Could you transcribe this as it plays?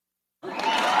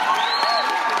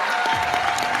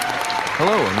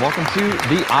Hello and welcome to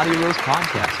the Audio Roast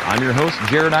Podcast. I'm your host,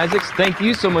 Jared Isaacs. Thank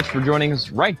you so much for joining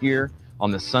us right here on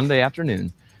this Sunday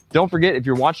afternoon. Don't forget, if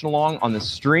you're watching along on the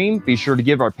stream, be sure to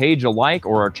give our page a like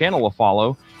or our channel a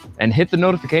follow and hit the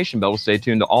notification bell to stay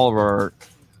tuned to all of our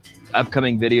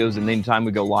upcoming videos and anytime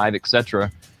we go live,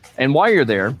 etc. And while you're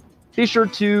there, be sure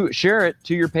to share it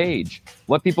to your page.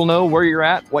 Let people know where you're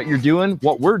at, what you're doing,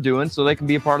 what we're doing, so they can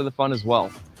be a part of the fun as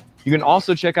well. You can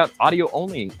also check out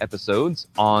audio-only episodes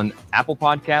on Apple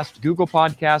Podcasts, Google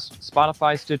Podcasts,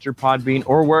 Spotify, Stitcher, Podbean,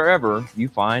 or wherever you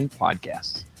find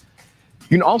podcasts. You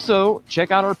can also check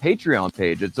out our Patreon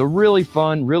page. It's a really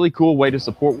fun, really cool way to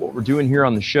support what we're doing here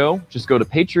on the show. Just go to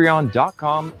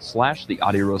patreon.com/The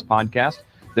Audio Roast Podcast.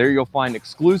 There you'll find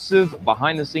exclusive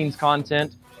behind-the-scenes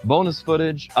content, bonus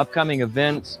footage, upcoming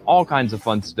events, all kinds of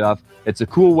fun stuff. It's a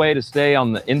cool way to stay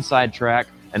on the inside track.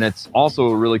 And it's also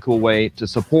a really cool way to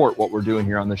support what we're doing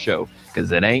here on the show,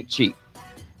 because it ain't cheap.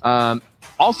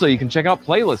 Also, you can check out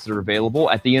playlists that are available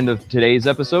at the end of today's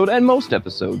episode and most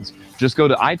episodes. Just go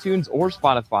to iTunes or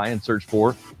Spotify and search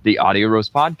for the Audio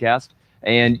Roast Podcast.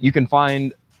 And you can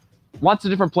find lots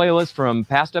of different playlists from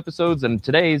past episodes and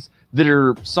today's that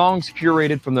are songs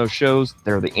curated from those shows.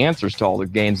 They're the answers to all the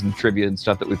games and trivia and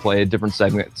stuff that we play, different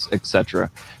segments, etc.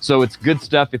 So it's good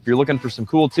stuff. If you're looking for some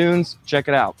cool tunes, check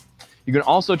it out. You can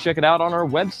also check it out on our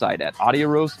website at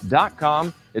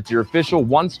audioroast.com. It's your official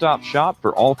one-stop shop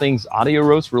for all things Audio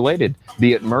Roast related,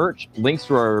 be it merch, links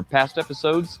to our past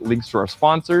episodes, links to our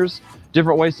sponsors,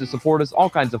 different ways to support us,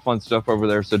 all kinds of fun stuff over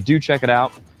there. So do check it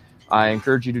out. I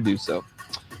encourage you to do so.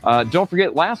 Don't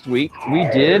forget, last week we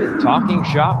did Talking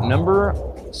Shop number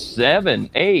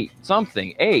 8.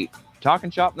 Talking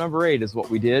Shop number 8 is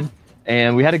what we did.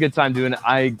 And we had a good time doing it.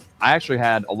 I actually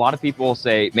had a lot of people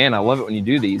say, man, I love it when you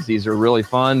do these. These are really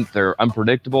fun. They're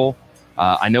unpredictable.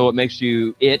 I know it makes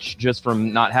you itch just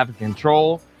from not having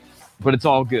control, but it's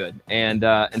all good. And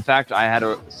in fact, I had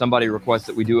somebody request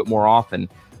that we do it more often.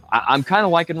 I'm kind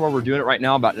of liking where we're doing it right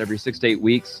now, about every 6 to 8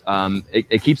 weeks.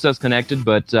 It keeps us connected,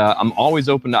 but I'm always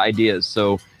open to ideas.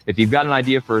 So if you've got an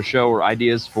idea for a show or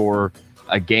ideas for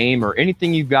a game or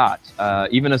anything you've got,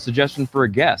 even a suggestion for a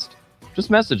guest, just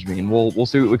message me and we'll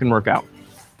see what we can work out.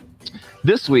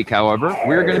 This week, however,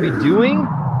 we're going to be doing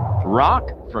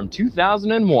rock from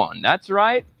 2001. That's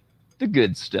right, the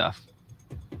good stuff.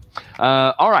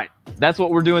 All right, that's what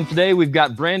we're doing today. We've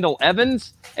got Brandel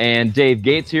Evans and Dave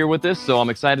Gates here with us, so I'm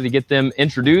excited to get them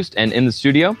introduced and in the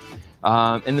studio.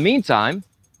 In the meantime,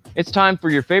 it's time for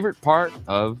your favorite part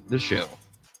of the show.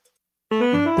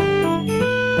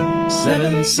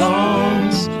 7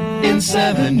 songs in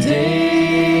 7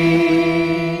 days.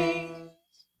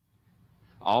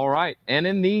 All right, and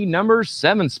in the number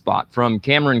 7 spot from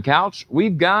Cameron Couch,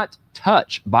 we've got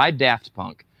Touch by Daft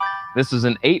Punk. This is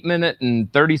an 8-minute and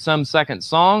 30-some second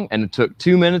song, and it took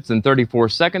 2 minutes and 34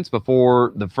 seconds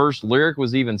before the first lyric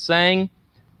was even sang,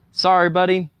 "Sorry,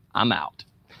 buddy, I'm out."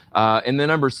 In the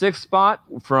number 6 spot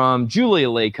from Julia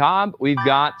Lee Cobb, we've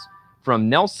got from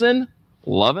Nelson,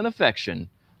 "Love and Affection."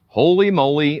 Holy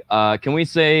moly, can we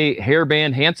say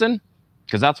Hairband Hanson?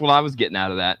 Because that's what I was getting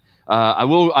out of that. I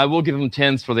will give them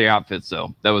 10s for the outfits,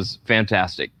 though. That was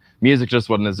fantastic. Music just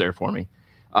wasn't as there for me.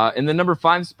 In the number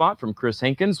 5 spot from Chris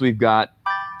Hankins, we've got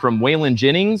from Waylon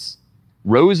Jennings,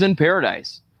 "Rose in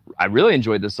Paradise." I really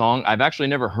enjoyed this song. I've actually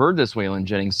never heard this Waylon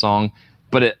Jennings song,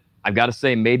 but I've got to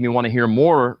say, made me want to hear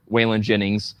more Waylon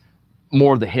Jennings,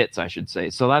 more of the hits, I should say.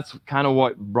 So that's kind of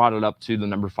what brought it up to the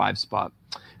number 5 spot.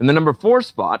 In the number 4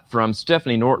 spot from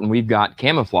Stephanie Norton, we've got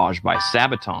 "Camouflage" by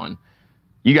Sabaton.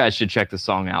 You guys should check this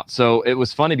song out. So it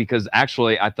was funny because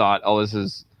actually I thought, oh, this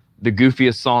is the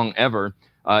goofiest song ever.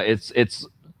 It's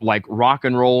like rock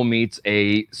and roll meets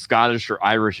a Scottish or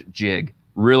Irish jig.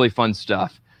 Really fun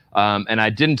stuff. And I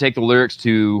didn't take the lyrics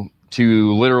too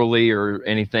literally or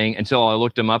anything until I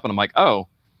looked them up, and I'm like, oh,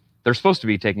 they're supposed to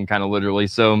be taken kind of literally.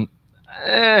 So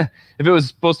if it was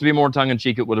supposed to be more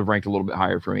tongue-in-cheek, it would have ranked a little bit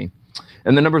higher for me.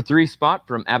 In the number 3 spot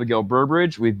from Abigail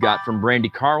Burbridge, we've got from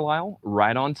Brandi Carlile,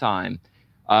 "Right on Time."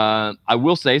 I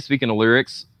will say, speaking of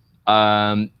lyrics,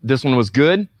 this one was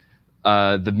good.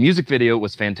 The music video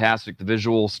was fantastic. The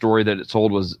visual story that it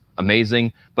told was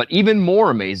amazing. But even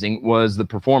more amazing was the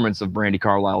performance of Brandi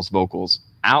Carlile's vocals.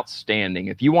 Outstanding.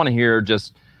 If you want to hear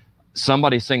just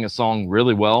somebody sing a song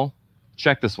really well,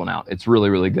 check this one out. It's really,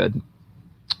 really good.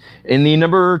 In the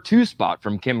number 2 spot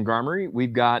from Kim Garmery,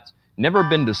 we've got "Never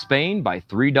Been to Spain" by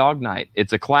Three Dog Night.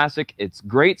 It's a classic. It's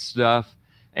great stuff.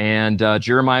 And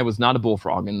Jeremiah was not a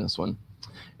bullfrog in this one.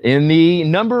 In the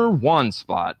number 1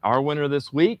 spot, our winner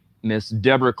this week, Miss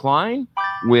Deborah Klein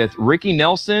with Ricky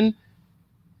Nelson,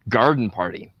 "Garden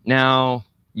Party." Now,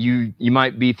 you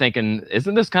might be thinking,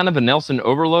 isn't this kind of a Nelson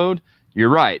overload? You're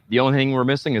right. The only thing we're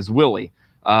missing is Willie.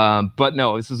 But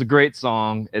no, this is a great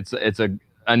song. It's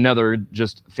another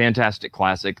just fantastic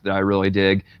classic that I really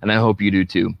dig, and I hope you do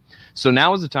too. So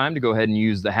now is the time to go ahead and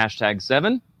use the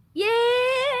 #7. Yeah.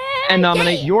 And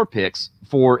nominate your picks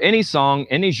for any song,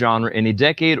 any genre, any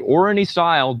decade, or any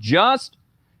style. Just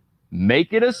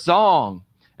make it a song,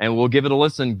 and we'll give it a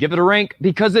listen, give it a rank,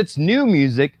 because it's new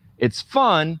music, it's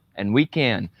fun, and we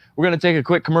can. We're going to take a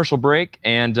quick commercial break,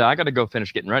 and I got to go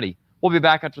finish getting ready. We'll be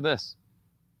back after this.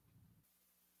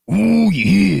 Ooh,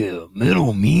 yeah,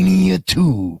 Metal Mania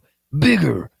 2.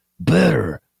 Bigger,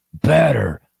 better,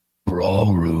 badder,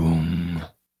 Brawl Room.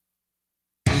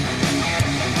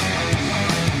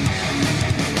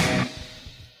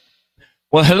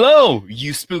 Well, hello,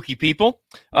 you spooky people.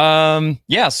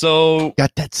 Yeah, so...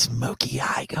 Got that smoky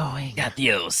eye going. Got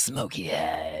the old smoky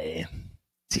eye.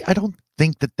 See, I don't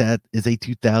think that is a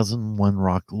 2001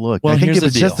 rock look. Well, I think here's if the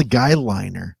it's just deal. a guy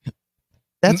liner,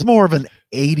 that's more of an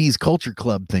 80s culture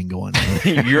club thing going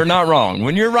on. You're not wrong.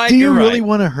 When you're right, Do you you're really right.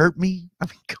 want to hurt me? I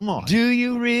mean, come on. Do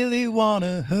you really want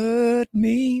to hurt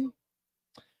me?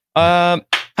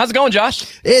 How's it going,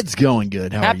 Josh? It's going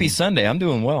good. How are Happy you? Sunday. I'm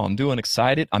doing well. I'm doing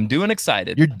excited. You're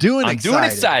doing I'm excited. doing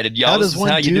excited, y'all. How This does is one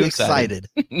how you do do excited.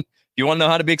 excited? You want to know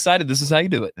how to be excited? This is how you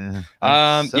do it.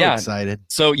 I'm so yeah. excited.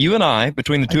 So you and I,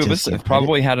 between the I two of just us, have admitted-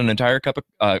 probably had an entire cup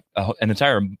of, an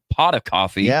entire pot of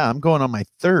coffee. Yeah, I'm going on my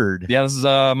third. Yeah, this is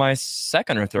my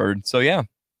second or third. So yeah,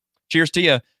 cheers to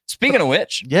you. Speaking of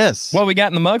which, Yes. what we got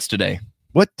in the mugs today?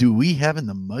 What do we have in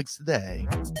the mugs today?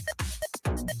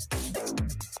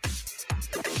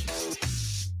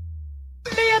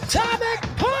 The Atomic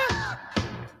Punk.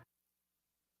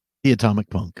 The Atomic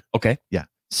Punk. Okay.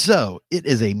 So it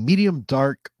is a medium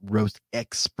dark roast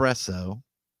espresso.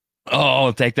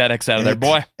 Oh, take that X out of there,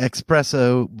 boy.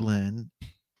 Espresso blend.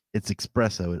 It's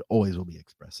espresso. It always will be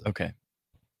espresso. Okay.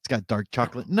 It's got dark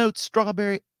chocolate notes,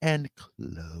 strawberry, and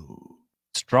clove.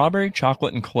 Strawberry,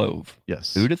 chocolate, and clove.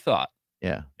 Yes. Who'd have thought?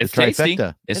 Yeah. It's The tasty.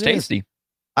 trifecta. It's It is. tasty.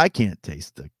 I can't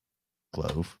taste the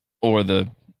clove Or the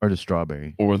or the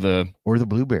strawberry or the. or the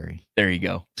blueberry, There you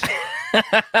go.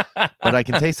 but I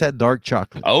can taste that dark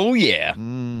chocolate. Oh yeah.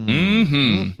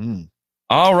 Mhm. Mhm.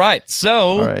 All right.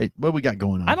 So All right. What we got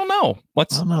going on? I don't know. I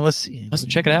don't know. Let's see. Let's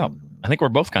check it out. I think we're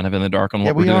both kind of in the dark on what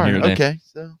Yeah, we're we doing are. here today. Okay.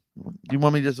 So, do you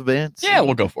want me to just advance? Yeah,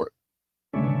 we'll go for it.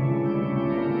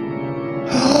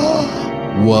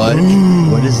 What?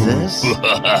 What is this?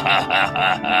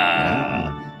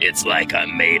 It's like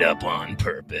I'm made up on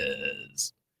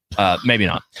purpose. Maybe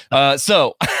not.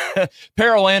 So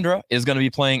Paralandra is going to be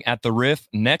playing at the Riff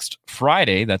next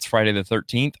Friday. That's Friday the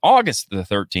 13th, August the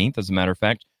 13th, as a matter of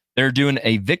fact. They're doing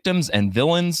a Victims and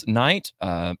Villains night,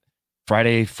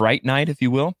 Friday Fright Night, if you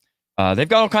will. They've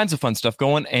got all kinds of fun stuff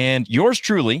going, and yours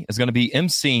truly is going to be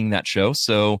emceeing that show.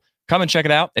 So come and check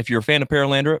it out. If you're a fan of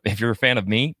Paralandra, if you're a fan of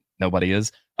me, nobody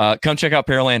is, come check out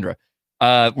Paralandra.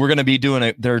 We're going to be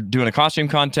they're doing a costume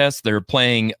contest. They're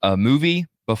playing a movie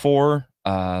before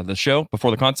the show,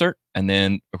 before the concert. And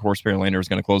then, of course, Paralandra is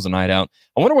going to close the night out.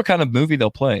 I wonder what kind of movie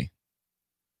they'll play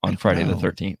on Friday the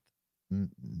 13th.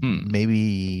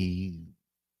 Maybe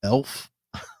Elf.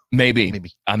 Maybe.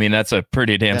 Maybe. I mean, that's a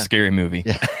pretty damn Yeah. scary movie.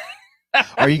 Yeah.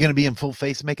 Are you going to be in full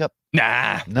face makeup?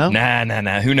 Nah. No?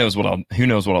 Nah. Who knows what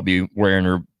I'll be wearing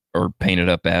or painted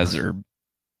up as or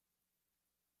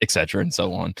etc. and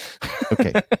so on.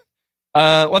 Okay.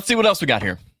 Let's see what else we got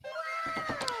here.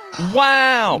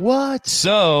 Wow. What?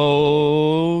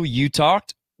 So you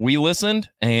talked, we listened,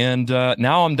 and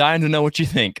now I'm dying to know what you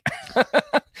think.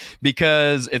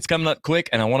 Because it's coming up quick,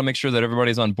 and I want to make sure that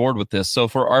everybody's on board with this. So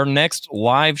for our next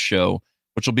live show,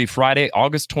 which will be Friday,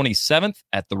 August 27th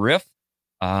at the Riff,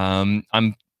 I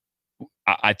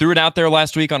threw it out there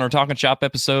last week on our Talking Shop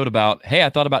episode about, hey, I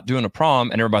thought about doing a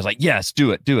prom, and everybody's like, yes,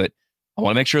 do it. I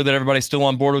want to make sure that everybody's still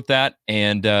on board with that,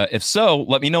 and if so,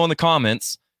 let me know in the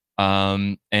comments.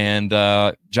 And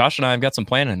Josh and I have got some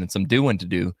planning and some doing to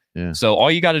do. Yeah. So all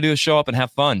you got to do is show up and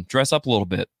have fun, dress up a little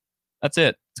bit. That's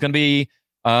it. It's going to be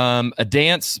a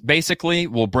dance. Basically,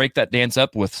 we'll break that dance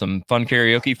up with some fun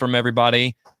karaoke from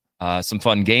everybody, some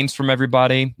fun games from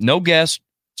everybody. No guests,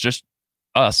 it's just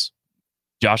us,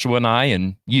 Joshua and I,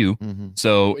 and you. Mm-hmm.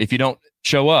 So if you don't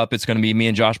show up, it's going to be me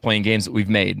and Josh playing games that we've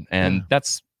made, and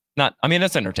that's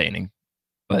entertaining,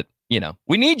 but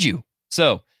we need you.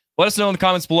 So let us know in the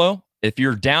comments below if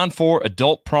you're down for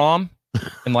adult prom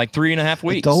in like 3.5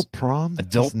 weeks. Adult prom?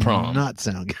 Adult Does prom. Not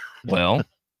sound good. Well,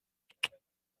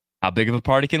 how big of a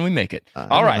party can we make it? I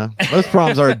All don't right. know. Most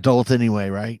proms are adult anyway,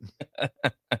 right?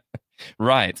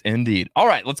 Right, indeed. All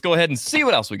right, let's go ahead and see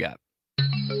what else we got.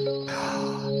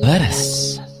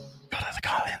 Lettuce,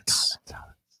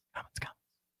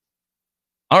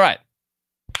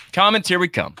 comments, here we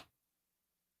come.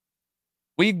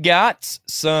 We've got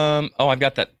some. Oh, I've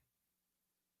got that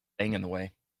thing in the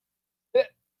way.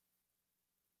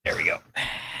 There we go.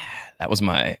 That was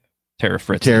my Tara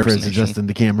Fritz. Tara Fritz adjusting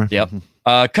the camera. Yep.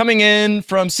 Coming in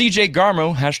from CJ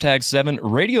Garmo, #7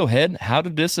 Radiohead, How to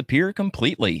Disappear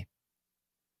Completely.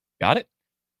 Got it?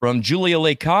 From Julia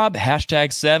Lee Cobb,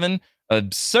 #7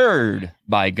 Absurd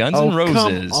by Guns N'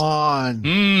 Roses. Come on.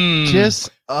 Just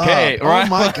okay, right. Oh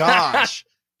my gosh.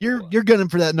 You're gunning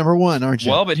for that number one, aren't you?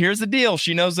 Well, but here's the deal.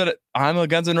 She knows that I'm a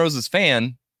Guns N' Roses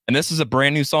fan, and this is a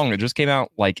brand new song that just came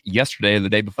out like yesterday or the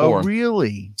day before. Oh,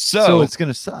 really? So it's going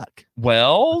to suck.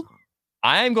 Well,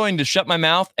 I am going to shut my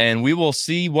mouth, and we will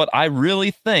see what I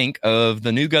really think of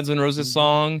the new Guns N' Roses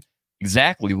song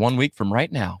exactly 1 week from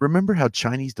right now. Remember how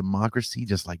Chinese Democracy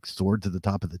just like soared to the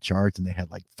top of the charts, and they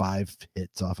had like 5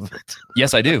 hits off of it?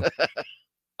 Yes, I do.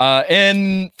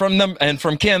 And from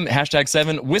Kim,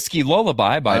 #7 Whiskey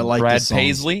Lullaby by Brad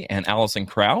Paisley and Alison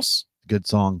Krauss. Good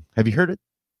song. Have you heard it?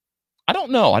 I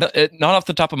don't know. Not off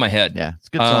the top of my head. Yeah, it's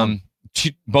a good song.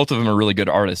 Both of them are really good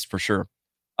artists for sure.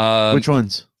 Which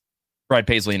ones? Brad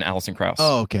Paisley and Alison Krauss.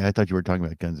 Oh, okay. I thought you were talking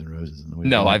about Guns N' Roses.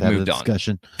 No, I've moved on.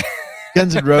 Discussion.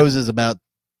 Guns N' Roses about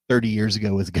 30 years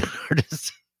ago was a good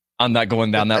artist. I'm not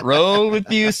going down that road with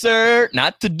you, sir.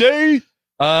 Not today.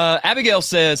 Abigail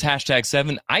says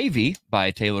 #7 Ivy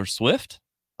by Taylor Swift.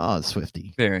 Oh,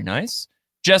 Swiftie. Very nice.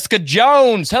 Jessica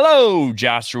Jones. Hello,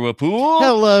 Joshua Poole.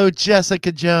 Hello,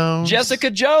 Jessica Jones. Jessica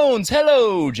Jones.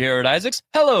 Hello, Jared Isaacs.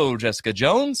 Hello, Jessica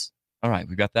Jones. All right,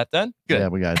 we got that done. Good. Yeah,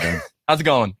 we got it done. How's it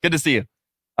going? Good to see you.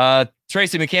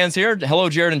 Tracy McCann's here. Hello,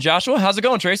 Jared and Joshua. How's it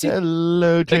going, Tracy?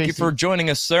 Hello, Tracy. Thank you for joining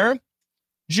us, sir.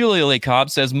 Julia Lee Cobb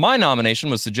says, my nomination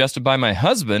was suggested by my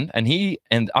husband, and he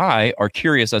and I are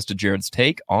curious as to Jared's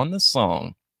take on the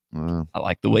song. I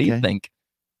like the way you think.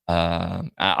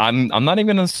 I'm not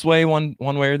even going to sway one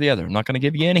way or the other. I'm not going to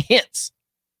give you any hints.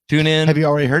 Tune in. Have you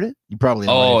already heard it? You probably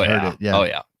already heard it. Yeah. Oh,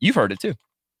 yeah. You've heard it too.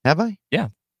 Have I? Yeah.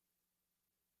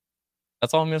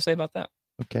 That's all I'm going to say about that.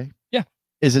 Okay. Yeah.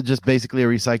 Is it just basically a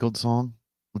recycled song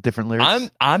with different lyrics?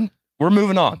 We're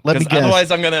moving on. Let me guess. Otherwise,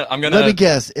 I'm gonna. Let me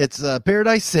guess. It's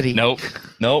Paradise City. Nope.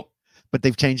 But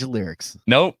they've changed the lyrics.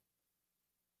 Nope.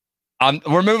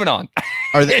 We're moving on.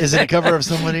 Is it a cover of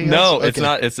somebody else? No, okay. It's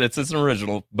not. It's an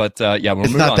original. But yeah, we're it's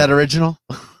moving not on. That original.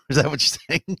 Is that what you're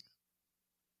saying?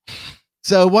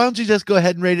 So why don't you just go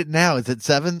ahead and rate it now? Is it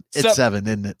 7? It's 7,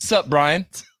 isn't it? Sup, Brian?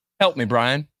 Help me,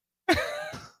 Brian.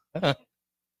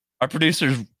 Our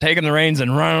producer's taking the reins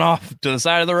and running off to the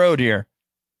side of the road here.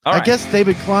 All right. I guess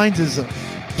David Klein's is.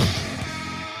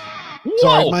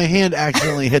 Sorry, my hand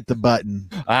accidentally hit the button.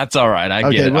 That's all right.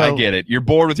 I get it. I get it. You're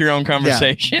bored with your own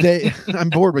conversation. Yeah, I'm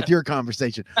bored with your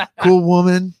conversation. Cool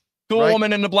woman. Cool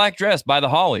woman in the black dress by the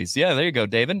Hollies. Yeah, there you go,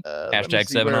 David.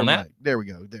 #7 on that. There we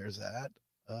go. There's that.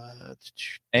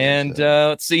 And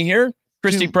let's see here.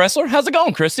 Christy Pressler. How's it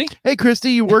going, Christy? Hey,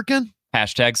 Christy, you working?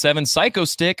 #7 Psycho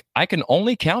Stick. I can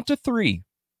only count to 3.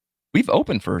 We've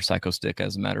opened for Psycho Stick,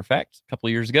 as a matter of fact, a couple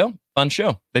of years ago. Fun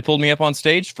show. They pulled me up on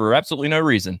stage for absolutely no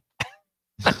reason.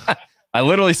 I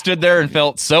literally stood there and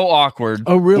felt so awkward.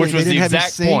 Oh, really? Which was the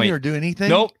exact point. Or do anything?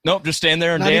 Nope. Just stand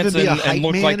there and dance and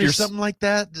look like you're something like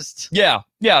that. Just yeah.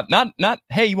 Not.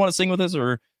 Hey, you want to sing with us,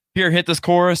 or here, hit this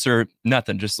chorus, or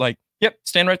nothing. Just like, yep,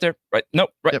 stand right there. Right.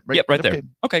 Nope. Right. Yep. Right there.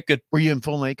 Okay. Good. Were you in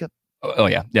full makeup? Oh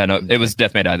yeah. Yeah. No, it was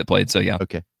Death May Die that played. So yeah.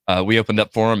 Okay. We opened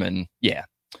up for him, and yeah.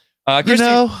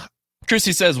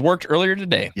 Christy says worked earlier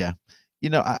today. Yeah.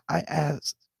 I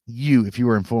asked you if you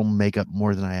were in full makeup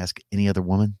more than I ask any other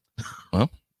woman. Well,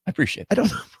 I appreciate that.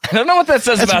 I don't know what that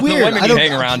says about weird. the women you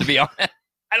hang around, to be honest.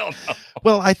 I don't know.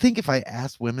 Well, I think if I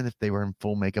asked women if they were in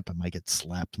full makeup, I might get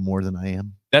slapped more than I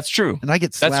am. That's true. And I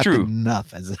get slapped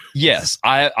enough as yes,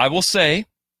 I will say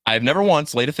I've never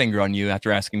once laid a finger on you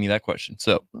after asking me that question.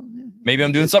 So maybe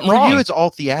I'm doing something wrong. For you, it's all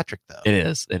theatric, though. It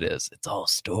is. It's all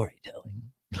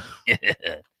storytelling.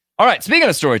 All right. Speaking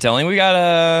of storytelling, we got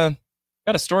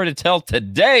a story to tell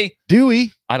today. Do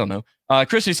we? I don't know.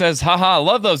 Christy says, haha, I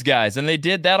love those guys. And they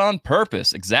did that on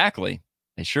purpose. Exactly.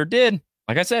 They sure did.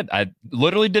 Like I said, I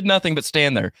literally did nothing but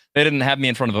stand there. They didn't have me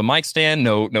in front of a mic stand,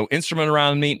 no instrument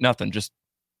around me, nothing. Just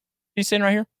you standing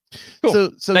right here.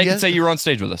 Cool. So they can say you were on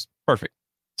stage with us. Perfect.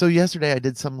 So yesterday I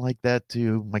did something like that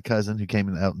to my cousin who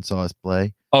came out and saw us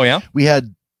play. Oh, yeah? We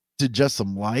had to adjust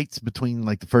some lights between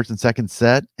like the first and second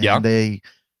set. And the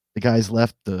guys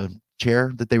left the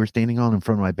chair that they were standing on in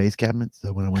front of my bass cabinet.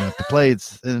 So when I went up to play,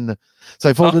 so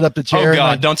I folded up the chair. Oh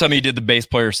God! Don't tell me you did the bass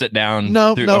player sit down.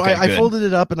 No. I folded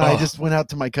it up and I just went out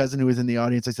to my cousin who was in the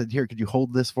audience. I said, "Here, could you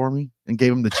hold this for me?" And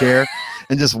gave him the chair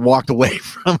and just walked away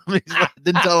from him.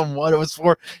 Didn't tell him what it was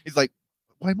for. He's like,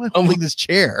 why am I holding this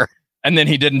chair? And then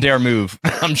he didn't dare move,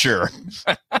 I'm sure.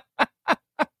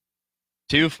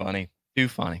 Too funny. Too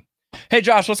funny. Hey,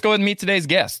 Josh, let's go ahead and meet today's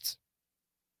guests.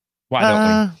 Why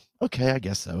don't we? Okay, I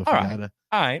guess so. All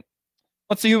right.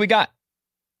 Let's see who we got.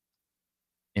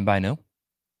 Anybody know?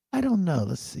 I don't know.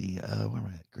 Let's see. Where am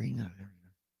I at? Green.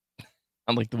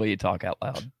 I like the way you talk out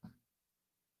loud.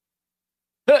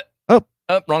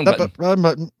 Wrong button. Wrong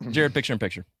button. Jared, picture in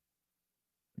picture.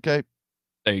 Okay.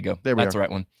 There you go. There we That's are. the right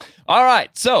one. All right.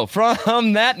 So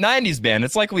from that 90s band,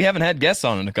 it's like we haven't had guests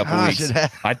on in a couple weeks.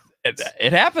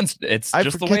 It happens. It's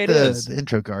just the way it is. The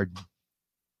intro card.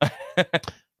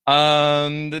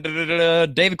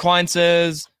 David Quine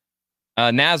says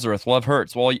Nazareth, Love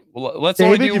Hurts. Well, let's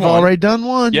David, only do you've one. already done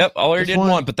one. Yep, already Just did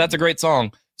one, but that's a great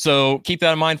song. So keep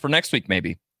that in mind for next week,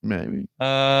 maybe. Maybe.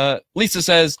 Lisa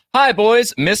says, "Hi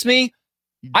boys, miss me?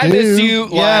 I miss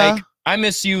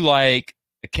you like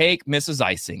a cake misses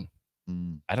icing.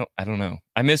 I don't know.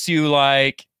 I miss you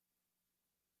like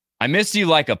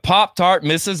a Pop-Tart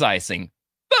misses icing.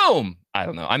 Boom. I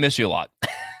don't know. I miss you a lot."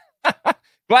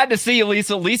 Glad to see you,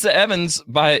 Lisa. Lisa Evans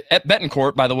at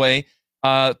Betancourt, by the way,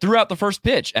 threw out the first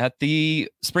pitch at the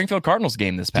Springfield Cardinals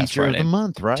game this past Friday. Teacher of the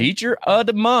month, right? Teacher of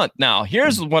the month. Now,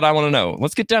 here's what I want to know.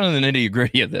 Let's get down to the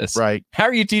nitty-gritty of this. Right. How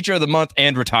are you teacher of the month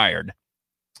and retired?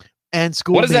 And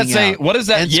school. What does that say? Out. What does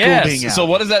that? And Yes. So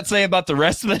what does that say about the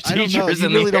rest of the I don't know. teachers? You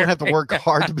really don't have to work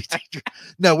hard to be teacher.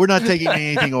 No, we're not taking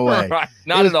anything away. Right.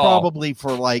 Not at all. Probably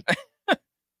for like.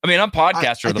 I mean, I'm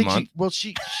podcaster of the month.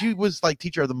 She was like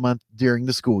teacher of the month during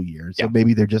the school year, so Yeah.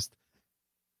 maybe they're just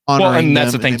honoring. Well, and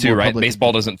that's the them thing in too, more right? public Baseball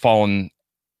events. doesn't fall in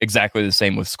exactly the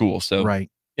same with school, so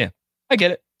Right. Yeah, I get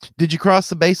it. Did you cross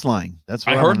the baseline? That's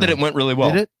what I heard that it went really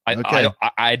well. Did it? Okay.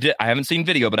 I did. I haven't seen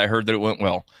video, but I heard that it went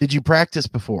well. Did you practice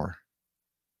before?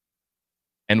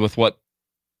 And with what?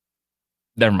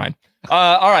 Never mind.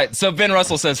 All right. So Ben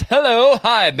Russell says, "Hello,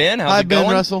 hi Ben. How's Hi, it going?"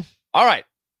 Ben Russell. All right,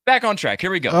 back on track.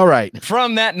 Here we go. All right.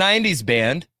 From that 90s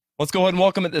band, let's go ahead and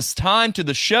welcome at this time to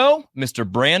the show, Mr.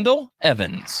 Brandel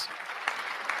Evans.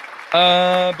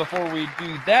 Before we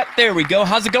do that, there we go.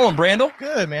 How's it going, Brandel?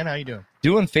 Good, man. How you doing?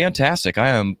 Doing fantastic. I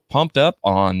am pumped up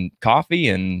on coffee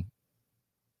and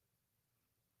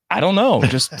I don't know,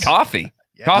 just coffee.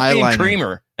 Yeah. Coffee Eyeliner. and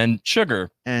creamer and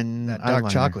sugar And That dark eyeliner.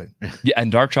 chocolate yeah,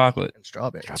 and dark chocolate. and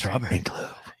strawberry. Strawberry.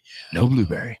 No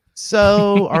blueberry.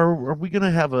 So are we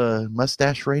gonna have a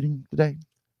mustache rating today?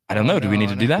 I don't know. Do we need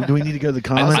to do that? Do we need to go to the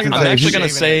I'm comments? and say actually who's- going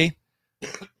to say,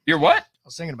 you're what? I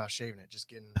was thinking about shaving it. Just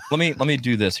getting. Let me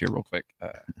do this here real quick. Oh,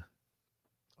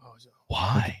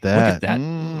 Why? Look at that.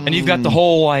 And you've got the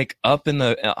whole like up in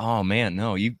the. Oh man,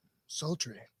 no!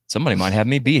 sultry. Somebody might have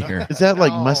me beat here. Is that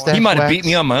like No. mustache? You might have wax? beat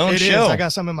me on my own It is. show. I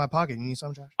got some in my pocket. You need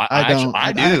some, Josh? I don't.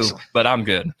 I do, Actually. but I'm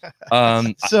good.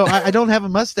 So I don't have a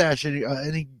mustache.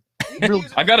 Any real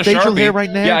I've got a facial hair Sharpie. right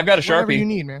now? Yeah, I've got a Whatever you Sharpie.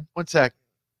 need, man. One sec.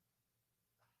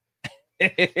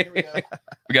 we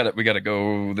got to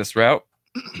go this route.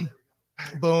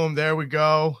 Boom. There we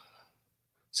go.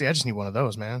 See, I just need one of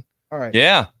those, man. All right.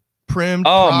 Yeah. Primed.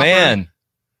 Oh proper. man.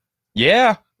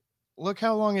 Yeah. Look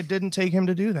how long it didn't take him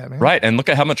to do that, man. Right. And look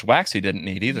at how much wax he didn't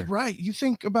need either. Right. You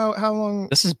think about how long.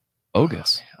 This is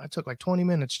bogus. I took like 20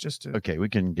 minutes just to. Okay, we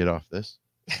can get off this.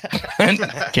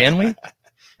 Can we?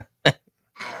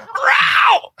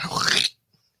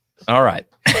 All right.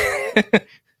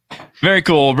 Very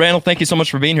cool. Randall, thank you so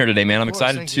much for being here today, man. I'm Of course,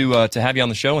 excited thank you. to have you on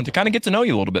the show and to kind of get to know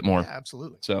you a little bit more. Yeah,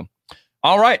 absolutely. So,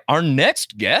 all right. Our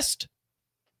next guest,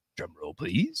 drum roll,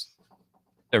 please.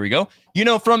 There we go. You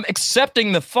know, from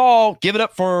accepting the fall, give it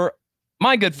up for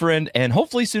my good friend and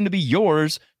hopefully soon to be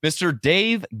yours, Mr.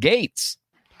 Dave Gates.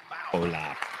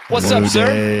 Hola. What's Hello, up, sir?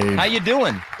 Dave. How you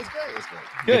doing? It's great. It's great.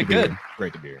 Good, to be good. here.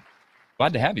 Great to be here.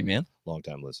 Glad to have you, man. Long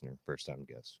time listener, first time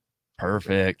guest.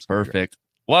 Perfect. Perfect.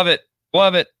 Love it.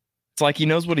 Love it. It's like he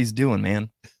knows what he's doing, man.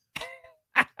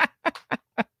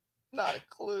 Not a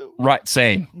clue. Right.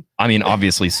 Same. I mean,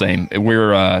 obviously same.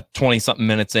 We're 20 something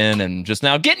minutes in and just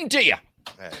now getting to you.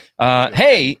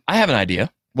 Hey, I have an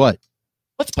idea. What?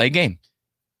 Let's play a game.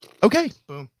 Okay.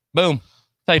 Boom. That's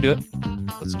how you do it.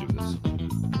 Let's do this.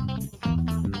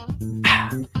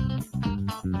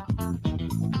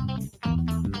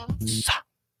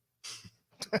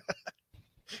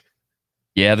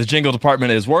 Yeah, the jingle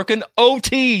department is working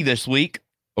OT this week.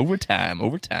 Overtime.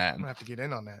 I'm gonna have to get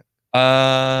in on that.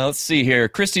 Let's see here.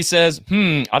 Christy says,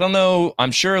 I don't know.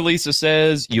 I'm sure Lisa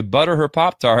says you butter her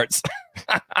Pop-Tarts.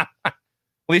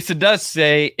 Lisa does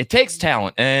say it takes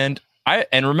talent. And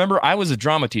remember, I was a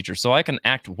drama teacher, so I can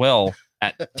act well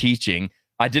at teaching.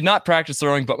 I did not practice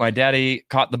throwing, but my daddy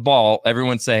caught the ball.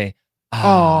 Everyone say,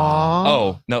 Aw.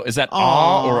 oh, no. Is that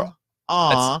aw or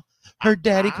Aw. Her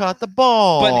daddy caught the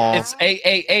ball. But it's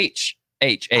AAH.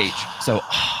 So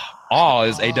aw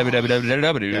is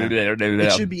AWWW.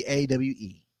 It should be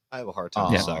AWE. I have a hard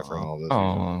time deciphering all this.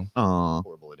 Oh,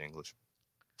 Horrible at English.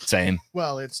 Same.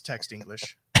 Well, it's text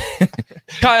English.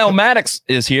 Kyle Maddox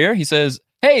is here. He says,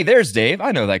 "Hey, there's Dave.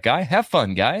 I know that guy. Have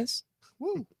fun, guys."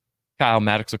 Woo. Kyle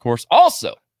Maddox, of course,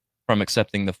 also from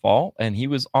Accepting the Fall, and he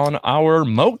was on our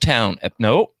Motown.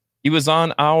 He was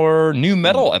on our new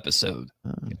metal episode.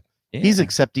 Yeah. He's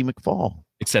Accepting McFall.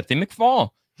 Accepting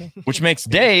McFall, which makes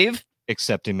Dave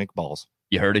Accepting McBalls.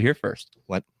 You heard it here first.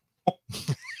 What?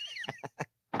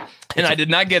 And I did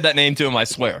not give that name to him, I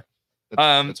swear.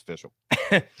 It's official.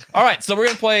 All right, so we're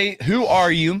going to play Who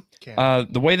Are You?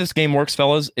 The way this game works,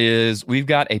 fellas, is we've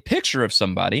got a picture of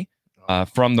somebody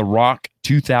from the Rock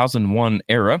 2001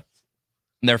 era.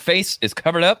 And their face is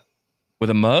covered up with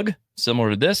a mug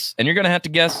similar to this. And you're going to have to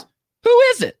guess, who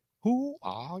is it? Who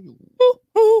are you?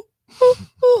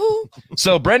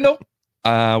 So, Brendel,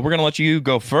 we're going to let you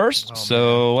go first.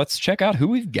 Let's check out who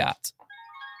we've got.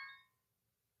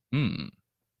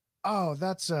 Oh,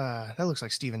 that looks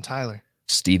like Steven Tyler.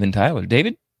 Steven Tyler.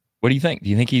 David, what do you think? Do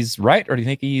you think he's right, or do you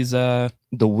think he's the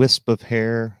wisp of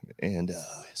hair and it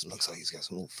looks like he's got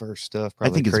some little fur stuff? I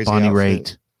think it's Bonnie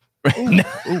Raitt. Ooh.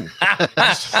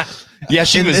 Yeah,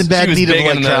 she was big in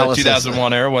the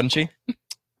 2001 era, wasn't she?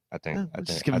 I think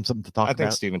just give him something to talk about. I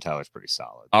think Steven Tyler's pretty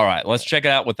solid. All right, let's check it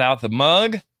out without the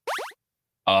mug.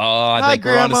 Oh, I think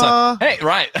we're on to something. Hey,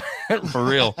 right. For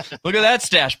real. Look at that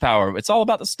stash power. It's all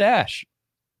about the stash.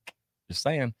 Just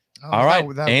saying. Oh, all right.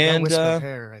 That wisp of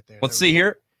hair right there. Let's see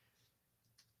here.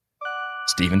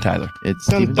 Steven Tyler. It's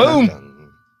Steven Boom.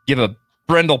 Tyler. Give a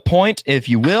Brendel point, if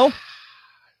you will.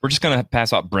 We're just going to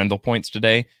pass out Brendel points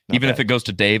today. Even if it goes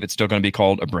to Dave, it's still going to be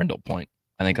called a Brendel point.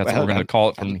 I think that's what we're going to call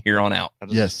it from here on out.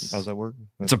 How's that work?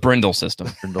 It's a Brendel system.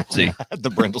 See? The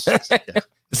Brendel system. It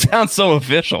sounds so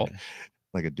official.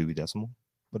 Like a Dewey Decimal,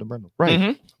 but a Brendel. Right.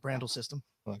 Mm-hmm. Brendel system.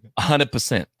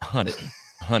 100%.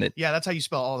 100. Yeah, that's how you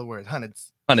spell all the words.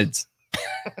 Hundreds. All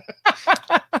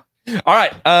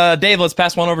right. Dave, let's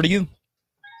pass one over to you.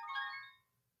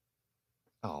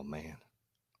 Oh, man.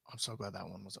 I'm so glad that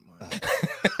one wasn't mine.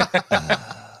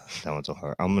 That one's so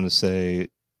hard. I'm going to say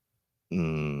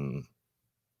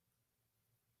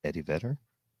Eddie Vedder.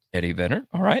 Eddie Vedder.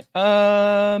 All right.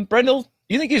 Brendel,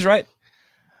 you think he's right?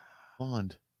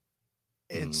 Bond.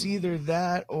 It's either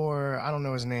that or I don't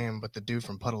know his name, but the dude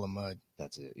from Puddle of Mud.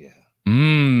 That's it. Yeah.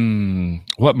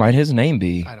 What might his name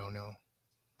be? I don't know.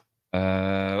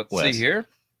 Let's see here.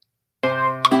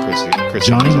 Chris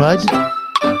Johnny Mudd?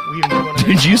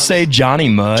 Did you say Johnny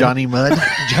Mudd? Johnny Mudd?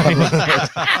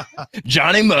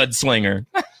 Johnny Mudslinger.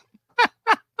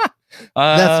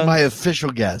 That's my official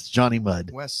guess. Johnny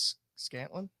Mudd. Wes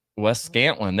Scantlin. Wes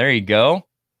Scantlin. There you go.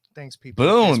 Thanks, people.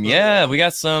 Boom. Yeah, we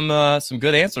got some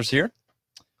good answers here.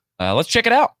 Let's check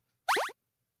it out.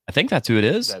 I think that's who it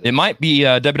is. It might be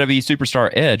WWE Superstar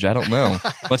Edge. I don't know.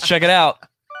 Let's check it out.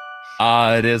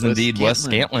 It is indeed Wes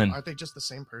Scantlin. Aren't they just the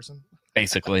same person?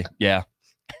 Basically, yeah.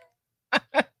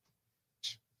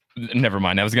 Never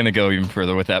mind. I was going to go even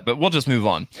further with that, but we'll just move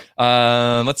on.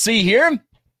 Let's see here.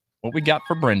 What we got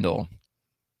for Brendel.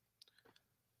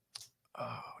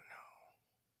 Oh,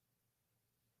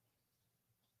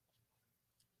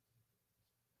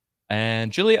 no.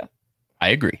 And Julia, I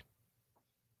agree.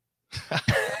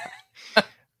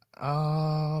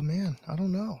 Oh, man. I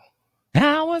don't know.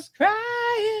 I was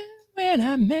crying when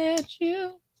I met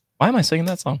you. Why am I singing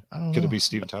that song? I don't Could know. it be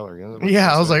Steven Tyler again?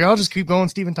 Yeah, I was like, I'll just keep going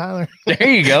Steven Tyler. There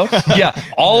you go. Yeah,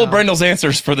 all of Brendel's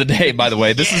answers for the day, by the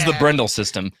way. This is the Brendel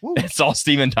system. Woo. It's all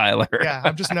Steven Tyler. Yeah,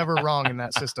 I'm just never wrong in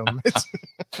that system. It's,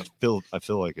 I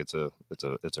feel like it's a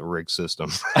rigged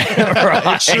system.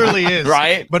 Right. It surely is.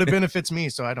 Right? But it benefits me,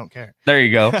 so I don't care. There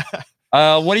you go.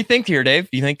 What do you think here,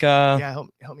 Dave? Do you think... Yeah,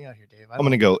 help me out here, Dave. I'm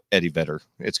going to go Eddie Vedder.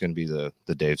 It's going to be the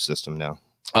Dave system now.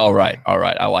 All right.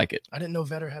 I like it. I didn't know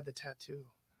Vedder had the tattoo.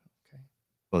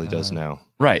 Well, he does now.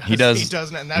 Right, he does. He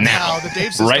does, and that's now. how the Dave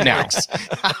system Right now. works.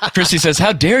 Christy says,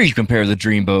 how dare you compare the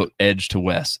Dreamboat Edge to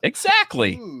Wes?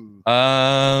 Exactly. Ooh.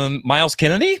 Miles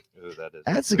Kennedy? Ooh, that is.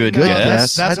 That's a Good good guess.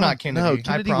 guess. That's I don't not Kennedy. know. I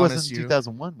Kennedy promise wasn't you.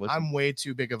 2001, was he? I'm way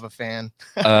too big of a fan.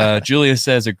 Julia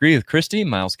says, agree with Christy,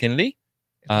 Miles Kennedy.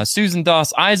 Susan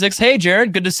Doss Isaacs. Hey,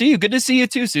 Jared. Good to see you. Good to see you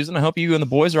too, Susan. I hope you and the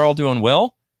boys are all doing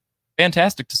well.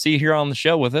 Fantastic to see you here on the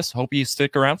show with us. Hope you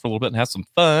stick around for a little bit and have some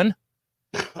fun.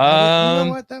 You know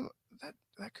what?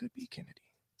 That could be Kennedy.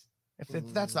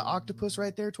 If that's the octopus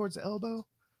right there towards the elbow.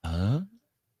 Well,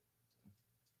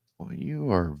 you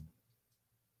are.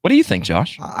 What do you think,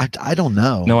 Josh? I don't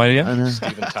know. No idea? I know.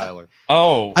 Steven Tyler.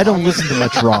 Oh, I don't listen to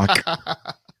much rock.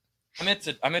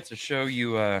 I meant to show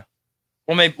you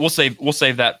Well, maybe we'll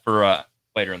save that for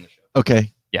later in the show.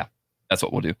 Okay. Yeah, that's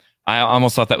what we'll do. I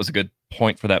almost thought that was a good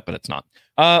point for that, but it's not.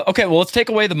 Okay, well, let's take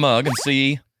away the mug and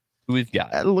see who we've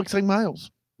got. It looks like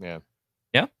Miles. Yeah.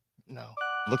 Yeah? No.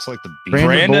 Looks like the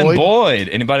Brandon Boyd.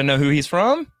 Anybody know who he's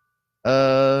from?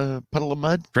 Puddle of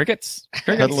Mud. Crickets.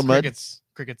 Puddle of Mud.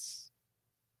 Crickets.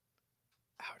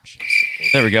 Ouch.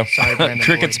 There we go. Sorry, Brandon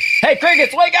Crickets. Boyd. Hey,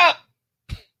 Crickets, wake up!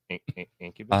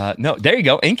 Incubus. No, there you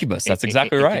go. Incubus. That's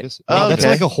exactly right. Incubus. Oh, that's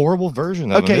okay. like a horrible version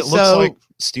of him. It looks like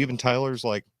Steven Tyler's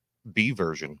like B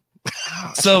version.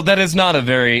 So that is not a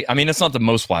very, I mean, it's not the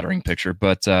most flattering picture,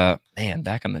 but man,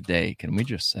 back in the day, can we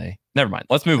just say, never mind.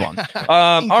 Let's move on.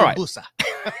 All right.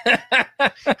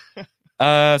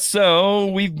 So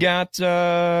we've got,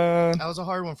 that was a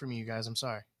hard one for me, you guys. I'm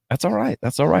sorry. That's all right.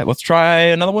 That's all right. Let's try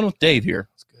another one with Dave here.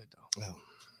 That's good,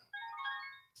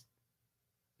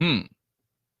 though.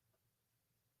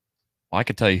 Well, I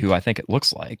could tell you who I think it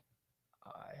looks like,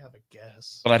 I have a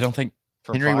guess. but I don't think.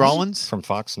 From Henry Fox? Rollins From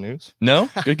Fox News. No,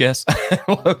 good guess.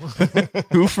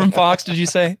 Who from Fox did you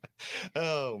say?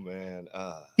 Oh man,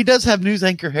 he does have news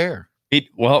anchor hair.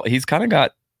 He's kind of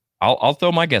got. I'll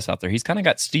throw my guess out there. He's kind of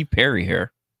got Steve Perry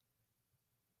hair.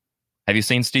 Have you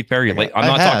seen Steve Perry? Like, I'm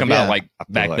not talking about like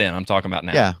back then. I'm talking about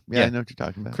now. Yeah, I know what you're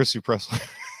talking about. Chrissy Presley.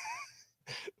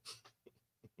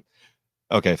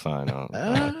 Okay, fine. I'm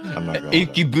not going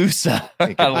Incubusa.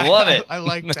 I love it. I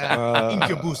like that.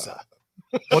 Incubusa.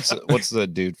 What's the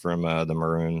dude from the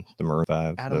Maroon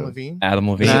 5? Adam Levine. Adam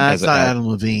Levine. Nah, it's not Adam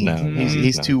Levine. No,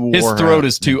 he's no. too wore His throat out.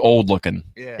 is too old looking.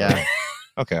 Yeah.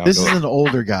 Okay, I'll This go is with- an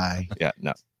older guy. yeah.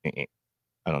 No,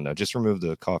 I don't know. Just remove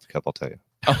the coffee cup. I'll tell you.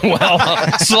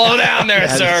 Well, slow down there,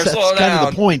 Yeah, sir. that's Slow kind down.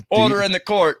 of the point. dude. Order in the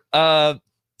court.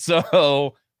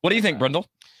 So what do you think, Brindle?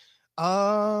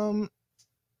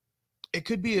 It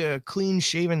could be a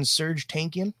clean-shaven Serge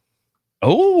Tankian,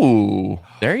 Oh,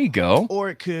 there you go. or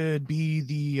it could be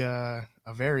the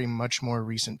a very much more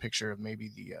recent picture of maybe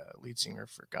the lead singer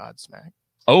for Godsmack.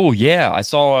 Oh yeah, I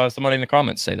saw somebody in the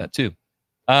comments say that too.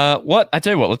 What? I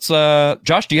tell you what. Let's.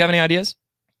 Josh, do you have any ideas?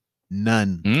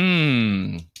 None.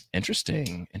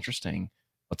 Interesting.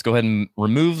 Let's go ahead and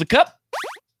remove the cup.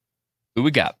 Who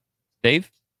we got? Dave?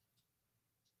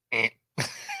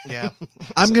 Yeah.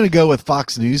 I'm gonna go with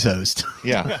Fox News host.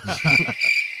 Yeah.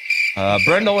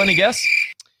 Brendel, any guess?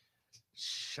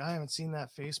 I haven't seen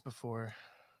that face before.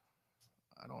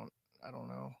 I don't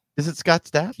know. Is it Scott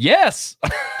Stapp? Yes.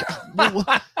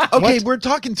 Okay, we're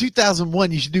talking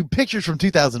 2001. You should do pictures from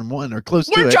 2001 or close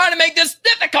to We're it. trying to make this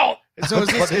difficult. So is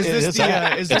this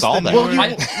It's all that. Well, you-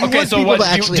 Okay, so people what? to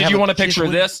actually Did have you a want a picture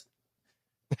of picture this?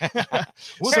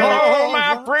 So-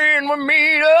 my friend, we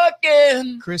meet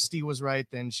again. Christy was right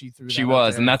then. She threw that She out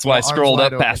was, there. and that's why I Arms scrolled wide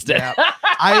up open. past it.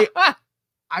 Yeah.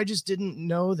 I just didn't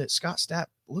know that Scott Stapp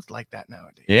looked like that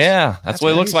nowadays. Yeah, that's what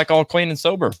it looks crazy. like, all clean and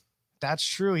sober. That's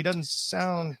true. He doesn't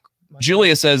sound much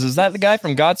Julia says, "Is that the guy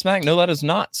from Godsmack?" No, that is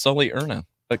not Sully Erna,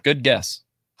 but good guess.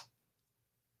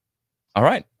 All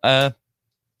right,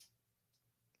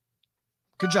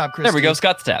 Good job, Christy. there we go.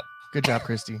 Scott's tap. Good job,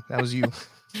 Christy. That was you.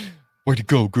 Where'd you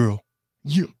go, girl?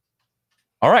 You.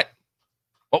 All right,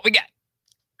 what we got?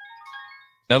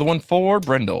 Another one for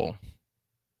Brendel.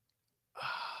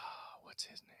 What's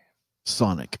his name?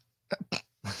 Sonic.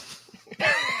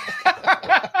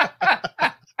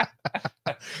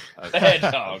 The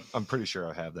hedgehog. I'm pretty sure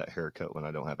I have that haircut when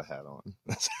I don't have a hat on.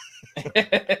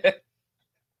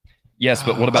 Yes,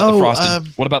 but what about the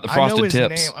frosted? What about the I know frosted his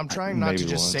tips? name. I'm trying not to Maybe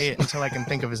just once. say it until I can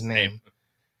think of his name.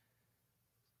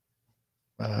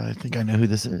 I think I know who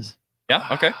this is. Yeah.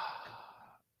 Okay.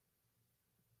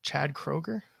 Chad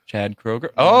Kroger. Chad Kroger.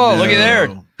 Oh, look at there.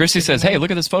 No. Christy says, "Hey,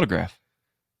 look at this photograph.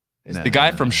 It's No, the guy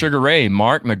no, from no. Sugar Ray,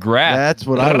 Mark McGrath." That's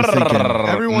what I was thinking.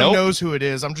 Everyone Nope. knows who it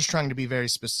is. I'm just trying to be very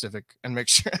specific and make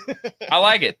sure. I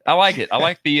like it. I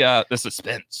like the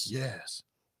suspense. Yes.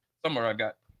 Somewhere I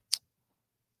got.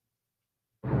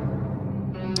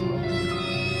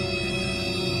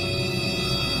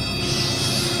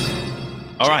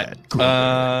 All right.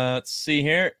 Let's see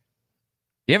here.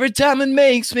 Every time it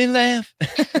makes me laugh.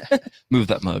 Move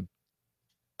that mug.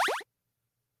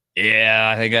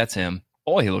 Yeah, I think that's him.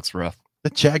 Boy, he looks rough. The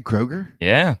Chad Kroger?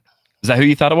 Yeah. Is that who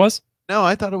you thought it was? No,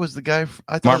 I thought it was the guy.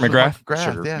 I thought Mark it was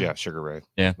McGrath? Sugar, Sugar Ray.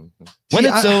 Yeah. Mhm. When See,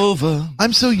 it's over.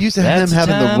 I'm so used to That's him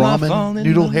having the time I fall ramen in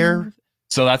noodle love. hair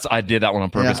So I did that one on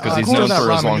purpose Yeah. because he's According known to that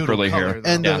for his ramen long noodle curly color, hair. though.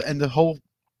 and Yeah. the whole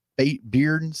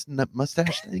beard and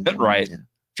mustache thing. Right. Yeah.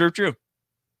 True.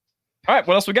 All right,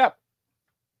 what else we got?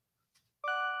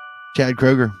 Chad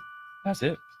Kroger. That's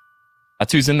it.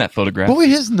 That's who's in that photograph. Boy,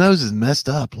 his nose is messed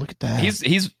up. Look at that.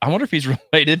 He's I wonder if he's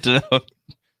related to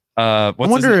What's I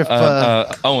wonder his,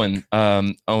 if Owen.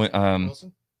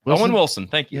 Wilson? Owen Wilson.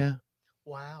 Thank you. Yeah.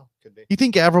 Wow. Could be. You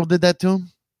think Avril did that to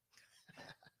him?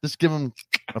 Just give him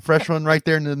a fresh one right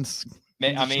there and then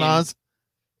I mean, schnoz?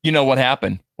 you know what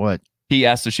happened? What? He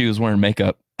asked if she was wearing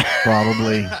makeup.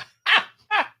 Probably.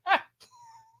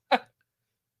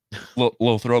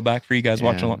 little throwback for you guys Yeah.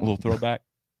 watching. A little throwback.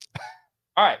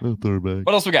 All right. Little throwback.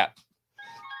 What else we got?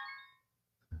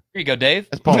 Here you go, Dave.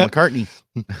 That's Paul McCartney.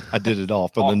 I did it all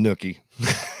for the nookie.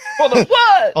 For the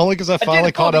what? Only because I did finally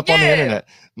it for caught the up on the yeah. internet.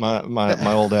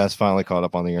 My old ass finally caught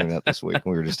up on the internet this week.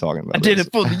 We were just talking about I did this.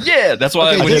 it for the yeah. That's why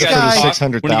Okay, when, this you guys guy- were talk-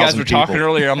 600,000 when you guys were talking people.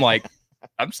 earlier, I'm like,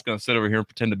 I'm just gonna sit over here and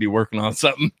pretend to be working on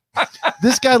something.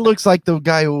 This guy looks like the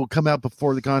guy who will come out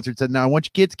before the concert and said, "Now I want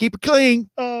you kids to keep it clean.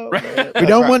 Right. We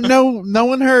don't want no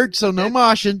one hurt, so no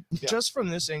moshing." Just from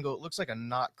this angle, it looks like a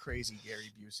not crazy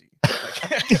Gary Busey.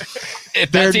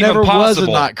 If There that's even never was a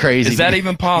possible, not crazy. is that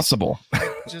even possible?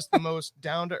 Just the most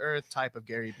down to earth type of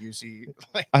Gary Busey.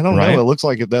 Like, I don't Right. know. It looks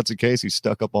like if that's the case, he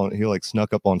snuck up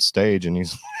on stage and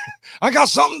he's I got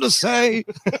something to say.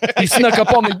 He snuck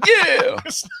up on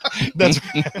the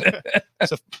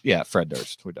That's yeah, Fred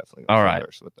Durst. We definitely All Fred right.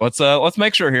 Durst with that. Let's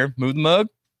make sure here. Move the mug.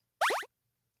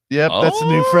 Yep, that's the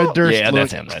new Fred Durst Yeah, look.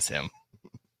 that's him.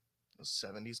 those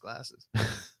 70s glasses.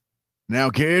 Now,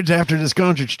 kids, after this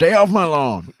concert, stay off my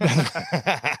lawn.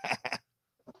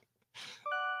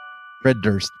 Fred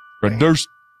Durst. Fred Durst.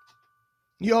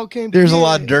 You all came to There's a get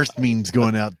lot of it. Durst memes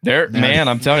going out. There, No. man,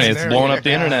 I'm telling you, it's There blowing you up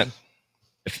the go. internet.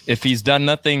 If he's done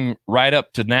nothing right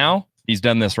up to now, he's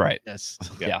done this right. Yes.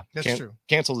 Yeah. That's true.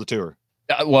 Cancel the tour.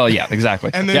 Well, yeah,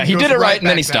 exactly. And then Yeah, he goes did it right, and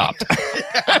then he back down.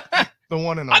 stopped. The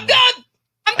one and I'm only. done.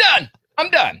 I'm done. I'm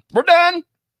done. We're done.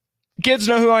 Kids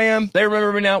know who I am. They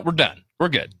remember me now. We're done. We're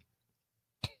good.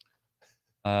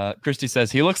 Christy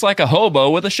says he looks like a hobo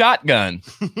with a shotgun.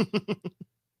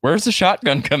 Where's the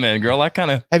shotgun come in, girl? I kind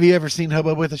of Have you ever seen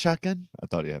Hobo with a shotgun? I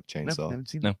thought you had a No, chainsaw. haven't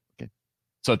seen No. it. Okay.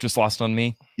 so it just lost on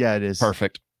me. Yeah, it is.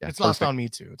 Perfect. Yeah, It's lost perfect. on me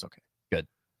too. It's okay.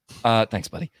 Thanks,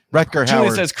 buddy. Rutger Julie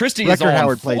Howard. says Christy is Rutger on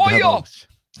Howard played the fire. hobo.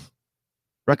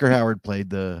 Rutger Howard played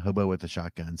the hobo with a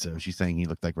shotgun, so she's saying he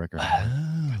looked like Rutger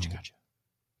Howard.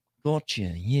 Gotcha.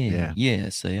 Yeah.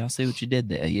 See, I see what you did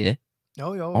there. Yeah.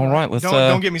 Oh, yo, All right, let's,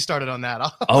 don't get me started on that.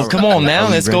 Oh, come on now. Are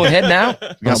you Let's go ready? ahead now.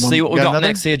 Let's one- see what we got got another?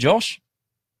 next here, Josh.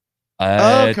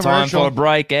 Time commercial. for a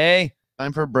break, eh?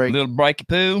 Time for a break. Little breaky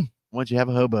poo. Once you have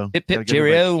a hobo. Hip Gotta hip give it a break.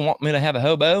 cheerio. Want me to have a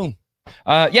hobo?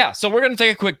 Yeah, so we're gonna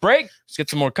take a quick break. Let's get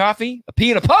some more coffee, a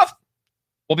pea and a puff.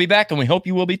 We'll be back, and we hope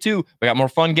you will be too. We got more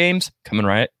fun games coming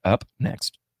right up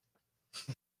next.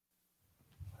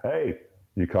 Hey,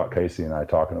 you caught Casey and I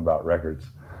talking about records.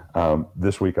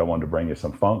 This week I wanted to bring you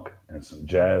some funk and some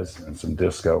jazz and some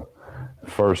disco.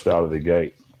 First out of the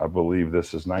gate, I believe this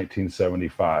is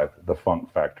 1975, The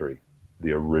Funk Factory,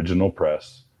 the original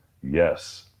press.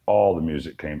 Yes, all the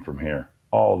music came from here.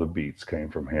 All the beats came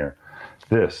from here.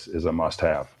 This is a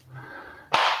must-have.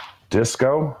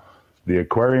 Disco, the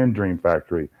Aquarian Dream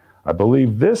Factory. I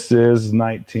believe this is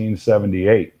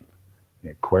 1978. The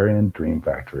Aquarian Dream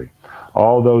Factory.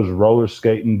 All those roller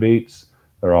skating beats,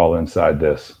 they're all inside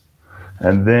this.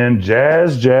 And then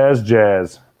jazz.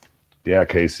 Yeah,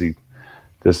 Casey,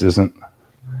 this isn't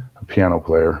a piano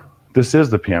player. This is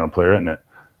the piano player, isn't it?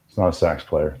 It's not a sax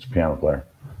player, it's a piano player.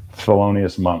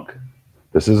 Thelonious Monk.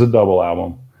 This is a double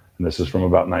album, and this is from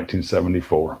about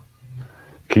 1974.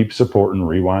 Keep supporting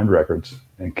Rewind Records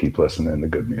and keep listening to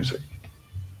good music.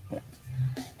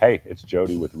 Hey, it's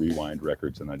Jody with Rewind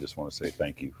Records, and I just want to say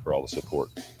thank you for all the support.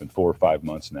 It's been 4 or 5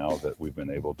 months now that we've been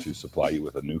able to supply you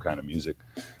with a new kind of music.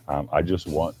 I just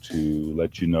want to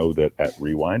let you know that at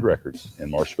Rewind Records in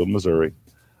Marshfield, Missouri,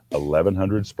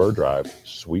 1100 Spur Drive,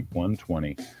 Suite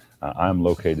 120, I'm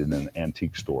located in an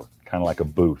antique store, kind of like a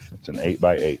booth. It's an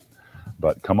 8x8.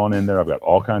 But come on in there. I've got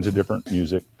all kinds of different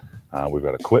music. We've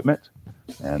got equipment.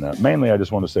 And mainly, I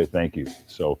just want to say thank you.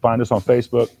 So find us on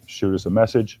Facebook, shoot us a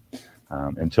message.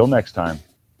 Until next time,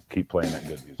 keep playing that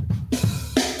good music.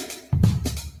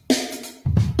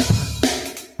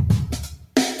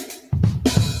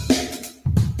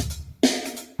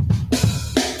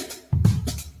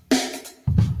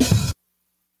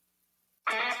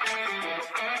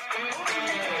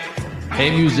 Hey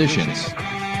musicians,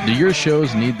 do your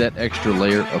shows need that extra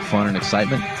layer of fun and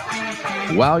excitement?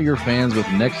 Wow your fans with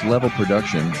next level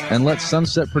production and let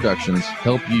Sunset Productions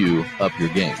help you up your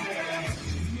game.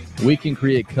 We can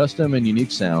create custom and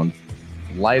unique sound,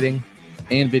 lighting,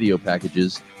 and video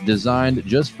packages designed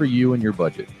just for you and your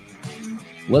budget.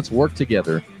 Let's work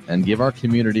together and give our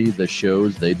community the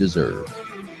shows they deserve.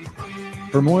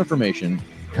 For more information,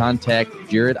 contact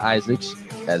Jared Isaacs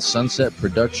at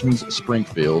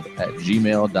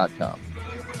sunsetproductionsspringfield@gmail.com.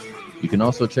 You can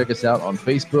also check us out on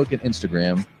Facebook and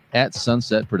Instagram at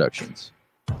Sunset Productions.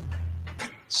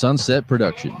 Sunset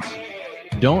Productions.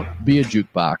 Don't be a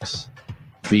jukebox.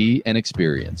 Be an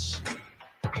experience.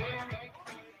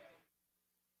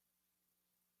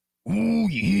 Oh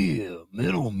yeah,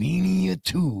 Metal Mania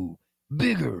 2.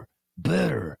 Bigger,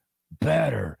 better,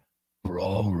 badder.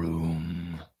 Brawl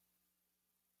Room.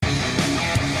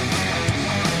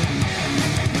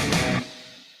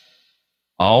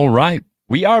 All right.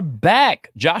 We are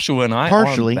back. Joshua and I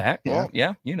Partially, are back. yeah. Well,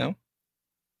 yeah, you know.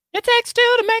 It takes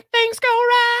two to make things go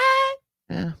right.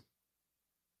 Yeah.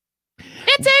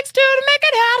 It takes two to make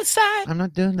it out of sight. I'm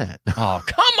not doing that. Oh,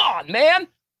 come on, man.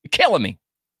 You're killing me.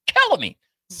 Killing me.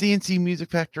 CNC Music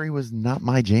Factory was not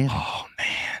my jam. Oh, man.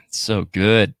 So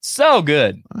good. So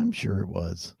good. I'm sure it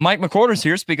was. Mike McCorders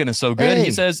here, speaking of so good. Hey.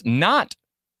 He says, not.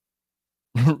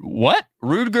 What?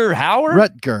 Rutger Hauer?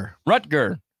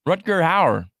 Rutger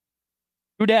Hauer.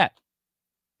 Who dat?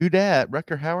 Who dat?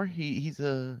 Rutger Hauer. He's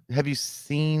a. Have you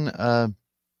seen?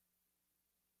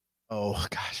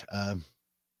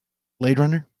 Blade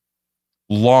Runner.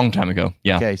 Long time ago.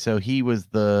 Yeah. Okay, so he was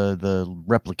the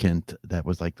replicant that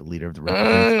was like the leader of the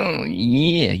replicants. Oh,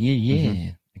 yeah.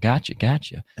 Mhm. Gotcha.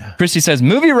 Yeah. Christy says,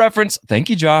 movie reference. Thank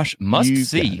you, Josh. Must You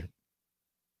see. got it.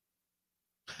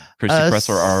 Christy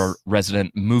Kressler, our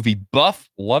resident movie buff.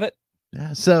 Love it.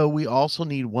 Yeah. So we also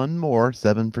need one more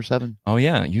 7 for 7. Oh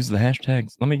yeah. Use the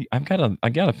hashtags. I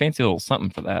got a fancy little something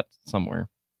for that somewhere.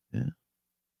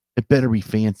 It better be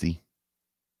fancy.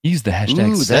 Use the hashtag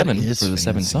Ooh, that 7 is for the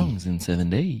 7 fancy. songs in 7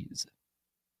 days.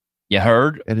 You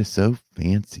heard? It is so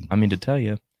fancy. I mean to tell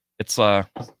you, it's like.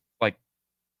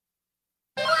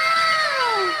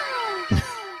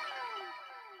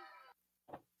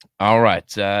 All right,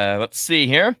 let's see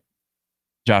here.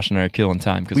 Josh and I are killing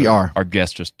time because We are. Our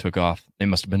guest just took off. They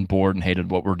must have been bored and hated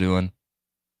what we're doing.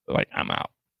 They're like, I'm out.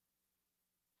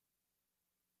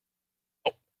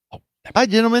 Hi,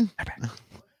 gentlemen.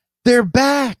 They're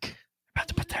back. About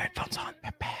to put their headphones on.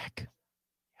 They're back.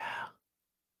 Yeah.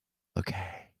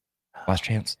 Okay. Last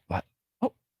chance. What?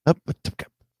 Up.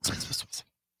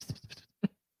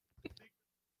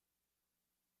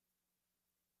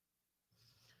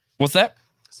 What's that?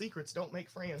 Secrets don't make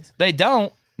friends. They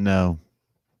don't. No.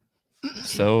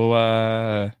 So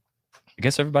I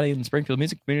guess everybody in the Springfield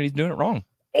music community is doing it wrong.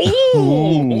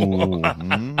 Ooh.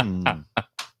 Mm.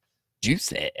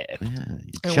 Juicy. Yeah, you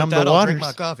And chum with that, the I'll drink waters.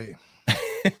 my coffee.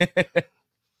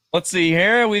 Let's see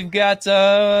here. We've got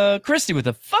Christy with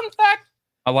a fun fact.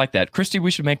 I like that. Christy,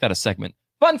 we should make that a segment.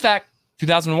 Fun fact.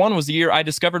 2001 was the year I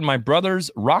discovered my brother's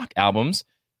rock albums.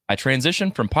 I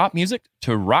transitioned from pop music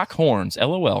to rock horns.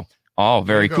 LOL. Oh,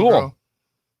 very There you go, cool.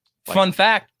 bro. Fun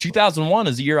fact. 2001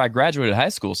 is the year I graduated high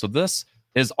school. So this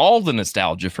is all the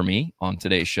nostalgia for me on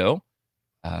today's show.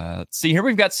 Let's see here.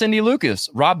 We've got Cindy Lucas,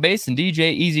 Rob Bass, and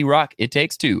DJ Easy Rock. It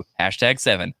takes two. Hashtag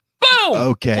 7. Boom.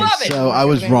 Okay, Love it. so I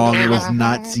was wrong. It was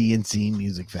not CNC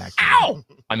Music Factory. Ow.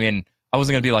 I mean, I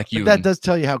wasn't going to be like you. But that does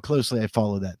tell you how closely I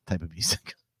follow that type of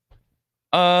music.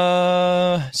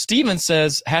 Steven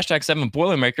says hashtag 7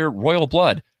 Boilermaker Royal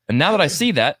Blood. And now that I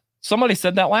see that, somebody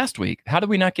said that last week. How did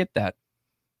we not get that?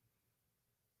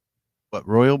 What,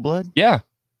 Royal Blood? Yeah.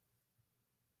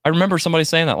 I remember somebody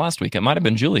saying that last week. It might have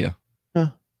been Julia. Yeah.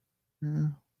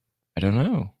 I don't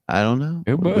know. I don't know.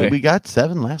 Oh, boy. We got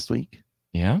 7 last week.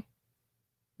 Yeah.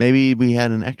 Maybe we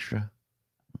had an extra.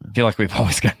 I feel like we've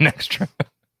always got an extra.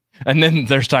 And then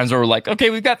there's times where we're like, okay,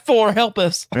 we've got 4. Help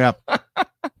us. Yep.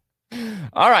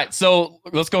 All right. So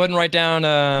let's go ahead and write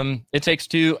down It Takes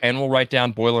Two, and we'll write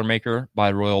down Boilermaker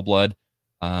by Royal Blood.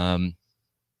 And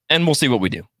we'll see what we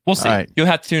do. We'll see. All right. You'll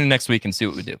have to tune in next week and see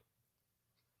what we do.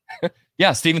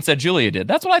 Yeah, Steven said Julia did.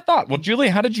 That's what I thought. Well,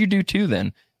 Julia, how did you do 2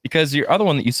 then? Because your other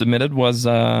one that you submitted was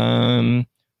Love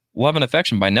and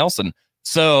Affection by Nelson.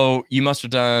 So you must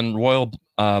have done Royal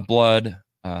Blood,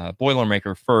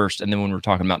 Boilermaker first, and then when we're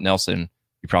talking about Nelson,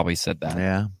 you probably said that.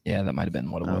 Yeah. Yeah, that might have been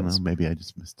what it I don't was. know. Maybe I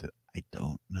just missed it. I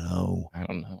don't know. I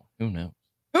don't know. Who knows?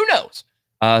 Who knows?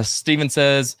 Steven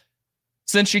says,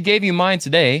 since she gave you mine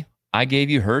today, I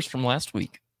gave you hers from last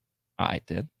week. I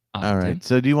did. All right.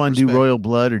 So do you want to do Respect. Royal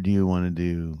Blood or do you want to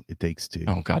do It Takes Two?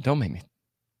 Oh God, don't make me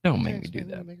do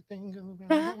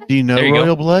that. Do you know There you go.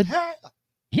 Royal Blood?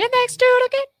 Yeah, next two to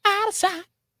get out of sight.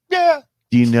 Yeah.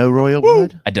 Do you know Royal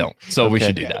Blood? I don't. So we Okay.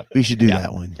 should do that. We should do Yeah.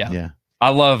 that one. Yeah. Yeah. I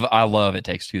love It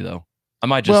Takes Two though. I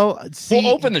might just Well, see,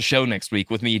 we'll open the show next week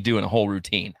with me doing a whole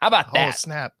routine. How about Oh, that?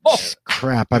 snap. Oh,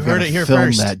 crap. You I've heard got it to here film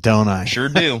first. that, don't I? sure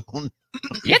do.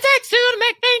 It takes two to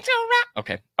make things go right.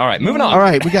 Okay. All right. Moving on. All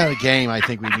right, we got a game I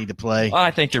think we need to play.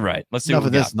 I think you're right. Let's see Enough what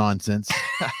of we this got. nonsense.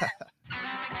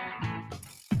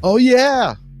 Oh,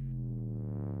 yeah.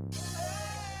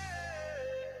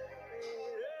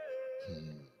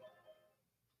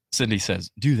 Cindy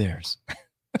says, do theirs.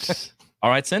 All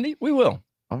right, Cindy, we will.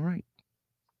 All right.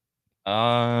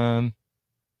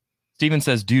 Steven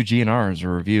says, do GNR as a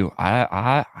review.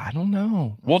 I don't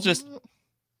know. We'll just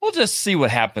see what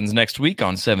happens next week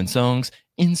on 7 Songs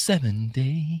in 7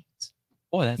 Days.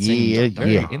 Boy, that seems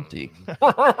very empty.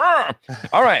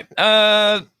 All right.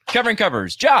 Covering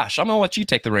covers. Josh, I'm going to let you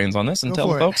take the reins on this and tell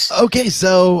the folks. Okay,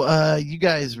 so you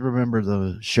guys remember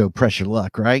the show Pressure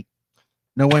Luck, right?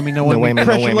 No whammy, no whammy, no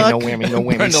Pressure whammy, Luck. no whammy, no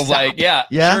whammy. Brenda's like, yeah,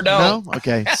 Yeah, sure don't. no?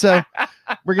 Okay, so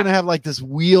we're gonna have like this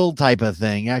wheel type of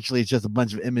thing. Actually, it's just a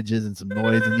bunch of images and some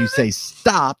noise, and you say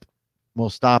stop. We'll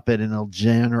stop it, and it'll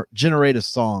generate a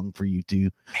song for you to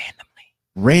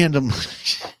randomly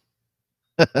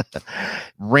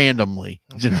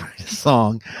generate a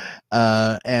song,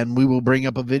 and we will bring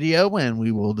up a video, and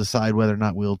we will decide whether or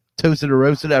not we'll toast it or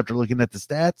roast it after looking at the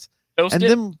stats, Toast and it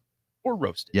then or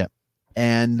roast it. Yeah.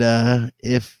 And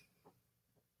if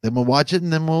then we'll watch it,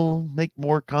 and then we'll make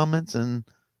more comments, and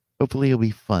hopefully it'll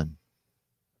be fun.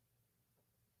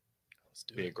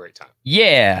 It'll be a great time.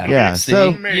 Yeah. Yeah, See? so-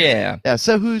 yeah. Yeah.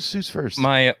 So who's first?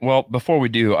 Well, before we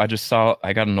do, I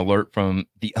got an alert from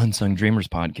the Unsung Dreamers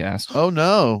podcast. Oh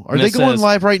no, are And they it going says-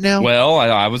 live right now? Well,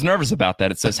 I was nervous about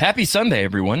that. It says, Happy Sunday,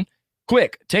 everyone.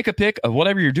 Quick, take a pic of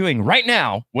whatever you're doing right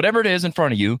now, whatever it is in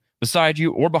front of you, beside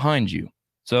you, or behind you.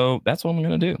 So that's what I'm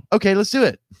going to do. Okay, let's do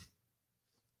it.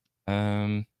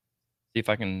 See if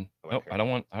I can. Oh, I don't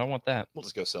want that. We'll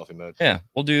just go selfie mode. Yeah,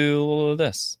 we'll do a little of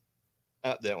this.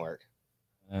 That didn't work.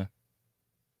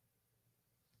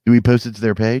 Do we post it to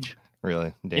their page?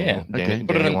 Really? Yeah. Okay.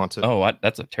 Put it Danny in. wants it. Oh,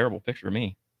 that's a terrible picture of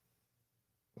me.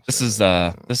 This is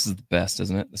the best,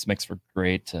 isn't it? This makes for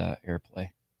great airplay.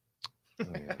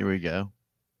 Here we go.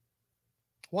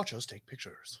 Watch us take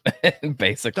pictures.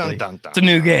 Basically, Dun, dun, dun. it's a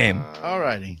new game. All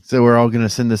righty. So we're all gonna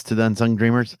send this to the Unsung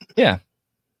Dreamers. Yeah,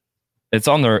 it's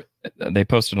on their. They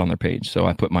posted on their page, so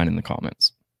I put mine in the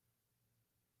comments.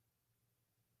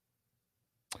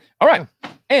 All right,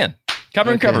 and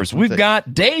covering Okay, covers. one We've sec.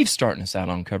 got Dave starting us out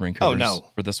on covering covers. Oh, no.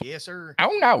 For this one. Yes, sir.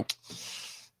 Oh no!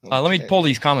 Let me Okay. pull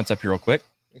these comments up here real quick.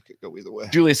 It could go either way.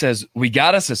 Julia says, "We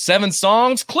got us a 7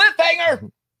 songs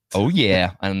cliffhanger." Oh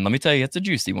yeah, and let me tell you, it's a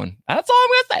juicy one. That's all I'm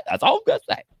gonna say. That's all I'm gonna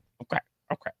say. Okay.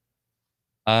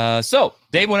 So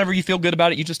Dave, whenever you feel good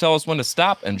about it, you just tell us when to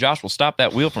stop, and Josh will stop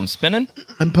that wheel from spinning.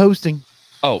 I'm posting.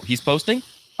 Oh, he's posting.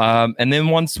 And then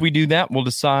once we do that, we'll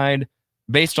decide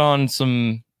based on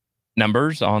some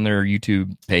numbers on their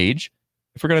YouTube page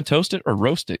if we're gonna toast it or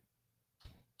roast it.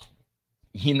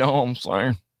 You know what I'm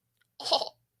saying?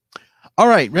 All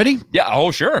right, ready? Yeah.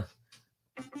 Oh, sure.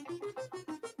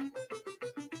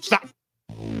 Stop.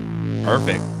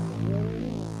 Perfect.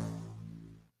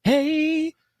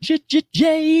 Hey,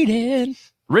 Jaden.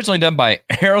 Originally done by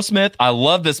Aerosmith. I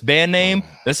love this band name.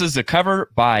 This is a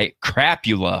cover by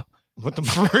Crapula. What the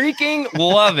Freaking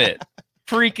love it.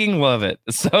 Freaking love it.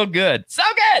 It's so good. So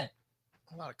good.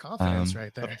 A lot of confidence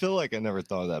right I there. feel like I never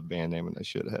thought of that band name, and I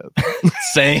should have.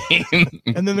 Same.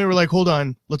 And then they were like, "Hold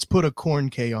on, let's put a corn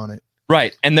K on it."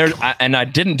 Right. And I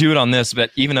didn't do it on this,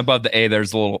 but even above the A,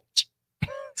 there's a little.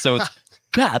 So it's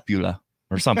Crapula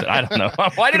or something. I don't know.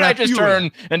 Why did I just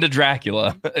turn into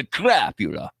Dracula?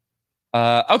 Crapula.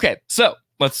 Okay, so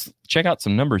let's check out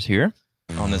some numbers here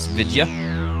on this video.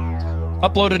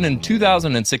 Uploaded in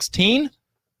 2016.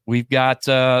 We've got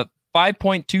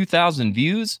 5.2 thousand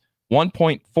views,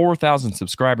 1.4 thousand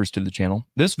subscribers to the channel.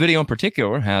 This video in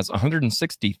particular has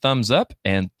 160 thumbs up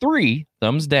and 3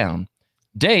 thumbs down.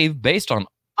 Dave, based on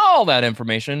all that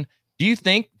information, do you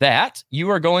think that you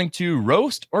are going to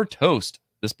roast or toast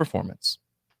this performance?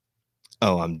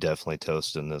 Oh, I'm definitely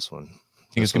toasting this one. Think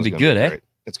it's This gonna be one's good, eh? great.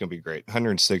 It's gonna be great.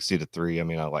 160 to 3. I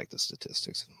mean, I like the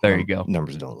statistics. There you go.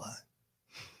 Numbers don't lie.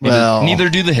 Neither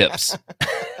do the hips.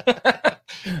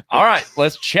 All right,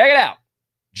 let's check it out.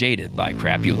 Jaded by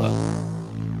Crapula.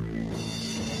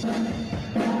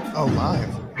 Oh,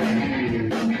 live.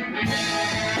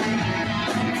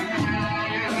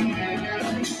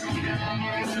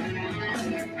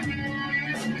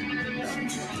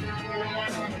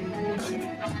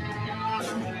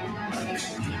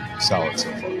 Solid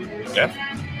so far. Yeah.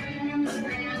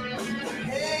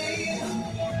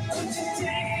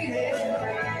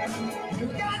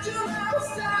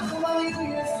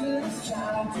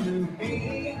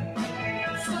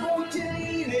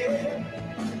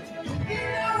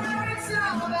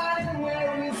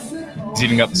 He's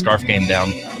even got the scarf game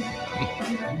down.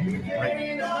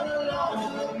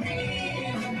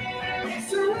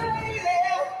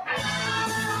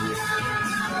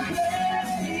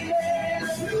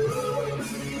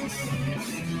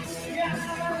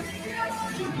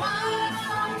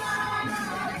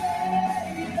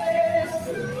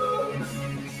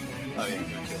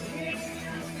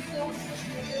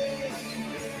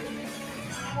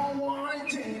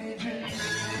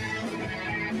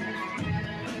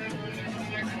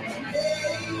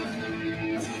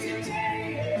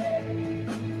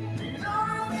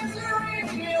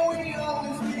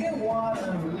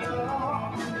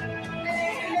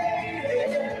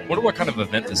 wonder what kind of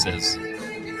event this is.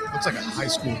 Looks like a high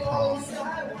school prom.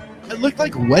 It looked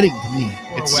like a wedding to me.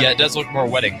 Yeah, it does look more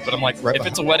wedding. But I'm like, if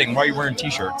it's a wedding, why are you wearing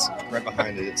T-shirts? Right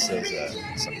behind it, it says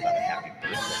something about a happy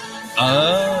birthday.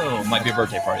 Oh, might be a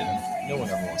birthday party then. No one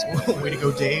ever wants to. Way to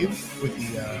go, Dave, with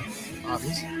the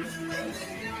obvious.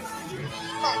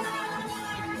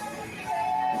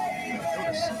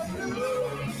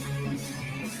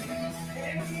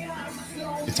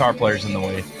 Guitar players in the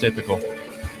way. Typical.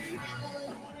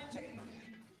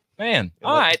 Man.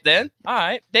 All right, then. All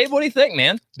right. Dave, what do you think,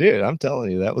 man? Dude, I'm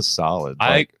telling you, that was solid.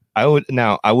 I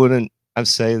wouldn't I'd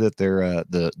say that they're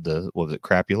the what was it,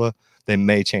 Crapula? They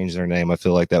may change their name. I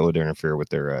feel like that would interfere with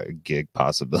their gig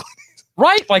possibility.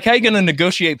 Right? Like, how you going to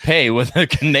negotiate pay with a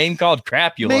name called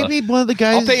Crapula? Maybe one of the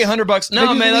guys. I'll pay you $100.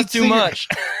 No, man, that's too much.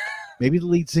 Maybe the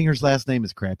lead singer's last name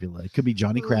is Crapula. It could be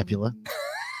Johnny Crapula.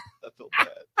 I feel bad.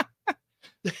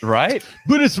 Right?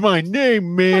 But it's my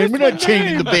name, man. We're not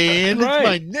changing the band.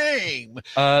 Right. It's my name.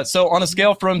 So on a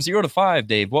scale from 0 to 5,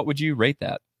 Dave, what would you rate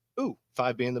that? Ooh,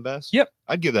 5 being the best? Yep.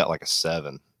 I'd give that like a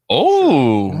 7.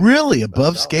 Oh, Really?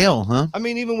 Above scale, huh? I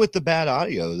mean, even with the bad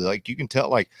audio, like you can tell,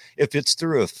 like if it's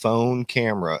through a phone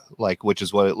camera, like which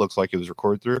is what it looks like it was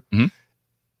recorded through. Mm-hmm.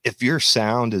 If your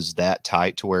sound is that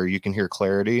tight to where you can hear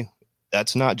clarity,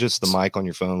 that's not just the mic on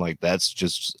your phone. Like that's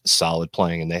just solid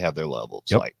playing, and they have their levels.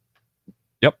 Yep. Like,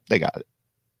 yep, they got it.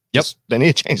 Yep, they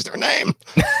need to change their name.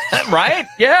 Right?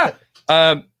 Yeah.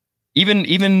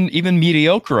 Even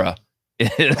mediocre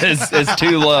is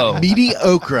too low.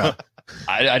 Mediocre.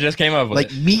 I just came up with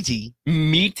like it.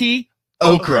 Meaty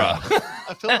okra.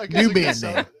 I feel like New it's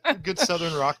band name. a good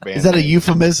Southern rock band. Is that a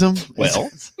euphemism? Well,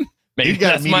 maybe You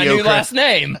got that's my new mediocre. last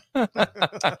name.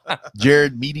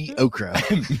 Jared Mediocre.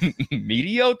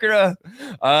 Mediocre.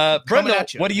 Brenda,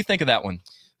 at you. what do you think of that one?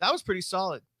 That was pretty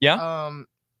solid. Yeah?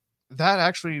 That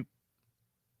actually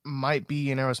might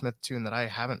be an Aerosmith tune that I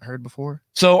haven't heard before.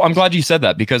 So I'm glad you said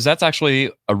that, because that's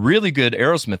actually a really good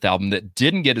Aerosmith album that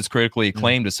didn't get as critically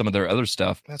acclaimed as some of their other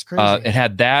stuff. That's crazy. It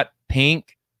had that,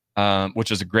 Pink, which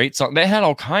is a great song. They had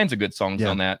all kinds of good songs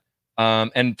on that.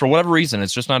 And for whatever reason,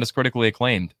 it's just not as critically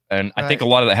acclaimed. And I think a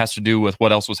lot of that has to do with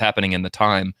what else was happening in the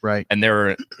time. Right. And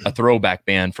they're a throwback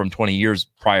band from 20 years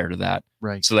prior to that.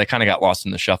 Right. So they kind of got lost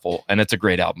in the shuffle. And it's a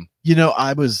great album. You know,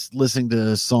 I was listening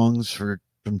to songs from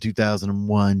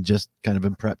 2001 just kind of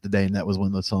in prep today, and that was one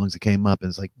of those songs that came up, and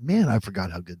it's like, man, I forgot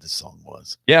how good this song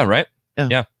was. Yeah, right?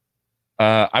 Yeah.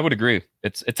 I would agree.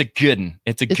 It's a good one.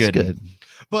 It's good one.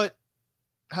 But,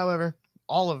 however,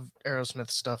 all of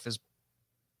Aerosmith's stuff is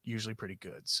usually pretty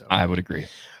good. So I would agree.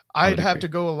 I'd have to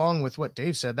go along with what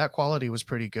Dave said. That quality was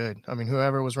pretty good. I mean,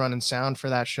 whoever was running sound for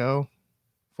that show,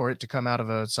 for it to come out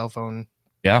of a cell phone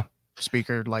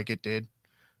speaker like it did,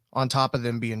 on top of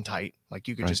them being tight, like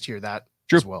you could just hear that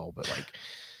as well. But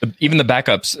like even the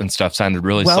backups and stuff sounded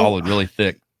really solid, really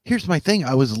thick. Here's my thing.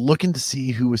 I was looking to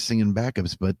see who was singing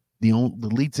backups, but the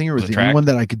lead singer was the only one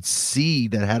that I could see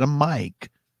that had a mic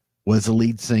was the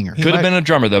lead singer. Could have been a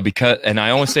drummer though, because, and I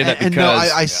only say that because no,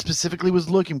 I specifically was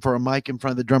looking for a mic in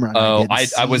front of the drummer. Oh,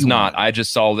 I was not. I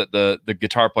just saw that the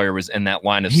guitar player was in that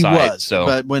line of sight. So,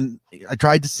 but when I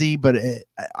tried to see, but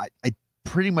I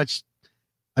pretty much,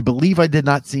 I believe I did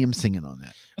not see him singing on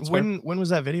that. When was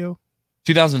that video?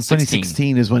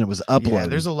 2016 is when it was uploaded. Yeah,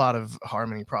 there's a lot of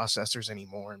harmony processors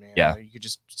anymore, man. Yeah, you could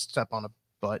just step on a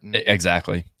button.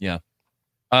 Exactly. Yeah.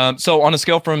 So on a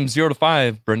scale from 0 to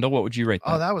 5, Brenda, what would you rate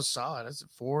that? Oh, that was solid. That's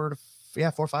 4 or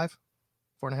 5,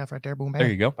 4.5 right there. Boom, bam. There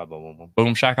you go.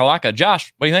 Boom shakalaka.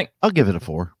 Josh, what do you think? I'll give it a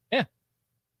 4. Yeah,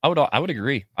 I would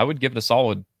agree. I would give it a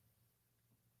solid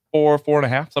 4,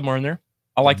 4.5, somewhere in there.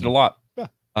 I liked it a lot.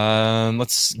 Yeah.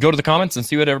 Let's go to the comments and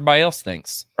see what everybody else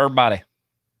thinks. Everybody.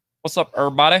 What's up,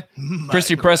 everybody?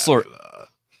 Christy Pressler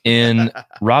in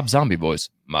Rob Zombie voice.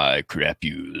 My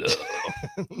crapula.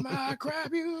 My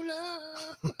crapula.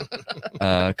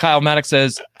 Kyle Maddox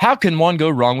says, how can one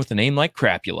go wrong with a name like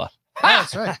Crapula?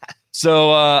 That's right.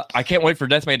 So I can't wait for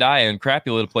Death May Die and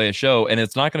Crapula to play a show, and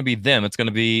it's not going to be them. It's going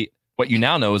to be what you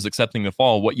now know as Accepting the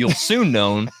Fall, what you'll soon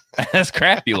know as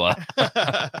Crapula.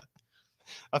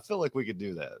 I feel like we could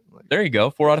do that. There you go.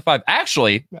 4 out of 5.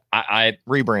 Actually, I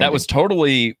rebranded. That was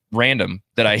totally random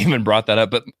that I even brought that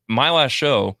up. But my last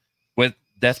show with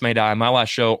Death May Die, my last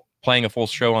show playing a full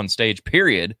show on stage,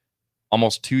 period,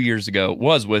 almost 2 years ago,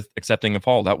 was with Accepting the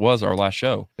Fall. That was our last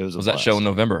show. It was that show in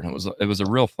November, and it was a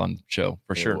real fun show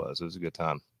for sure. It was a good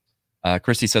time.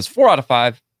 Christy says 4 out of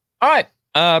 5. All right,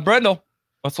 Brendel,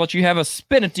 let's let you have a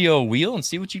spin at the old wheel and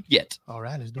see what you get. All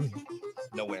right, let's do it.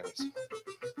 No errors.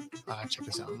 Check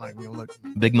this out. I'm not gonna look.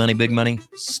 Big money, big money.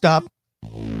 Stop.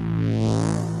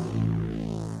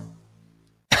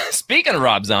 Speaking of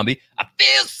Rob Zombie, I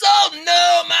feel so numb.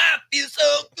 I feel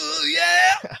so good.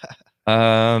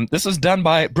 Yeah. This is done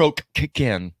by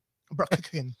Broken.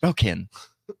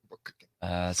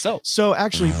 So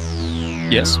actually,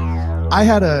 yes, I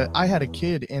had a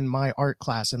kid in my art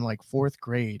class in like 4th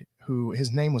grade who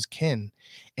his name was Ken,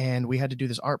 and we had to do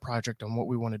this art project on what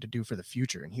we wanted to do for the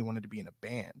future, and he wanted to be in a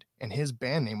band, and his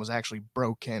band name was actually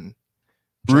Broken.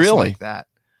 Really? Like that.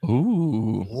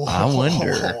 Ooh, whoa. I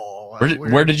wonder.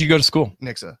 Where did you go to school?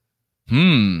 Nixa.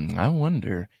 I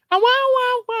wonder. I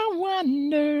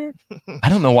wonder. I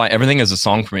don't know why everything is a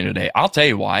song for me today. I'll tell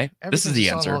you why. This is the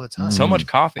answer. All the time. So much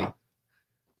coffee.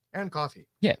 And coffee.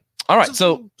 Yeah. All right.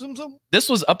 So this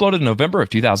was uploaded in November of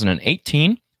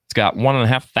 2018. It's got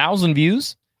 1,500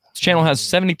 views. This channel has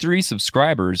 73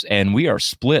 subscribers, and we are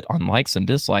split on likes and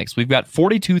dislikes. We've got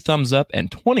 42 thumbs up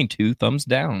and 22 thumbs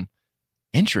down.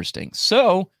 Interesting.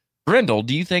 So, Brindle,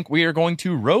 do you think we are going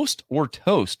to roast or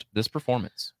toast this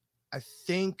performance? I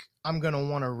think I'm going to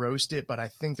want to roast it, but I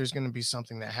think there's going to be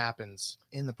something that happens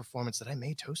in the performance that I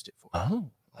may toast it for. Oh,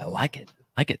 I like it.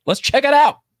 Let's check it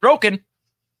out. Broken.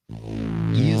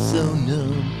 You're so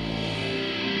numb.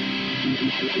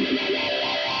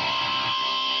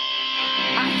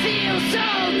 I feel so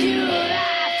good.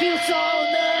 I feel so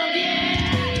numb, yeah.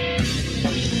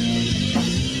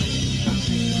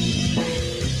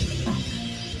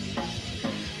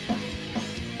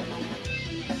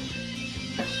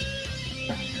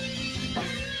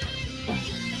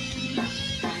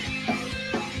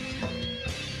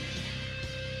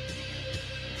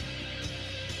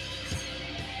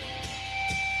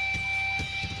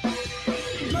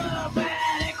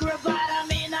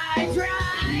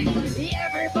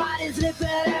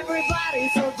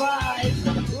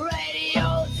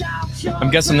 I'm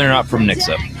guessing they're not from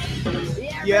Nixa.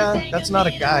 Yeah, that's not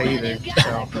a guy either.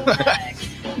 So.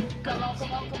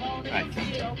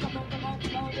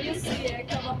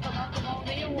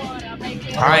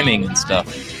 Timing and stuff.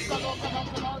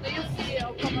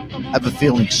 I have a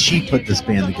feeling she put this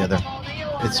band together.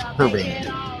 It's her band.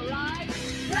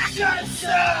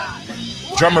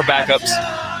 Drummer backups.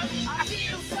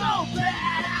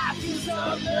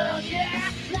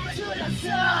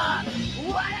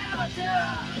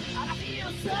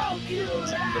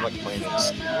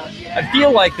 I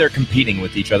feel like they're competing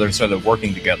with each other instead of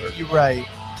working together. You're right.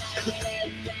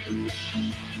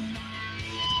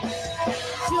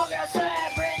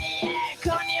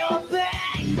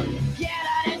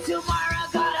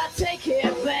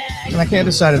 And I can't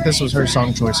decide if this was her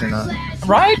song choice or not.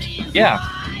 Right? Yeah.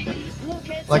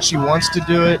 Like she wants to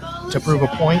do it to prove a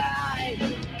point.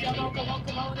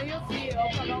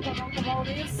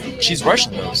 She's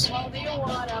rushing those.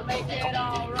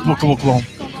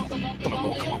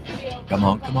 Come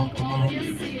on. Come on.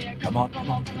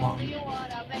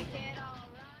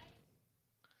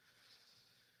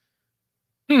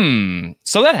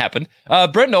 So that happened.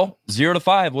 Brindle, 0 to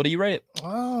 5. What do you rate it?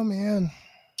 Oh man,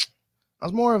 I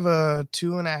was more of a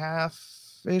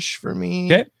 2.5-ish for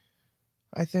me. Okay.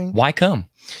 I think. Why come?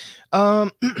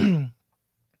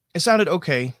 It sounded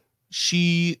okay.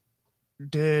 She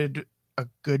did a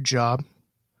good job.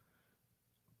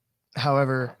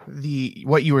 However,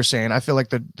 what you were saying, I feel like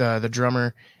the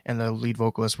drummer and the lead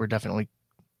vocalist were definitely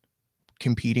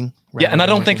competing. Yeah, and I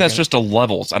don't think that's just a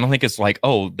levels. I don't think it's like,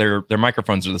 oh, their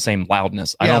microphones are the same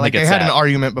loudness. I don't think it's they had an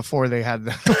argument before they had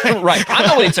the right. I'm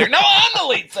the lead singer. No, I'm the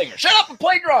lead singer. Shut up and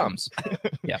play drums.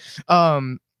 Yeah.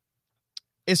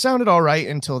 It sounded all right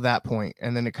until that point,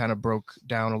 and then it kind of broke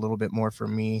down a little bit more for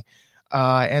me.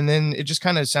 And then it just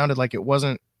kind of sounded like it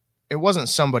wasn't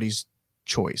somebody's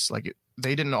choice. Like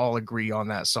they didn't all agree on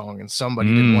that song, and somebody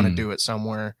didn't want to do it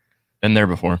somewhere. Been there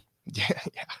before. Yeah.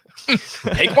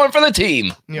 Take one for the team.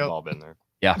 Yep. We've all been there.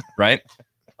 Yeah, right.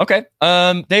 Okay.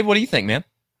 Dave, what do you think, man?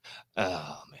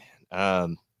 Oh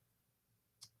man.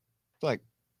 Like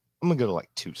I'm gonna go to like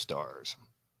 2 stars.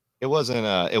 It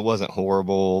wasn't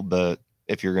horrible, but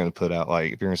if you're gonna put out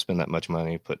if you're gonna spend that much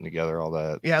money putting together all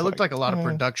that, yeah, it looked like a lot of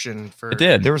production for it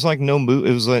did. There was like no move.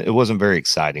 It wasn't very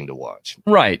exciting to watch.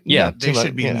 Right. Yeah. They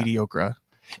should be mediocre.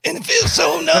 And it feels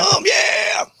so numb.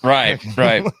 Yeah. Right.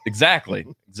 Exactly.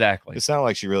 It sounded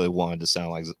like she really wanted to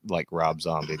sound like Rob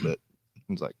Zombie, but it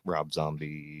was like Rob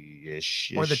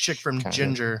Zombie-ish. Or the chick from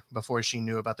Ginger before she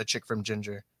knew about the chick from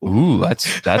Ginger. Ooh, that's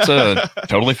a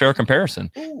totally fair comparison.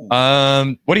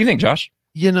 What do you think, Josh?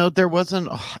 You know, there wasn't,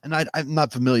 and I'm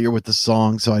not familiar with the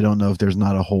song, so I don't know if there's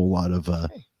not a whole lot of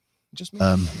just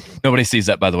nobody sees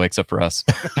that, by the way, except for us.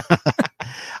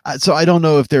 So I don't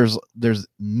know if there's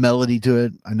melody to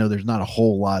it. I know there's not a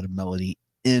whole lot of melody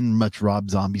in much Rob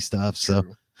Zombie stuff. So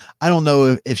I don't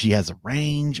know if she has a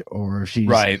range or if she's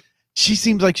right. She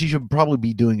seems like she should probably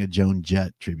be doing a Joan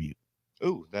Jett tribute.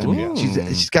 Ooh,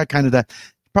 She's got kind of that.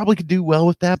 Probably could do well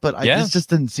with that, but this just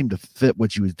didn't seem to fit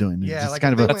what she was doing. Yeah, just like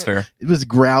kind of that's fair. It was a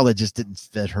growl that just didn't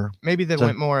fit her. Maybe they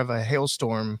went more of a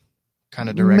hailstorm kind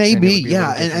of direction. Maybe,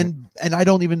 yeah, and I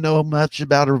don't even know much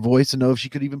about her voice to know if she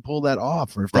could even pull that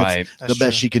off or if that's the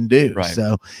best she can do. Right.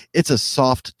 So it's a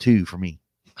soft 2 for me.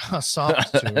 A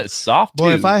soft 2. Soft 2.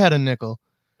 Boy, if I had a nickel.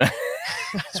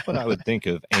 That's what I would think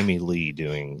of Amy Lee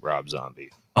doing Rob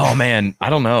Zombie. Oh man, I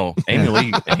don't know. Amy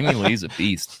Lee's a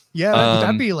beast. Yeah,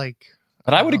 that'd be like.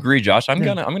 But I would agree, Josh. I'm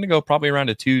gonna go probably around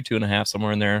a 2, 2.5,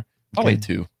 somewhere in there. Probably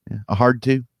 2. Yeah. A hard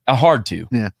 2. A hard 2.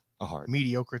 Yeah. A hard.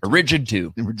 Mediocre. A rigid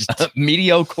 2.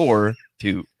 Mediocre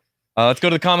 2. Let's go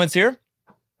to the comments here.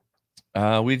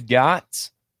 We've got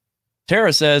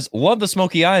Tara says, "Love the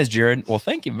smoky eyes, Jared." Well,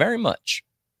 thank you very much.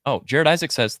 Oh, Jared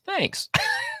Isaac says, "Thanks."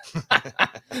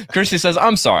 Kirsty says,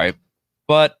 "I'm sorry,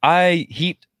 but I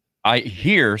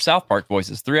hear South Park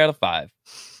voices 3 out of 5.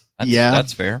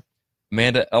 That's fair."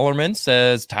 Amanda Ellerman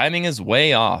says, "Timing is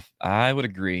way off." I would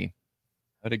agree.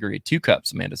 2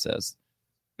 cups, Amanda says.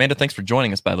 Amanda, thanks for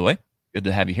joining us, by the way. Good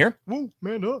to have you here. Woo,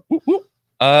 Amanda. Woo, woo.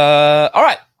 All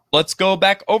right, let's go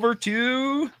back over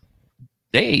to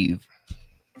Dave.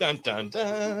 Dun, dun,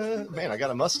 dun. Man, I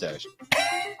got a mustache.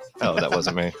 Oh, that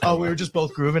wasn't me. Oh, we were just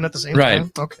both grooving at the same Right.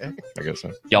 time? Okay. I guess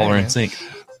so. Y'all are in sync.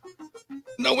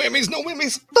 No whammies, no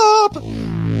whammies. Stop.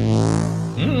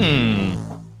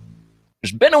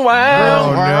 It's been a while.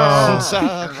 Oh, no. Since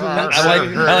I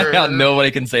I like how nobody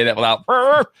can say that without.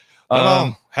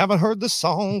 Haven't heard this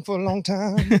song for a long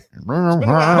time. It's been a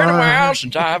while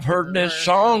since I've heard this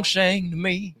song sang to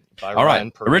me. All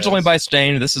right. Originally by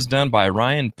Stain. This is done by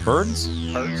Ryan Purds.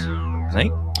 I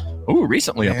think. Ooh,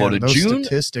 recently uploaded. Those June.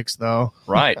 statistics, though.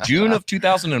 Right. June of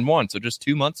 2001. So just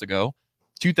 2 months ago.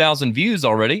 2,000 views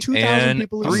already. 2,000 and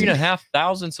people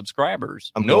 3,500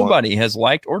 subscribers. I'm Nobody has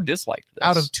liked or disliked this.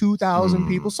 Out of 2,000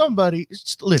 people, somebody,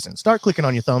 listen, start clicking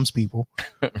on your thumbs, people.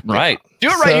 Right. Do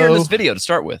it right here in this video to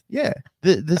start with. Yeah.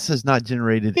 This has not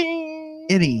generated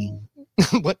any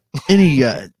What?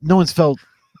 no one's felt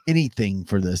anything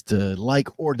for this to like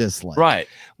or dislike. Right.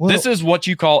 Well, This is what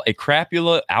you call a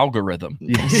crapula algorithm.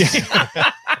 Yes.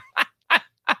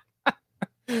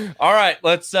 All right,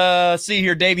 let's see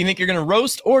here. Dave, you think you're going to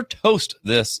roast or toast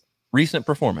this recent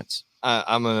performance?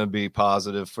 I'm going to be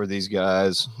positive for these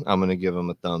guys. I'm going to give them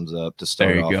a thumbs up to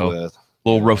start off with. A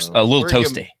little roast, a little We're gonna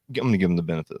toasty. I'm going to give them the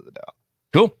benefit of the doubt.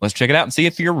 Cool. Let's check it out and see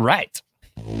if you're right.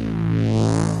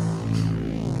 Even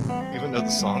though the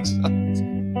song's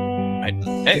Right.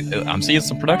 Hey, I'm seeing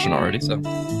some production already, so.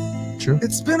 True.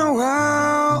 It's been a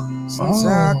while since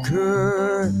I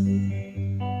could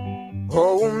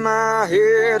hold my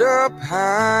head up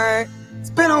high. It's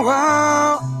been a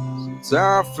while since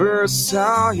I first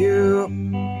saw you.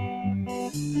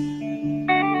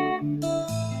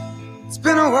 It's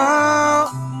been a while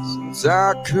since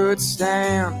I could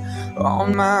stand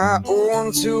on my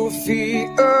own 2 feet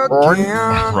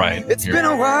again. Right. It's been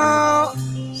a while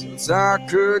since I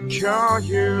could call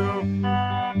you.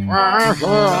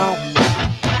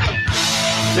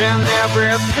 And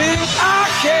everything I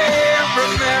can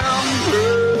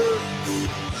remember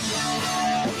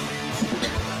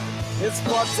is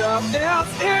fucked up as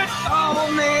it all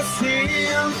may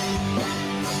seem.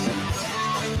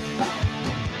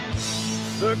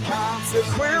 The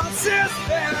consequences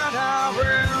that I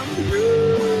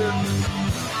remember,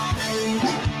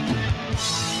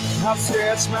 I've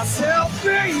stretched myself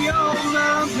beyond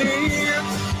my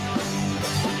means.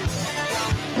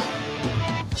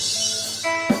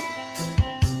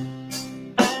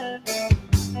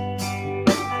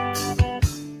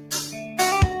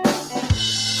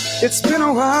 It's been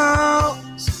a while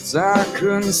since I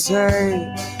couldn't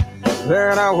say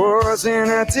that I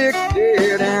wasn't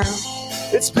addicted, and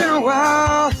it's been a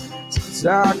while since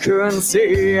I couldn't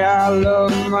say I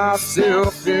love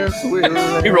myself as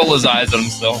well. He rolled his eyes at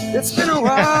himself. It's been a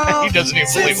while He doesn't even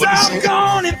believe since what he's I've saying.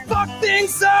 gone and fucked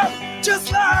things up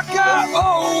just like I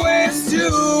always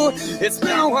do. It's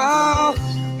been a while,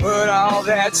 but all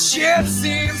that shit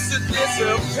seems to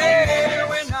disappear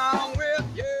when I'm with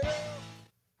you.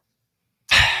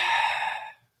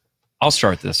 I'll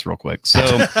start this real quick. So,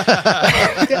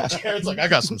 Jared's like, I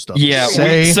got some stuff. yeah. to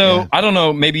say. So I don't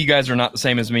know. Maybe you guys are not the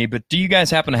same as me, but do you guys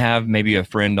happen to have maybe a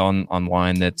friend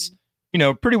online that's,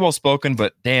 pretty well spoken,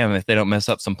 but damn, if they don't mess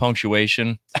up some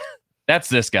punctuation, that's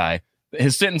this guy.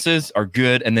 His sentences are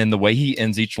good, and then the way he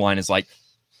ends each line is like,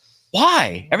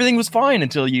 why? Everything was fine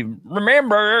until you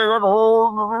remember.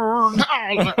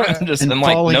 Just And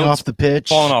like falling notes off the pitch.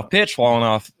 falling off pitch, falling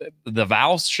off the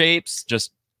vowel shapes.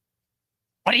 Just,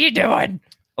 what are you doing?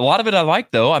 A lot of it I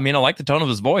like, though. I mean, I like the tone of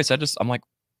his voice. I'm like,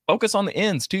 focus on the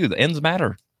ends too. The ends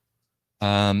matter.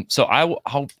 So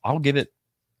I'll give it.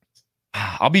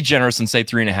 I'll be generous and say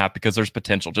 3.5 because there's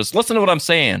potential. Just listen to what I'm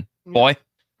saying, boy.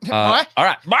 Boy? All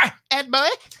right, bye. Ed boy.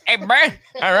 Hey, bro.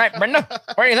 All right, Brenda.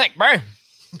 What do you think, bro?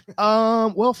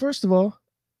 Well, first of all,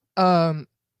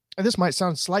 this might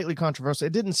sound slightly controversial.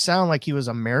 It didn't sound like he was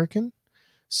American,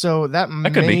 so that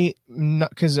could may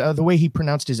because the way he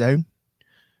pronounced his own.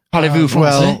 Parlez-vous français?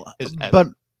 Well, but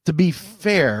to be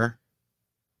fair,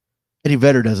 Eddie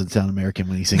Vedder doesn't sound American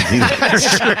when he sings either.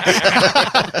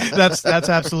 That's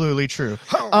absolutely true.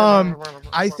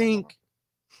 I think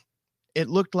it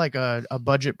looked like a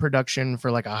budget production for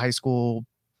like a high school.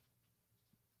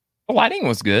 The lighting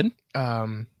was good.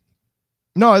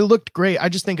 No, it looked great. I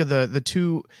just think of the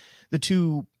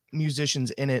two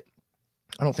musicians in it.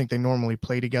 I don't think they normally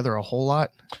play together a whole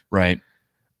lot. Right.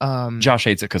 Josh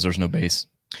hates it because there's no bass.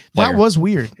 That was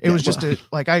weird. It was just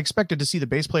like I expected to see the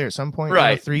bass player at some point,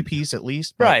 right? A 3-piece at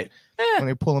least, right? When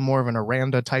they pull in more of an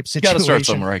Aranda type situation, got to start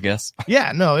somewhere, I guess.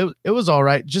 Yeah, no, it was all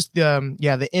right. Just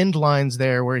the end lines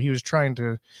there where he was trying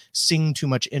to sing too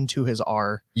much into his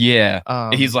R. Yeah,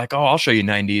 he's like, oh, I'll show you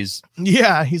 90s.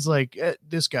 Yeah, he's like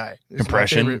this guy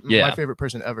compression. My favorite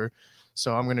person ever.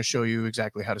 So I'm going to show you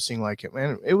exactly how to sing like him.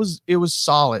 And it was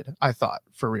solid, I thought,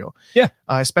 for real. Yeah,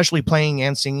 especially playing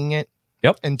and singing it.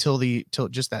 Yep. Until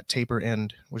just that taper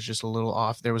end was just a little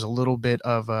off. There was a little bit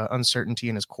of uncertainty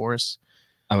in his chorus.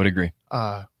 I would agree.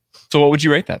 So what would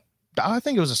you rate that? I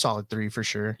think it was a solid 3 for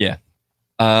sure. Yeah.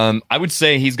 I would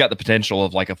say he's got the potential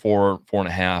of like a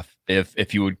 4.5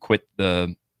 if you would quit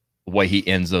the way he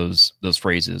ends those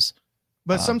phrases.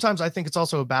 But sometimes I think it's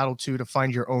also a battle too to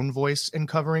find your own voice in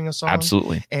covering a song.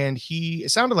 Absolutely. And it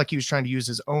sounded like he was trying to use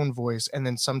his own voice, and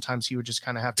then sometimes he would just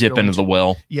kind of have to dip into the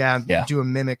well. Yeah. Do a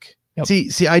mimic. Yep.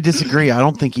 See, I disagree. I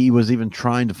don't think he was even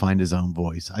trying to find his own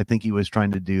voice. I think he was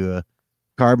trying to do a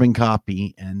carbon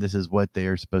copy, and this is what they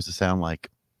are supposed to sound like.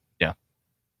 Yeah.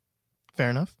 Fair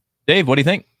enough. Dave, what do you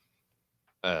think?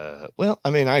 Well,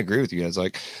 I mean, I agree with you guys.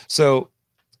 Like, so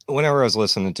whenever I was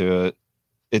listening to it,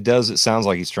 it sounds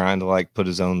like he's trying to like put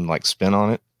his own like spin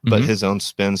on it, but his own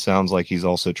spin sounds like he's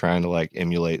also trying to like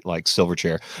emulate like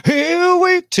Silverchair. Here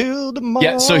wait till tomorrow.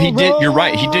 Yeah, so he did. You're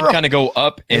right. He did kind of go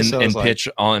up and pitch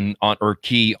on or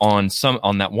key on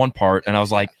that one part, and I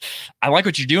was like, I like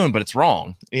what you're doing, but it's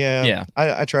wrong. Yeah.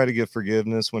 I try to give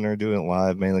forgiveness when they're doing it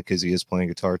live, mainly because he is playing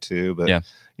guitar too. But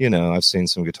I've seen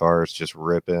some guitarists just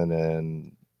ripping,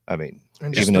 and I mean,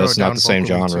 even though it's not the same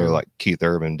genre, like Keith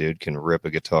Urban, dude, can rip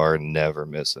a guitar and never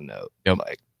miss a note. Yep.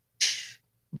 Like,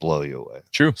 blow you away.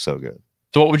 True. So good.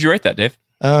 So what would you rate that, Dave?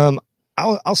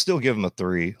 I'll still give them a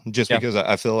 3 just because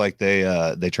I feel like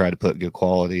they tried to put good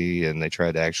quality and they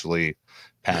tried to actually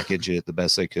package it the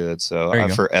best they could. So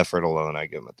for effort alone, I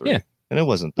give them a 3. Yeah. And it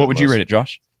wasn't. What would you rate it,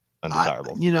 Josh?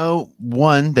 Undesirable.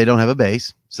 One, they don't have a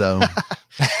bass, so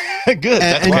good.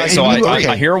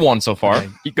 I hear 1 so far. Okay.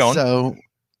 Keep going. So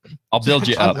I'll build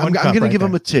you up. I'm going to give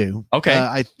them a 2. Okay.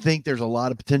 I think there's a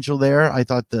lot of potential there. I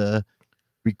thought the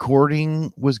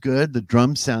recording was good. The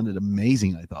drums sounded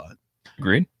amazing, I thought.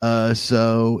 Agreed.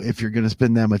 So if you're going to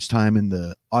spend that much time in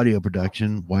the audio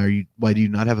production, why do you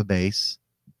not have a bass?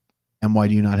 And why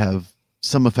do you not have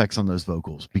some effects on those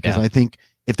vocals? Because I think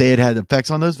if they had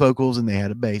effects on those vocals and they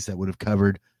had a bass, that would have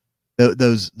covered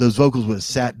those vocals would have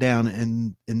sat down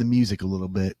in the music a little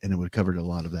bit, and it would have covered a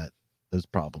lot of those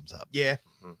problems up. Yeah.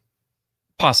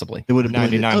 Possibly. It would have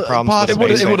 99 problems. It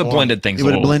would have blended things a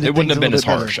little. It wouldn't have been as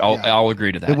harsh. I'll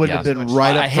agree to that. It would have been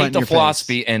right up I hate the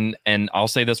philosophy, and I'll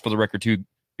say this for the record too.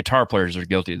 Guitar players are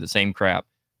guilty of the same crap.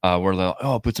 Where they'll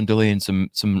I'll put some delay and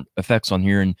some effects on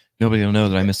here, and nobody will know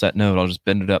that I missed that note. I'll just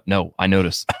bend it up. No, I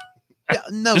notice.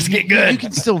 No, just get good. You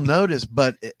can still notice,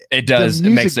 but it does. It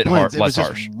makes it less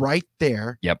harsh. Right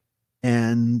there. Yep.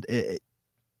 And I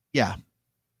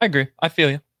agree. I feel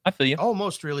you.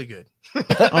 Almost really good.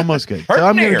 Almost good. So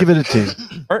I'm going to give it a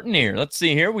 2. Hurting near. Let's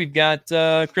see here. We've got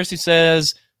Chrissy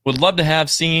says, would love to have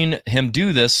seen him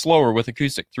do this slower with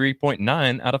acoustic.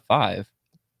 3.9 out of 5.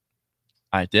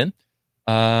 I did.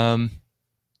 Help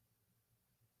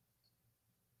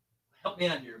me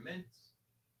out here. Meant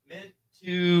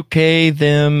to K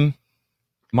them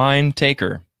mind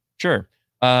taker. Sure.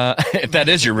 If that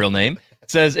is your real name.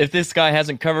 Says if this guy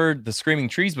hasn't covered the Screaming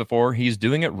Trees before, he's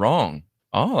doing it wrong.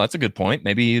 Oh, that's a good point.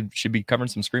 Maybe he should be covering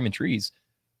some Screaming Trees.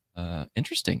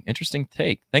 Interesting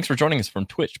take. Thanks for joining us from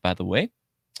Twitch, by the way.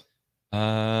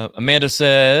 Amanda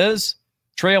says,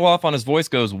 trail off on his voice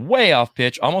goes way off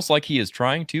pitch, almost like he is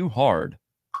trying too hard.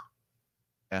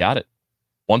 Yeah. Got it.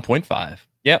 1.5.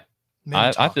 Yep.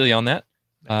 I feel you on that.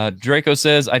 Draco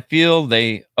says, I feel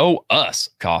they owe us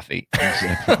coffee.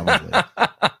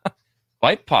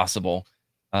 Quite possible.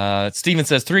 Steven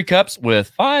says 3 cups with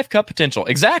 5 cup potential.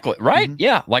 Exactly. Right. Mm-hmm.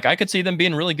 Yeah. Like I could see them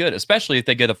being really good, especially if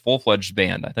they get a full-fledged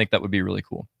band. I think that would be really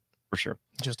cool for sure.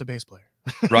 Just a bass player.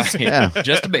 Right. Yeah.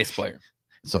 Just a bass player.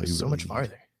 So much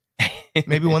farther.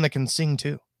 Maybe one that can sing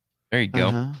too. There you go.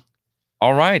 Uh-huh.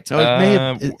 All right.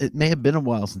 No, it may have been a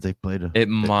while since they played it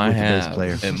might have.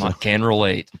 It might, can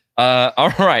relate.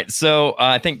 All right. So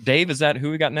I think Dave, is that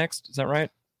who we got next? Is that right?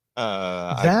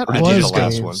 That was the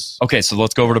last one. Okay, so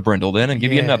let's go over to Brindle then and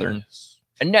give you another.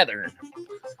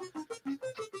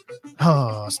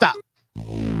 Oh, stop.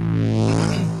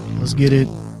 Let's get it.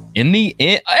 In the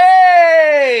end,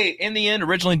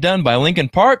 originally done by Linkin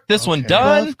Park. This one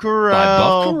done by Buff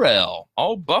Correll.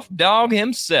 Oh, Buff Dog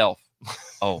himself.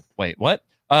 Oh, wait, what?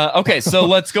 Okay, so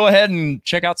let's go ahead and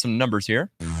check out some numbers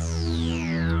here.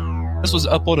 This was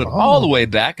uploaded all the way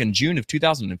back in June of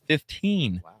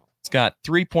 2015. Wow. It's got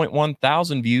 3.1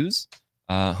 thousand views,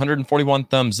 141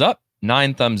 thumbs up,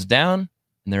 9 thumbs down,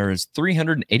 and there is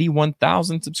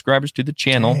 381,000 subscribers to the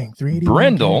channel. Dang,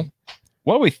 Brindle,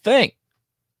 what do we think?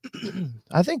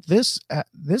 I think this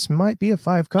might be a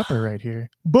 5-cupper right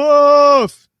here.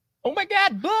 Buff! Oh my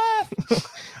God, Buff!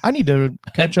 I need to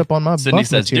catch up on my Sydney Buff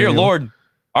says, material. Dear Lord.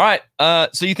 All right,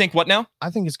 so you think what now?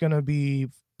 I think it's going to be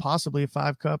possibly a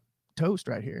 5-cup toast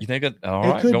right here. You think it? All it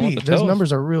right, could go be. with the Those toast.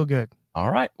 numbers are real good. All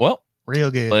right, well,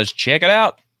 real good. Let's check it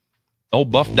out.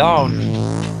 Old Buff Dog.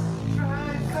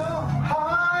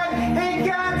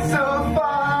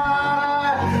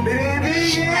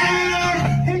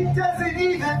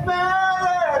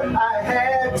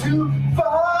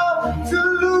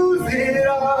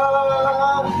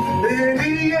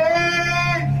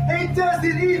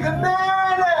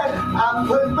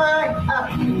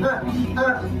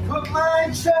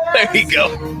 There you go.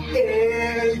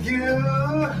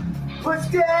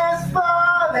 Push as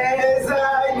far as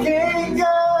I can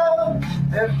go,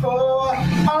 and for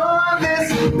all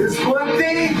this, there's one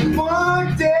thing more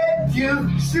that you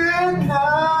should know.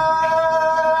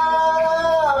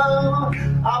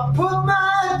 I put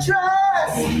my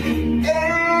trust in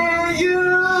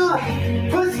you.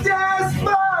 Push as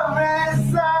far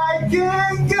as I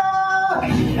can go,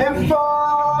 and for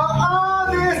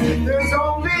all this, there's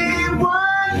only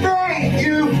one thing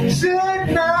you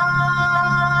should know.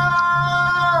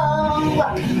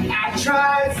 I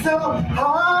tried so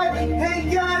hard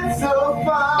and got so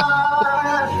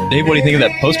far. Dave, what do you think of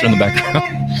that poster in the background?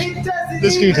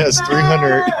 This dude has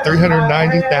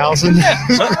 390,000.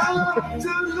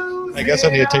 I guess I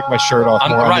need to take my shirt off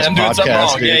more on this I'm doing podcast.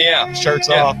 Something wrong. Yeah. Shirts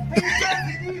off.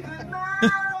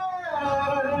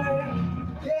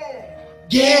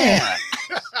 Yeah.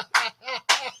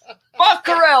 Buff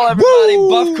Corell, everybody. Woo!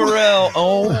 Buff Corell.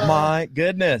 Oh my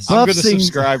goodness. I'm going to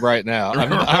subscribe right now.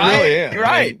 I really am. You're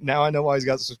right. I mean, now I know why he's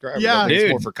got subscribers. Yeah,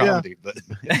 it's more for comedy. But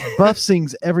Buff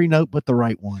sings every note but the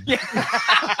right one. Yeah.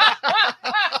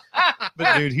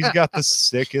 But dude, he's got the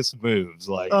sickest moves.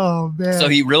 Like, oh man. So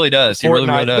he really does. He really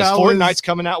does. Fortnite's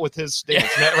coming out with his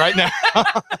stance net right now.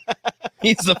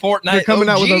 He's the Fortnite. They're coming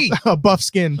OG. out with a buff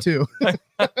skin too.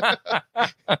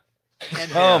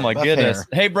 Oh my goodness.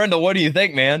 Hey Brenda, what do you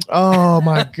think, man? Oh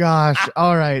my gosh.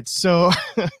 All right. So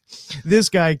this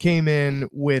guy came in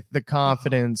with the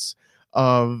confidence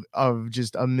of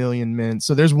just a million men.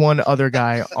 So there's one other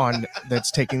guy on that's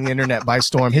taking the internet by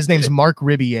storm. His name's Mark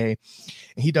Ribier.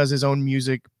 He does his own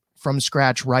music from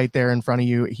scratch right there in front of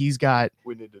you. We need to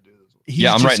do this.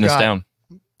 Yeah, I'm writing this down.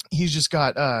 He's just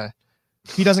got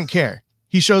he doesn't care.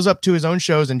 He shows up to his own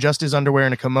shows in just his underwear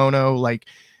and a kimono, like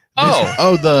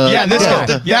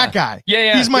that guy.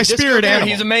 Yeah. He's my spirit animal.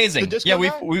 He's amazing. Yeah, we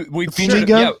featured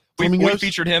we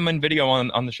featured him in video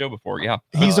on the show before. Yeah.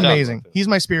 He's amazing. He's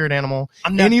my spirit animal.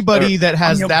 Anybody that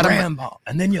has that grandma,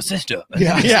 and then your sister.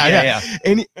 Yeah.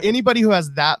 Anybody who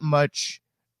has that much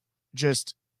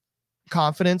just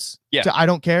confidence I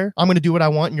don't care. I'm going to do what I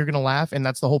want and you're going to laugh and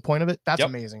that's the whole point of it. That's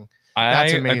amazing.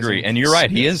 That's amazing. Agree. And you're right.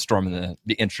 He is storming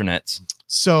the intranets.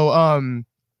 So,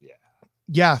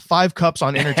 5 cups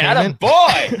on entertainment.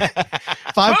 Boy,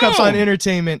 5 cups on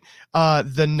entertainment.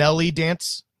 The Nelly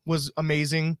dance was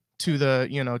amazing to the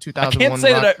 2001. I can't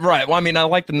say that. Right. Well, I mean, I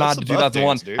like the nod to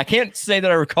 2001. Dance, I can't say that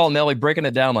I recall Nelly breaking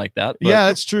it down like that. But, yeah,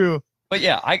 that's true. But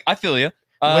yeah, I feel you.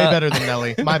 Way better than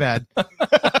Nelly. My bad.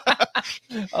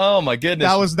 Oh my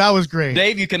goodness. That was great.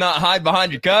 Dave, you cannot hide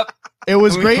behind your cup. It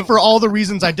was great for all the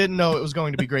reasons I didn't know it was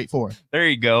going to be great for. There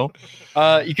you go.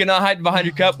 You cannot hide behind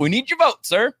your cup. We need your vote,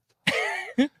 sir.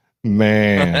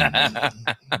 Man. I'm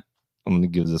going to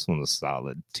give this one a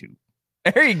solid 2.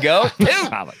 There you go.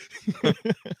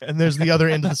 And there's the other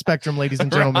end of the spectrum, ladies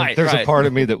and gentlemen. Right. There's a part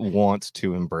of me that wants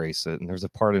to embrace it, and there's a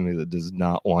part of me that does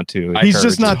not want to. He's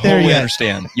just not there Totally yet.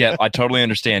 understand. Yeah, I totally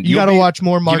understand. You got to watch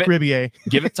more Mark give Ribier.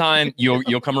 Give it time.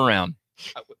 You'll come around.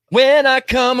 When I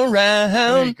come There you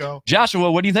around. go.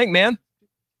 Joshua, what do you think, man?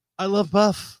 I love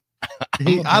Buff.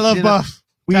 I love Buff.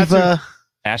 We've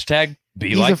Hashtag be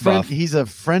he's like a friend. Buff. He's a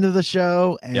friend of the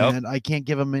show, and Yep. I can't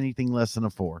give him anything less than a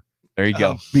 4 There you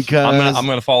go. because I'm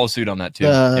gonna follow suit on that too.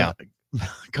 the Yeah.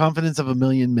 confidence of a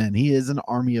million men. He is an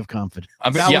army of confidence.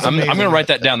 I'm That was gonna amazing. write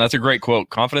that down. That's a great quote.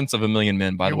 Confidence of a million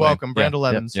men, by You're the way. welcome, Yeah. Brandel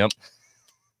Evans. Yep.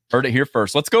 Heard it here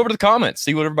first. Let's go over to the comments.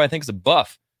 See what everybody thinks of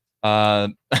Buff.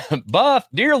 Buff,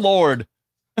 dear Lord.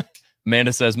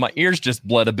 Amanda says, my ears just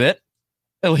bled a bit.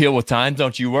 It'll heal with time.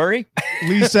 Don't you worry.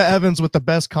 Lisa Evans with the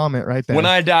best comment right there. When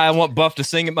I die, I want Buff to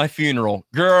sing at my funeral.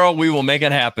 Girl, we will make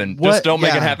it happen. What? Just don't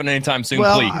make it Yeah. happen anytime soon,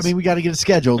 Well, please. I mean, we got to get it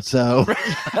scheduled. So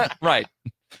Right.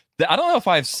 I don't know if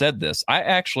I've said this.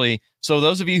 So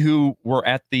those of you who were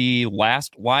at the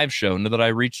last live show know that I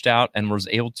reached out and was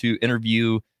able to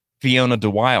interview Fiona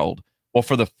DeWild. Well,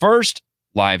 for the first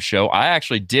live show, I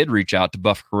actually did reach out to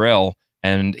Buff Carell,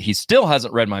 and he still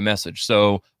hasn't read my message.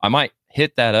 So I might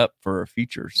hit that up for a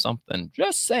feature or something.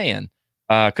 Just saying.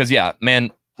 Because, yeah, man,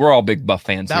 we're all big Buff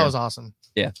fans that here. was awesome.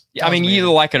 Yeah. That I mean, was you either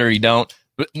amazing. like it or you don't.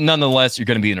 But nonetheless, you're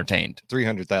going to be entertained.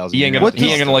 300,000. He ain't gonna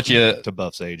let you. to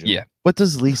Buff's agent. Yeah. what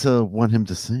does Lisa want him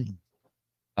to sing?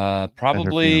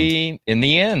 Probably in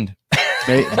the end.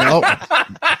 No,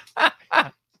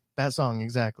 That song,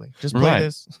 exactly. Just play Right.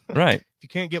 this. Right. If you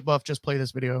can't get Buff, just play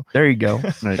this video. There you go.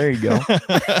 Right. There you go.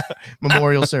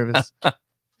 Memorial service. All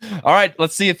right.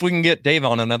 Let's see if we can get Dave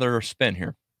on another spin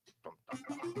here.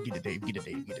 Get it, Dave. Get it,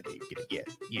 Dave. Get it, Dave. Get it.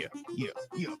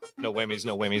 Yeah. No whammies,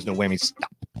 no whammies, no whammies.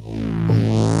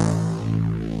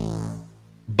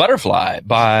 Butterfly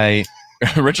by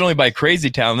originally by Crazy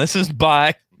Town. This is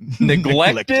by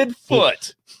Neglected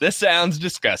Foot. This sounds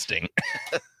disgusting.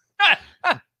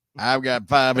 I've got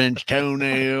 5-inch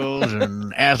toenails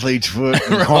and athlete's foot.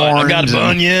 And I've horns got a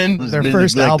and- bunion. Their Been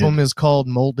first neglected. album is called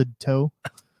Molded Toe.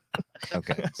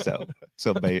 Okay, so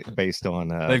based on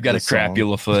They've got the a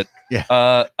crapula foot.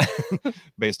 Yeah.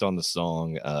 based on the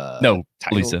song. No,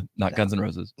 title? Lisa, not No. Guns N'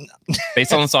 Roses.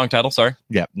 Based on the song title, sorry.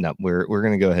 Yeah, no, we're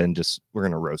gonna go ahead and we're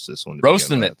gonna roast this one. to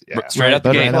Roasting begin it with. Yeah. straight out the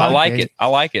Right, gate. but I I like like it. I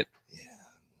like it.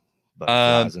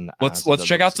 Butterflies in the eyes Let's of the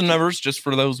check out some listener. numbers just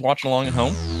for those watching along at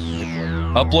home.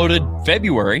 Uploaded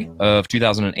February of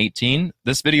 2018.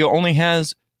 This video only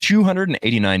has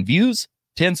 289 views,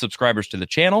 10 subscribers to the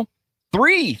channel,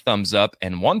 3 thumbs up,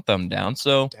 and 1 thumb down.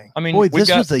 So, Dang. I mean, Boy, we've this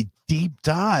got, was a deep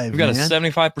dive. we've got a man.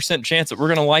 75% chance that we're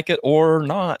going to like it or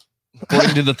not,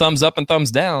 according to the thumbs up and thumbs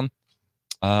down.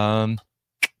 I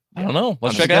don't know.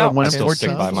 Let's I'm check it still- out. One I of still four stick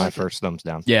times. by my first thumbs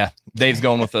down. Yeah, Dave's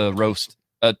going with a roast.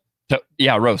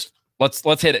 Roast.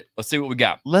 Let's hit it. Let's see what we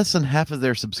got. Less than half of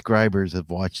their subscribers have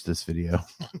watched this video.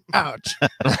 Ouch.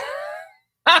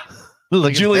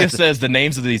 Look at Julia that. says the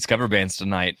names of these cover bands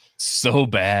tonight so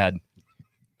bad.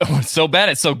 It's so bad,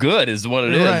 it's so good, is what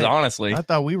it is. Right. Honestly. I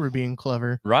thought we were being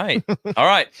clever. Right. All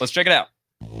right, let's check it out.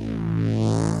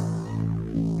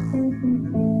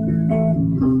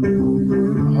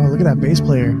 Oh, look at that bass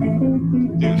player.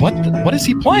 What is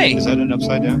he playing? Is that an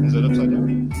upside down? Is that upside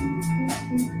down?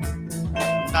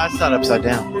 No, it's not upside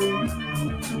down.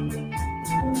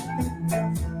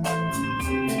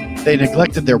 They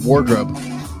neglected their wardrobe.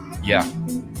 Yeah.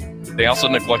 They also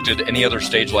neglected any other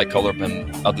stage-like color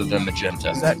pen other than magenta.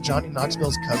 Is that Johnny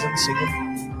Knoxville's cousin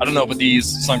singing? I don't know, but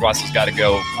these sunglasses got to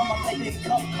go.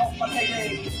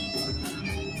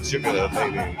 Sugar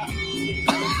baby.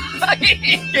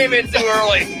 He came in too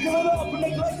early.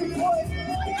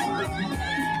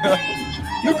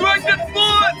 Neglected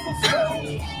foot.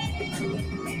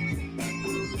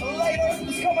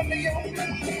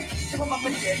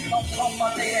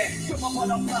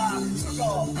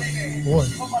 Boy,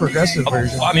 progressive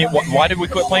version. I mean, why did we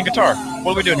quit playing guitar?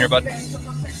 What are we doing here, bud?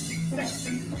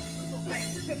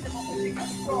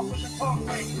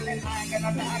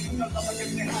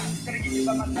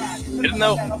 Didn't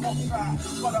know.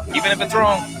 Even if it's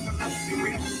wrong.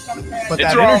 But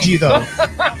It's that wrong. energy, though.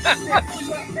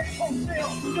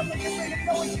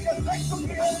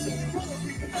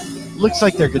 Looks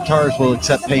like their guitars will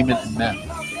accept payment in meth.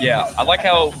 Yeah, I like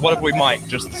how, what if we mic?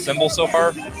 Just the cymbal so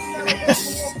far?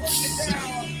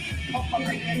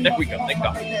 There we go. Thank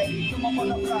God.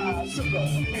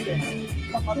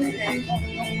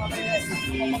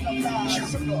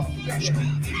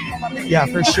 Yeah,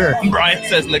 for sure. Brian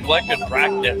says neglected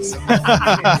practice.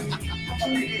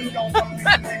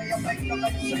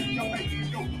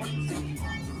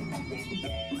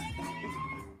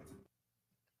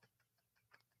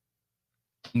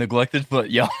 Neglected foot,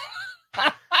 yo.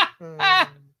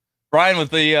 Brian,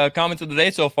 with the comments of the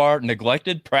day so far,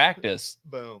 neglected practice.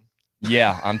 Boom.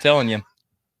 Yeah, I'm telling you.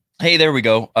 Hey, there we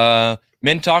go.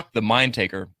 Men Talk, the Mind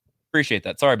Taker. Appreciate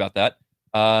that. Sorry about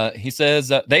that. He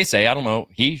says, they say, I don't know,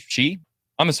 he, she,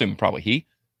 I'm assuming probably he,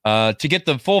 to get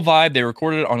the full vibe, they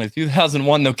recorded it on a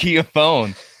 2001 Nokia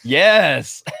phone.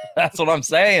 Yes, that's what I'm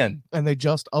saying. And they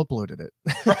just uploaded it.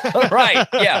 Right.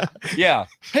 Yeah. Yeah.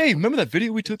 Hey, remember that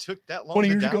video we took that long 20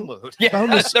 to years download. ago? Yeah,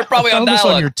 Found this- they're probably on Found this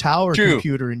dial-up. on your tower True.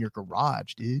 computer in your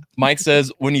garage, dude. Mike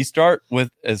says, when you start with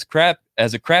as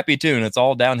a crappy tune, it's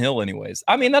all downhill anyways.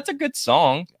 I mean, that's a good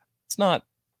song. It's not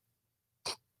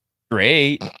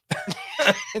great.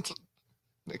 It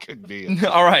could be.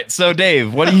 All right. So,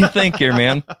 Dave, what do you think here,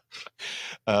 man?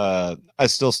 I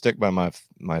still stick by my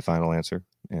final answer.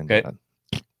 And, Okay.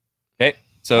 Okay.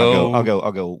 So I'll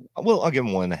go. Well, I'll give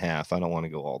him 1.5. I don't want to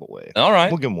go all the way. All right.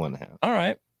 We'll give him 1.5. All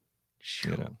right.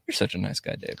 You know, You're such a nice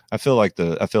guy, Dave. I feel like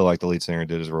the lead singer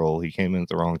did his role. He came in at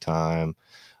the wrong time.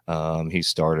 He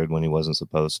started when he wasn't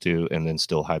supposed to, and then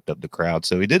still hyped up the crowd.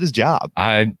 So he did his job.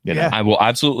 I will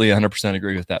absolutely 100%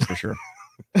 agree with that for sure.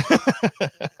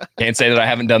 Can't say that I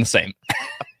haven't done the same.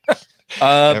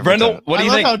 Brendel, what do you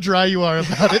I love think? how dry you are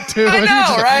about it too. I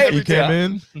know, right? He came Yeah.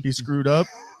 in, he screwed up.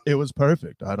 It was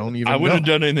perfect. I don't even. I wouldn't have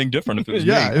know. done anything different if it was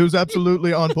Yeah, me. it was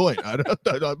absolutely on point.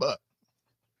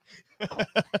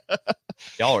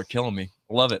 Y'all are killing me.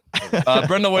 Love it.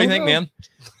 Brendel, what do you think, man?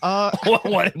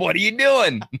 What are you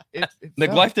doing? It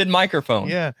Neglected microphone.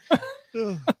 Yeah,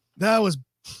 that was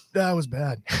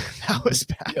bad. That was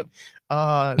bad.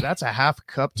 That's a half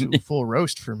cup to full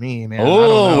roast for me, man. I don't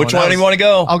Oh, know. which That one do you want to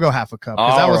go? I'll go half a cup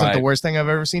because that All wasn't right. the worst thing I've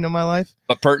ever seen in my life.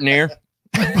 But Pertinier.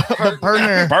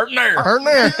 Partner.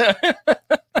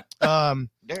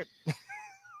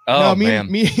 Oh, no, man.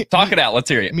 Talk it out. Let's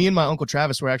hear it. Me and my Uncle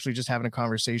Travis were actually just having a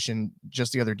conversation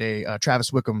just the other day.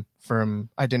 Travis Wickham from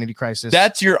Identity Crisis.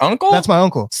 That's your uncle? That's my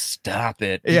uncle. Stop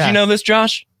it. Did Yeah. you know this,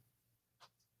 Josh?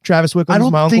 Travis Wickham. I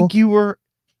don't my think uncle. you were.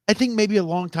 I think maybe a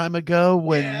long time ago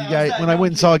when when I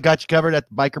went and saw Got You Covered at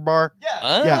the biker bar.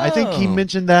 Yeah, I think he Oh.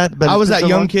 mentioned that. But I was it's that been so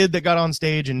young long. kid that got on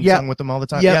stage and Yeah. sung with them all the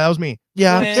time. Yeah. Yeah, that was me.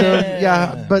 Yeah, so Yeah.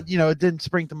 yeah, but it didn't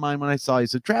spring to mind when I saw you.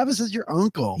 So Travis is your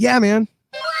uncle. Yeah, man.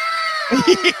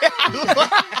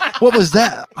 What was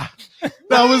that?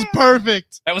 That was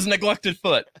perfect. That was neglected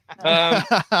foot.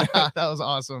 That was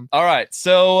awesome. All right.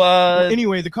 So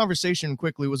Anyway, the conversation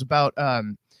quickly was about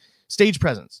stage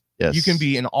presence. Yes. You can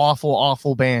be an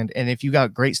awful band, and if you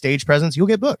got great stage presence, you'll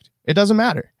get booked. It doesn't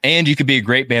matter. and you could be a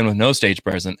great band with no stage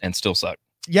present and still suck.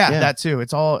 Yeah, Yeah. that too.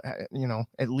 It's all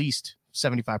at least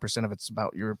 75% of it's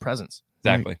about your presence.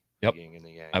 Exactly. Yep. Yin and the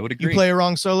yang. I would You agree. play a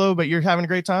wrong solo, but you're having a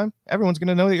great time. Everyone's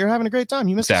gonna know that you're having a great time.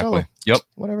 You missed a Exactly. solo. Yep.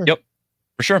 Whatever. Yep.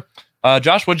 For sure.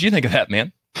 Josh, what did you think of that,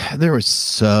 man? There was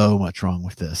so much wrong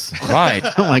with this. Right.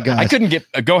 Oh my god. I couldn't get.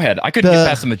 Go ahead. I couldn't The- get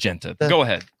past the magenta. Go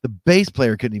ahead. The bass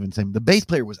player couldn't even sing. The bass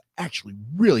player was actually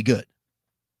really good.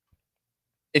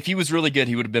 If he was really good,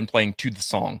 he would have been playing to the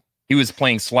song. He was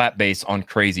playing slap bass on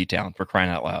Crazy Town, for crying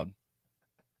out loud.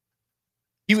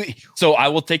 So I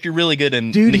will take your really good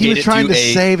and Dude, he negate was it trying to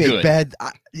save good. a bad.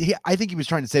 I think he was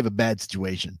trying to save a bad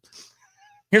situation.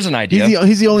 Here's an idea.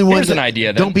 He's the only one. Here's an that-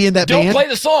 idea. Don't be in that Don't band. play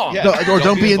the song. Yeah. No, or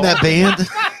don't be in that band.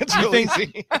 It's really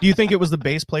easy. Do you think it was the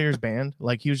bass player's band?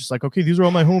 Like he was just like, okay, these are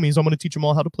all my homies. I'm gonna teach them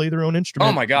all how to play their own instrument.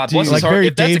 Oh my God. Dude, Bless his like heart. very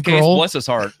If that's Dave the case, Grohl. bless his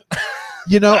heart.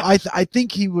 I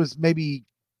think he was maybe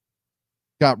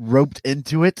got roped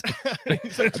into it.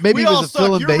 Maybe We he all was a suck.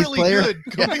 fill-in You're bass really player. good.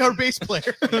 Come be our bass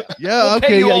player. Yeah, We'll okay,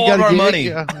 pay you yeah, all you gotta of our get money.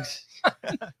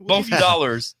 It. Yeah. Both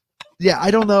 $2. Yeah,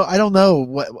 I don't know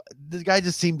what the guy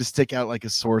just seemed to stick out like a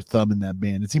sore thumb in that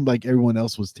band. It seemed like everyone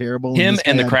else was terrible. Him this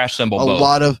and guy the had crash cymbal a both.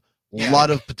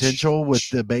 lot of potential with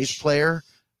the bass player.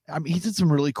 I mean, he did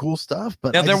some really cool stuff,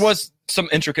 but Now I there just- was some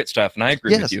intricate stuff, and I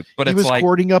agree Yes, with you. But he it's was like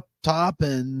chording up top,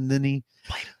 and then he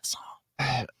played the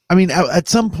song. I mean, at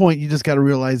some point, you just got to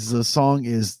realize the song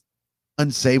is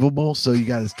unsavable. So you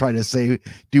got to try to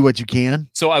do what you can.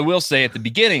 So I will say at the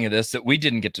beginning of this that we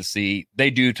didn't get to see, they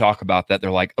do talk about that.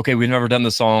 They're like, okay, we've never done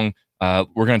the song. We're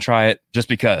going to try it just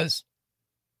because.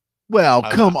 Well,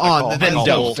 I- come I on, call- that's then I call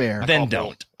don't. bull. fair. I Then call bull.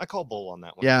 don't. I call bull on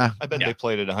that one. Yeah, I bet Yeah. they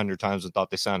played it 100 times and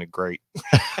thought they sounded great.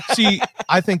 See,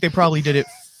 I think they probably did it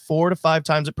 4 to 5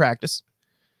 times at practice,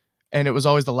 and it was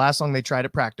always the last song they tried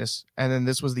at practice, and then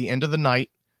this was the end of the night.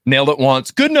 Nailed it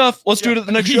once. Good enough. Let's do it at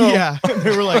the next show. Yeah,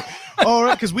 they were like, "All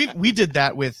right," because we did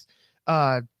that with,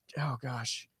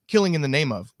 Killing in the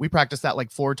Name of. We practiced that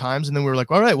like 4 times, and then we were like,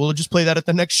 all right, we'll just play that at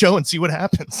the next show and see what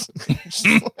happens.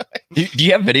 Do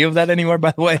you have video of that anywhere,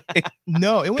 by the way?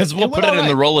 No, because we'll put it in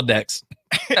the Rolodex.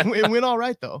 It went all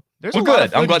right though. There's well,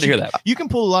 good. I'm glad to hear that. You can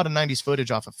pull a lot of 90s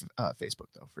footage off of Facebook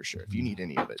though, for sure. If you need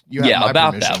any of it.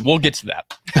 About permission. That. We'll get to that.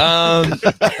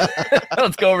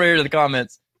 Let's go over here to the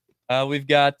comments. We've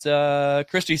got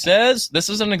Christy says, this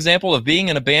is an example of being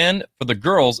in a band for the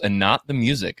girls and not the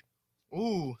music.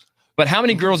 Ooh. But how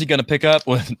many girls are you going to pick up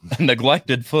with a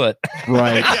neglected foot?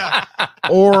 Right.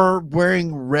 Or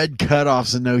wearing red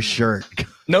cutoffs and no shirt.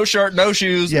 No shirt, no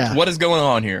shoes. Yeah. What is going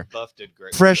on here? Buff did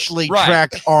great. Freshly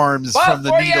tracked arms Buff, from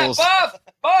the needles.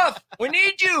 Buff, we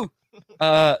need you.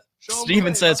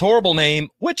 Steven says, horrible name.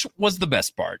 Which was the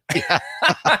best part? Yeah.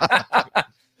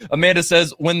 Amanda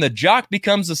says, when the jock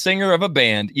becomes the singer of a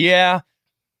band. Yeah.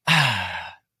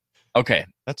 Okay.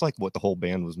 That's like what the whole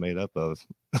band was made up of.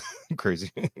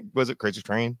 Crazy. Was it Crazy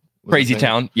Train? Crazy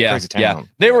Town. Yeah. Crazy Town.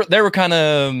 Yeah. They were kind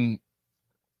of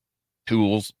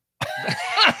tools.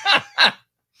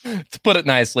 To put it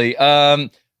nicely.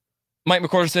 Mike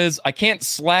McCord says, I can't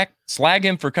slag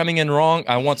him for coming in wrong.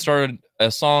 I once started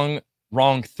a song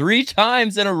wrong 3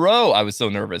 times in a row. I was so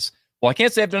nervous. Well, I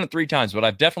can't say I've done it 3 times, but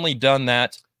I've definitely done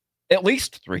that at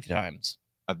least 3 times.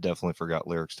 I've definitely forgot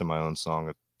lyrics to my own song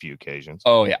a few occasions.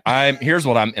 Oh yeah. Here's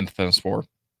what I'm infamous for.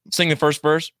 Sing the first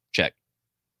verse, check.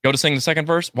 Go to sing the second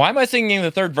verse. Why am I singing the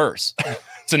third verse?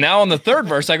 So now on the third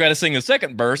verse, I got to sing the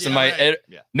second verse, and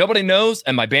nobody knows,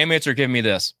 and my bandmates are giving me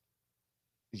this.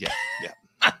 Yeah.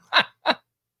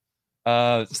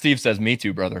 Steve says, me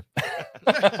too, brother.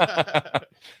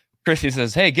 Chrissy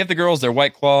says, hey, give the girls their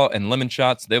White Claw and lemon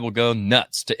shots. They will go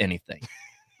nuts to anything.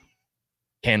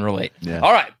 Can relate. Yeah.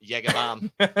 All right. Jaeger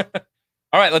bomb.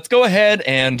 All right, let's go ahead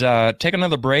and take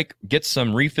another break, get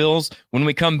some refills. When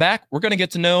we come back, we're going to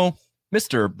get to know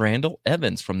Mr. Brandel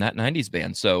Evans from That 90s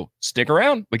Band. So stick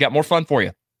around. We got more fun for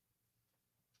you.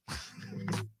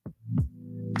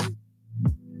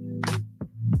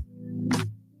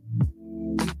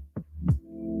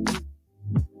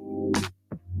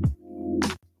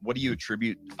 What do you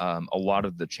attribute a lot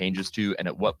of the changes to, and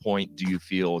at what point do you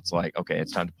feel it's like, okay,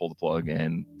 it's time to pull the plug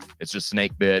and it's just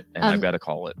snake bit and I've got to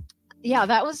call it? Yeah,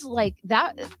 that was like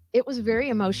that. It was very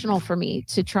emotional for me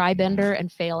to try Bender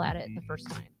and fail at it the first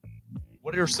time.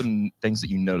 What are some things that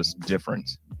you noticed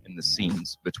different in the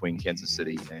scenes between Kansas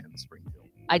City and Springfield?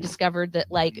 I discovered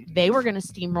that like they were going to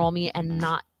steamroll me and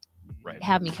not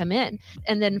have me come in.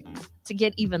 And then to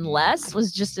get even less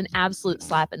was just an absolute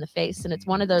slap in the face. And it's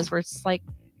one of those where it's like,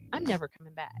 I'm never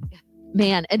coming back.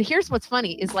 Man, and here's what's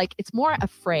funny is like, it's more a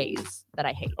phrase that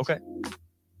I hate. Okay.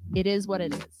 It is what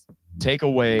it is. Take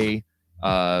away,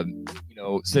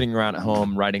 sitting around at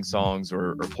home, writing songs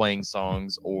or playing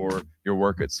songs, or your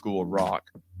work at School of Rock.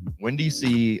 When's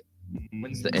the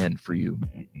end for you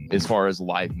as far as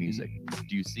live music?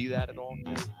 Do you see that at all?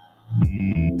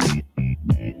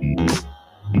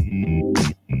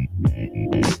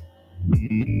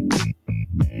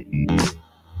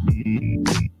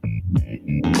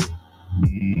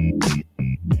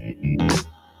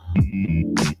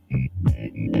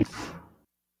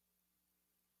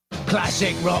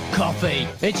 Classic rock coffee.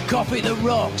 It's coffee that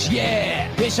rocks,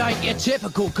 yeah. This ain't your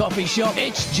typical coffee shop.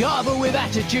 It's Java with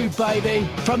attitude, baby.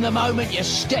 From the moment you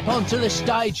step onto the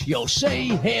stage, you'll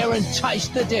see, hear and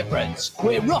taste the difference.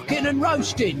 We're rocking and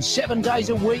roasting 7 days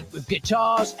a week with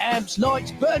guitars, amps,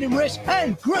 lights, burning wrists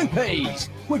and groupies.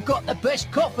 We've got the best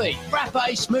coffee, frappe,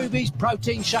 smoothies,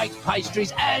 protein shakes,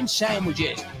 pastries and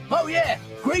sandwiches. Oh yeah,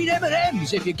 green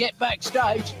M&Ms if you get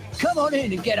backstage. Come on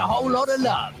in and get a whole lot of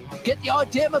love. Get the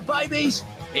idea, my babies?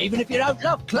 Even if you don't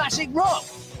love classic rock.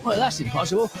 Well, that's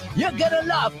impossible. You're gonna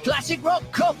love classic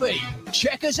rock coffee.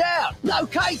 Check us out.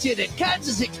 Located at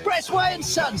Kansas Expressway and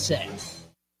Sunset.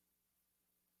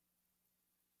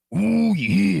 Oh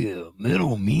yeah,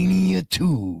 Metal Mania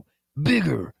 2.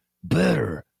 Bigger,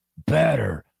 better,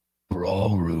 badder.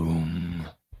 Brawl room.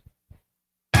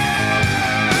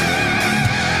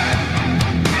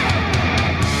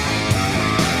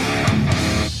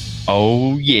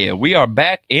 Oh, yeah. We are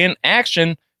back in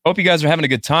action. Hope you guys are having a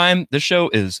good time. This show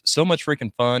is so much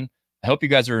freaking fun. I hope you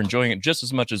guys are enjoying it just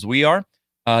as much as we are.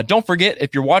 Don't forget,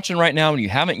 if you're watching right now and you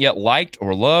haven't yet liked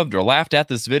or loved or laughed at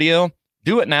this video,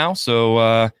 do it now.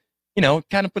 So, it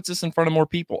kind of puts us in front of more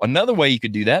people. Another way you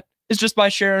could do that is just by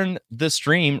sharing the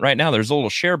stream right now. There's a little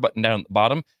share button down at the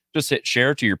bottom. Just hit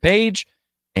share to your page,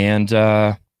 and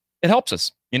it helps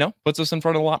us, puts us in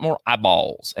front of a lot more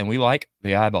eyeballs, and we like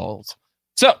the eyeballs.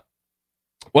 So,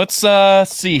 let's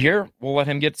see here. We'll let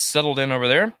him get settled in over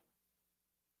there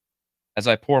as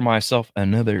I pour myself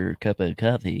another cup of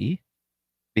coffee.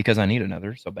 because I need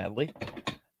another so badly.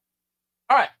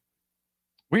 All right.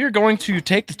 We are going to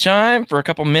take the time for a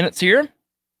couple minutes here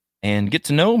and get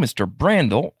to know Mr.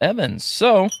 Brandel Evans.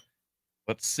 So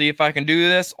let's see if I can do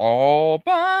this all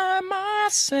by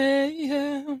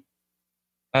myself.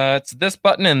 It's this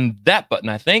button and that button,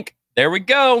 I think. There we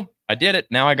go. I did it.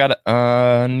 Now I got to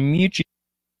unmute you.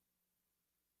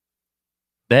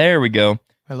 There we go.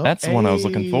 Hello. That's the one I was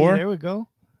looking for. There we go.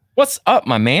 What's up,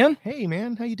 my man? Hey,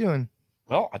 man. How you doing?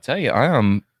 Well, I tell you, I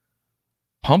am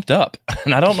pumped up,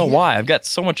 and I don't know why. I've got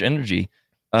so much energy.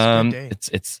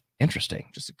 It's interesting.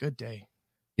 Just a good day.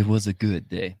 It was a good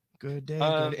day. Good day.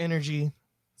 Good energy.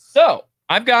 So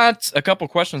I've got a couple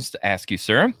questions to ask you,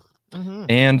 sir. Mm-hmm.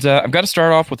 And I've got to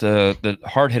start off with the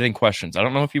hard-hitting questions. I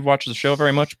don't know if you've watched the show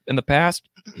very much in the past,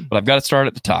 but I've got to start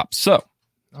at the top. So,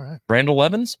 all right, Brandel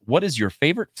Evans, what is your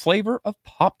favorite flavor of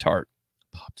Pop-Tart?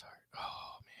 Pop-Tart.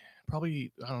 Oh, man.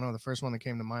 Probably, I don't know. The first one that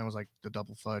came to mind was like the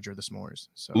double fudge or the s'mores.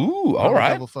 So, ooh, all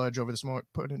right. Double fudge over the s'more,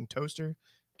 put it in toaster,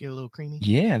 get a little creamy.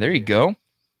 Yeah, there you go.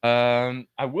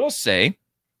 I will say,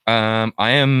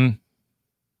 I'm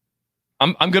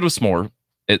good with s'more.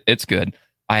 It's good.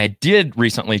 I did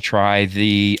recently try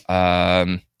the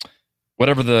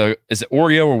whatever is it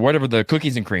Oreo or whatever the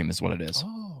cookies and cream is what it is.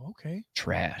 Oh, okay.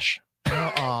 Trash.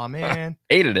 Oh man.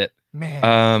 Hated it.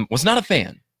 Man. Was not a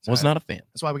fan. Was not a fan.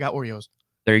 That's why we got Oreos.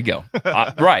 There you go.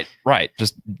 Right.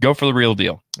 Just go for the real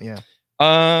deal. Yeah.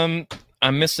 I'm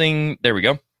missing. There we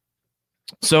go.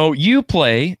 So you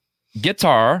play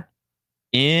guitar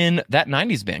in that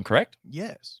 90s band, correct?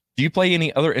 Yes. Do you play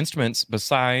any other instruments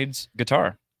besides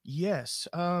guitar? Yes.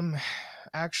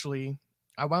 Actually,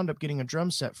 I wound up getting a drum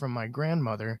set from my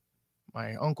grandmother.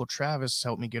 My uncle Travis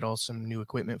helped me get all some new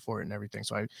equipment for it and everything.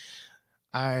 So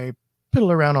I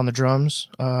piddle around on the drums.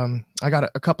 I got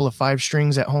a couple of 5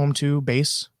 strings at home too,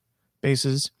 basses.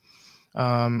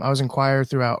 I was in choir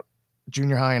throughout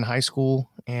junior high and high school,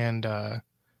 and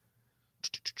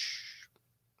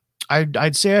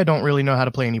I'd say I don't really know how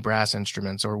to play any brass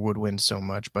instruments or woodwind so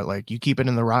much, but like you keep it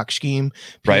in the rock scheme,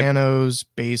 pianos,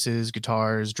 basses,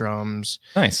 guitars, drums,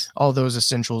 nice, all those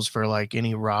essentials for like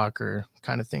any rock or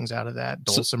kind of things out of that,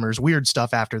 dulcimers, weird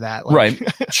stuff after that. Like,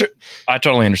 right. Sure. I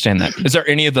totally understand that. Is there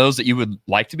any of those that you would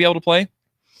like to be able to play?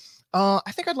 I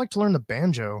think I'd like to learn the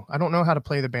banjo. I don't know how to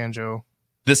play the banjo.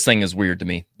 This thing is weird to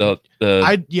me.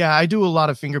 I do a lot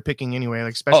of finger picking anyway,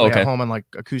 like especially at home on like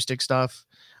acoustic stuff.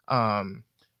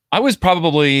 I was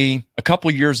probably a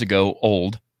couple years ago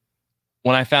old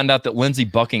when I found out that Lindsey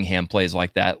Buckingham plays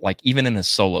like that, like even in his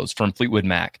solos from Fleetwood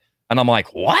Mac. And I'm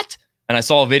like, what? And I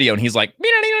saw a video and he's like,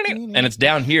 and it's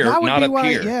down here, not up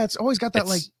here. Yeah, it's always got that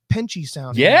like pinchy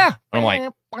sound. Yeah. And I'm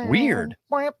like, weird.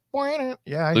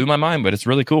 Yeah. Blew my mind, but it's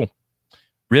really cool.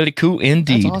 Really cool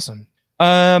indeed. That's awesome.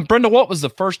 Brenda, what was the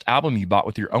first album you bought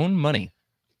with your own money?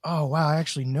 Oh, wow. I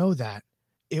actually know that.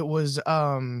 It was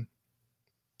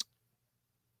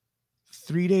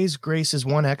 3 Days Grace's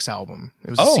 1X album. It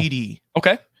was a CD.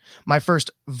 Okay. My first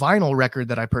vinyl record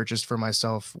that I purchased for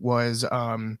myself was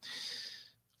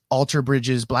Alter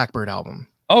Bridge's Blackbird album.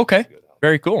 Okay.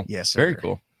 Very cool. Yes, sir. Very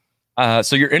cool.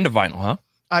 So you're into vinyl, huh?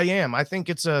 I am. I think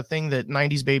it's a thing that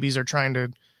 90s babies are trying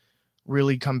to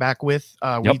really come back with.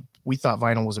 We thought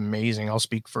vinyl was amazing. I'll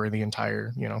speak for the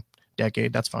entire,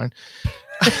 decade. That's fine.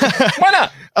 Why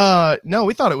not? No,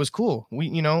 we thought it was cool.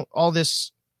 We, all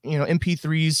this,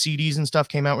 MP3s, CDs and stuff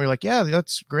came out. We were like, yeah,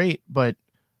 that's great. But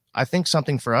I think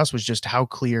something for us was just how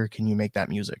clear can you make that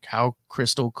music? How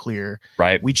crystal clear?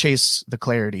 Right. We chase the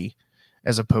clarity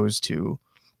as opposed to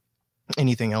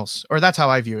anything else. Or that's how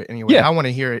I view it anyway. Yeah. I want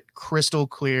to hear it crystal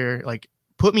clear. Like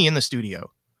put me in the studio.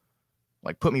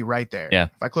 Like put me right there. Yeah.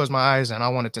 If I close my eyes and I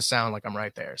want it to sound like I'm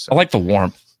right there. So I like the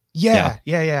warmth. Yeah.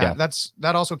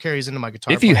 That also carries into my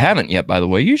guitar. If you haven't yet, by the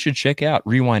way, you should check out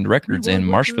Rewind Records in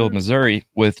Marshfield, Missouri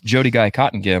with Jody Guy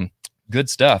Cottengim. Good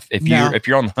stuff. If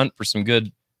you're on the hunt for some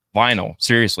good vinyl,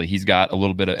 seriously, he's got a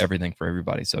little bit of everything for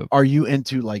everybody. So are you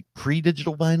into like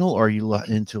pre-digital vinyl, or are you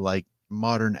into like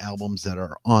modern albums that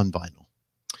are on vinyl?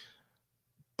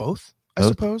 Both, I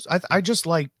suppose. I just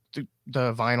like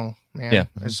the vinyl, man. Yeah.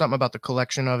 There's something about the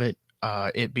collection of it.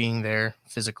 It being there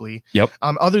physically. Yep.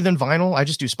 Other than vinyl, I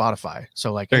just do Spotify.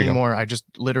 So like There you anymore, I just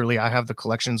literally I have the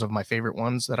collections of my favorite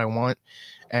ones that I want,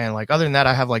 and like other than that,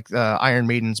 I have like Iron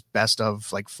Maiden's best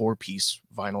of like 4-piece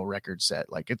vinyl record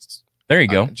set. Like it's there you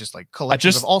go. Just like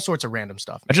collections of all sorts of random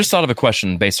stuff. I just thought of a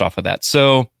question based off of that.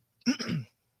 So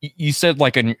you said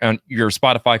like you're a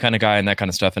Spotify kind of guy and that kind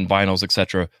of stuff and vinyls,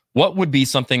 etc. What would be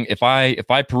something if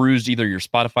I perused either your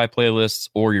Spotify playlists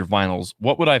or your vinyls?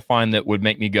 What would I find that would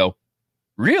make me go,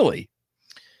 really?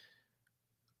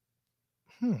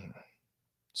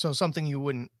 So something you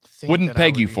wouldn't think wouldn't that I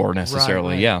peg would you be. for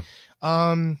necessarily. Right.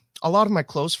 Yeah. A lot of my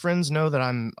close friends know that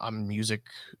I'm music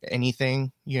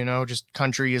anything, just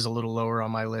country is a little lower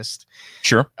on my list.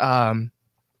 Sure. Dang,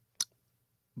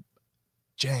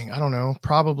 I don't know,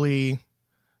 probably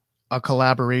a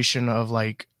collaboration of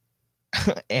like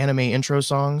anime intro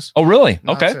songs. Oh, really?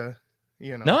 Not Okay. to,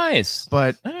 Nice.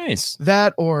 But nice.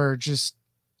 That or just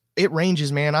it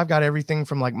ranges, man. I've got everything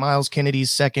from like Miles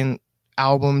Kennedy's second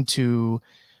album to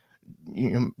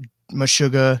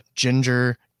Meshuggah,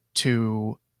 Ginger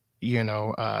to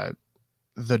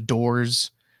The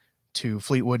Doors to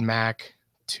Fleetwood Mac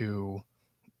to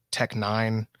Tech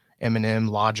Nine, Eminem,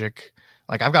 Logic.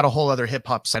 Like I've got a whole other hip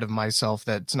hop side of myself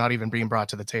that's not even being brought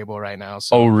to the table right now.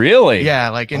 So Oh, really? yeah,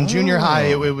 like in junior high,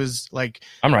 it was like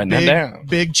I'm writing big, that down.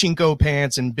 big Chinko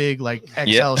pants and big like XL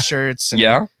Yeah. shirts and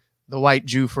Yeah. the white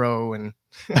Jufro and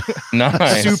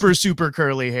Nice. super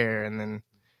curly hair. And then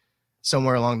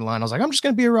somewhere along the line, I was like, I'm just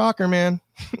gonna be a rocker, man.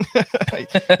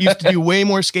 I used to do way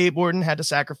more skateboarding, had to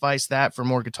sacrifice that for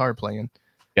more guitar playing.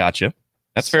 Gotcha.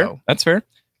 That's fair. That's fair.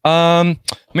 Let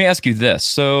me ask you this.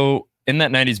 So in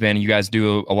that 90s band, you guys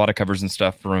do a lot of covers and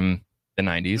stuff from the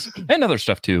 90s and other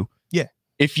stuff too. Yeah.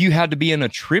 If you had to be in a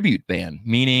tribute band,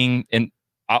 meaning, and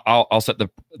I'll set the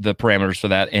parameters for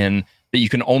that, and that you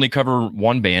can only cover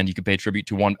one band, you could pay tribute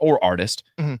to one or artist.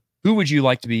 Mhm. Who would you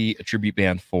like to be a tribute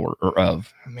band for or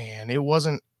of? Man, it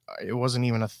wasn't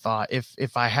even a thought.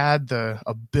 If I had the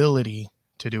ability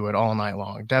to do it all night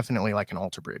long, definitely like an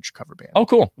Alter Bridge cover band. Oh,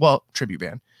 cool. Well, tribute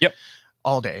band. Yep.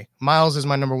 All day. Miles is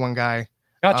my number one guy.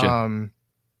 Gotcha.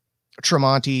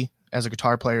 Tremonti as a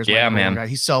guitar player is my Yeah, number one man. guy.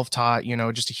 He's self-taught,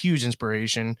 just a huge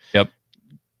inspiration. Yep.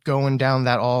 Going down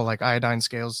that all like iodine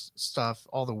scales stuff,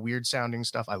 all the weird sounding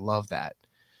stuff. I love that.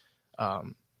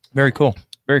 Very cool.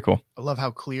 Very cool. I love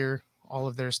how clear all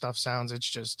of their stuff sounds. It's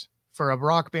just for a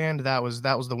rock band, that was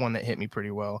the one that hit me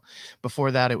pretty well.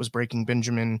 Before that, it was Breaking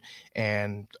Benjamin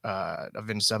and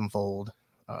Avenged Sevenfold,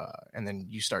 and then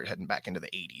you start heading back into the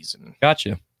 80s. And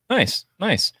Gotcha. Nice.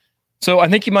 Nice. So I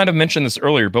think you might have mentioned this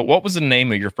earlier, but what was the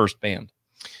name of your first band?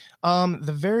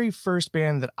 the very first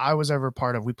band that I was ever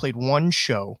part of, we played one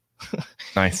show.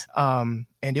 Nice. And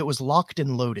it was Locked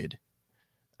and Loaded.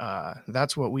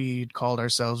 That's what we called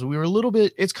ourselves. We were a little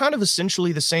bit, it's kind of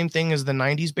essentially the same thing as the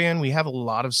 90s band. We have a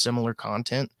lot of similar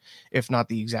content, if not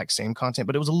the exact same content,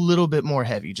 but it was a little bit more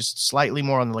heavy, just slightly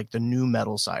more on like the new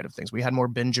metal side of things. We had more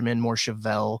Benjamin, more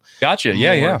Chevelle. Gotcha.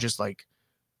 Yeah. more Yeah. Just like,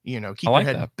 keep I your like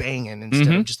head that. banging instead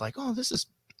Mhm. of just like, oh, this is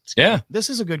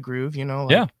a good groove, like,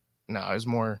 Yeah. No, it was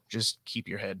more just keep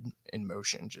your head in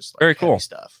motion, just like Very heavy cool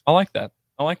stuff. I like that.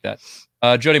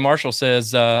 Jody Marshall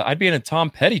says, I'd be in a Tom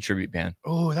Petty tribute band.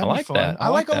 Oh, that'd I be like fun. that. I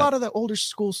like a that. lot of the old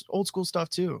school stuff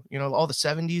too. All the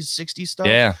 70s, 60s stuff.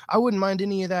 Yeah. I wouldn't mind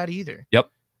any of that either. Yep.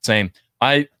 Same.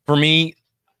 For me,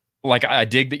 like I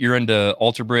dig that you're into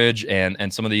Alter Bridge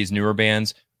and some of these newer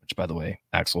bands, which by the way,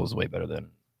 Axl is way better than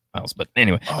Miles. But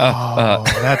anyway,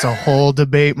 That's a whole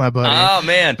debate, my buddy. oh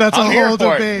man, That's I'm a here whole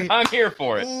for debate. it. I'm here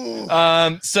for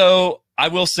it. So I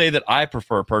will say that I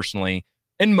prefer personally,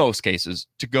 in most cases,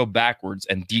 to go backwards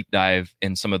and deep dive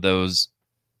in some of those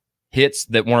hits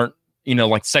that weren't,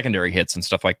 like secondary hits and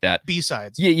stuff like that.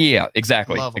 B-sides. Yeah,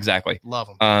 exactly. Love 'em. Exactly. Love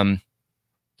them.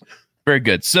 Very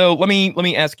good. So let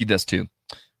me ask you this too.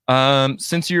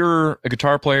 Since you're a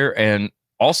guitar player and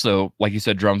also, like you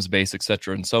said, drums, bass,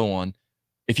 etc., and so on,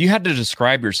 if you had to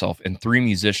describe yourself in three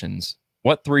musicians,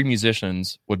 what three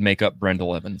musicians would make up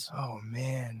Brendel Evans? Oh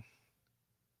man.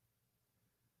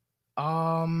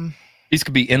 These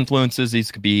could be influences.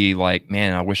 These could be like,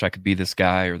 man, I wish I could be this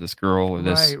guy or this girl or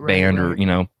this Right, band right.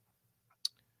 or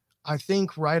I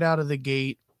think right out of the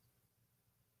gate,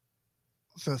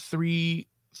 the three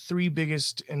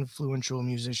biggest influential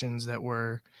musicians that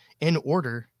were in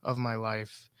order of my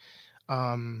life.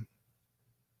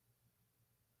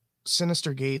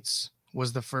 Sinister Gates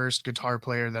was the first guitar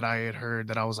player that I had heard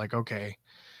that I was like, okay,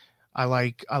 I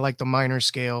like the minor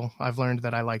scale. I've learned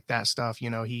that I like that stuff.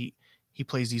 He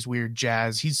plays these weird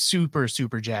jazz. He's super,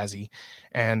 super jazzy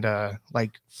and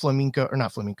like flamenco, or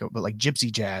not flamenco, but like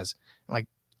gypsy jazz, like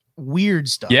weird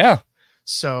stuff. Yeah.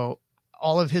 So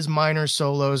all of his minor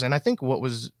solos, and I think what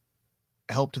was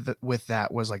helped with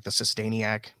that was like the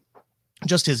Sustainiac,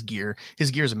 just his gear.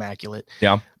 His gear's immaculate.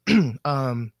 Yeah.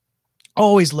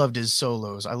 Always loved his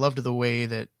solos. I loved the way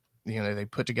that they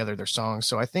put together their songs.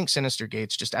 So I think Sinister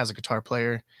Gates, just as a guitar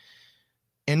player,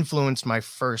 influenced my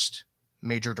first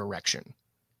major direction.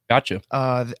 Gotcha.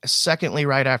 Secondly,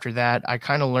 right after that, I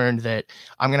kind of learned that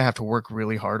I'm going to have to work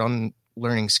really hard on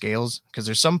learning scales, because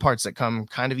there's some parts that come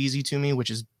kind of easy to me, which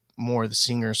is more the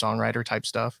singer songwriter type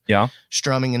stuff. Yeah.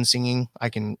 Strumming and singing, I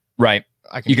can Right.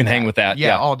 you can hang with that.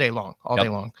 Yeah, all day long, day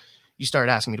long. You start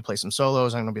asking me to play some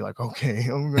solos, I'm gonna be like, okay,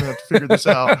 I'm gonna have to figure this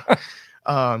out.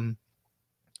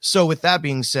 So with that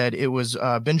being said, it was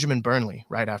Benjamin Burnley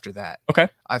right after that. Okay.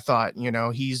 I thought,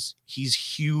 he's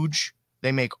huge.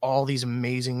 They make all these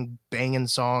amazing banging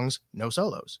songs, no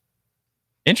solos.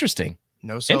 Interesting.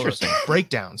 No solos.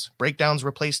 Breakdowns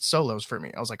replaced solos for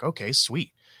me. I was like, okay,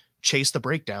 sweet. Chase the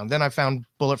breakdown. Then I found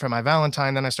Bullet for My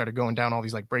Valentine. Then I started going down all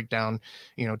these like breakdown,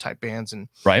 type bands. And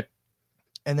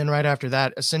then right after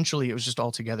that, essentially it was just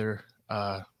all together,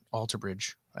 Alter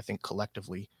Bridge, I think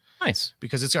collectively. Nice.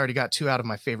 Because it's already got 2 out of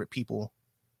my favorite people,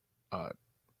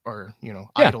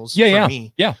 idols for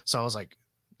me. Yeah. So I was like,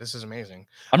 this is amazing.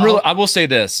 I will say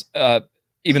this,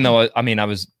 even though I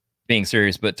was being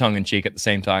serious, but tongue in cheek at the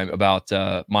same time about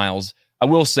Miles. I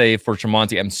will say for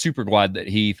Tremonti, I'm super glad that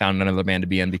he found another band to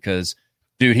be in because,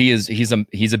 dude, he's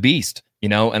a beast,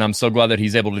 and I'm so glad that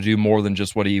he's able to do more than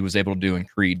just what he was able to do in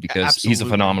Creed because Absolutely. He's a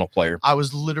phenomenal player. I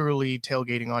was literally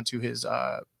tailgating onto his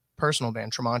personal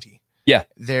band, Tremonti. Yeah.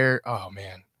 Oh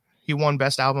man. He won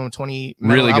Best Album in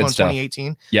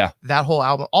 2018. Yeah. That whole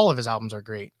album, all of his albums are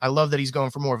great. I love that he's going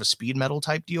for more of a speed metal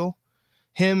type deal.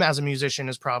 Him as a musician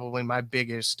is probably my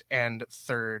biggest and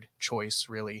third choice,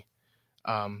 really.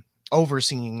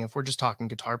 Overseeing, if we're just talking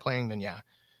guitar playing, then yeah,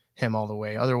 him all the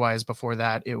way. Otherwise, before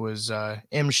that, it was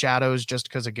M Shadows, just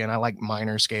because, again, I like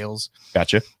minor scales.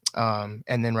 Gotcha. And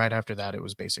then right after that, it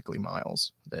was basically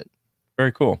Miles.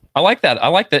 Very cool. I like that. I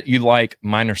like that you like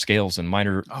minor scales and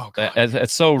minor. Oh, God.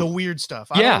 It's so the weird stuff.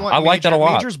 I like that a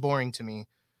lot. Major's boring to me.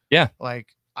 Yeah.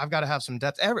 Like I've got to have some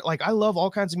depth. I love all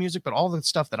kinds of music, but all the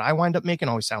stuff that I wind up making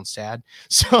always sounds sad.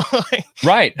 So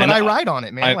right. But I ride on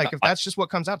it, man. If that's just what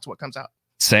comes out, it's what comes out.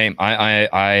 Same.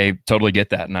 I totally get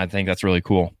that, and I think that's really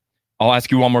cool. I'll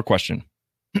ask you one more question.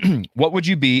 What would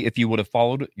you be if you would have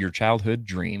followed your childhood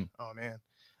dream? Oh man.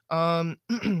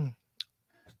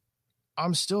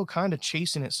 I'm still kind of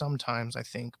chasing it sometimes, I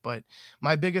think, but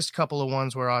my biggest couple of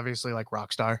ones were obviously like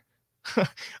Rockstar.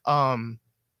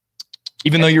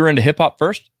 Even though you were into hip hop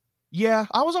first? Yeah,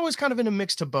 I was always kind of in a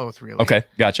mix to both, really. Okay,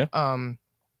 gotcha. I'm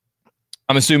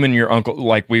assuming your uncle,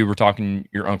 like we were talking,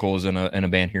 your uncle is in a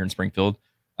band here in Springfield.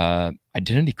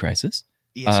 Identity Crisis.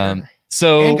 Yes, sir.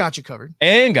 So and got you covered.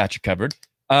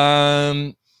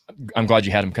 I'm glad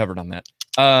you had him covered on that.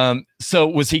 So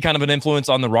was he kind of an influence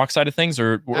on the rock side of things,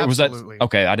 or was that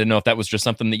okay? I didn't know if that was just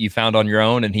something that you found on your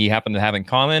own and he happened to have in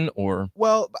common, or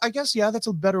well, I guess that's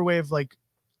a better way of like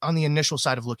on the initial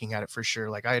side of looking at it for sure.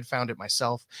 Like I had found it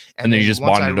myself, and then you just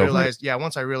bonded over it. Yeah,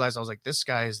 once I realized, I was like, this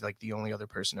guy is like the only other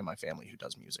person in my family who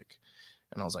does music,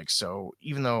 and I was like, so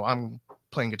even though I'm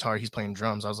playing guitar, he's playing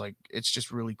drums. I was like, it's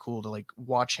just really cool to like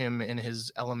watch him in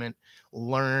his element,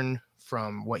 learn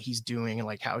from what he's doing and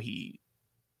like how he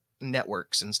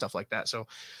networks and stuff like that. So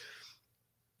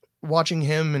watching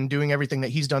him and doing everything that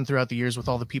he's done throughout the years with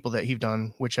all the people that he's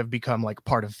done, which have become like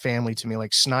part of family to me,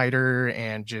 like Snyder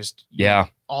and just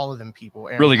all of them people,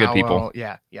 Aaron really good Powell, people.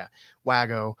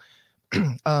 Wago.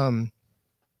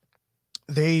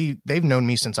 They've known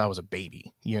me since I was a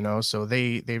baby, so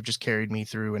they've just carried me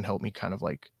through and helped me kind of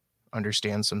like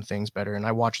understand some things better. And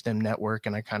I watch them network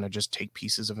and I kind of just take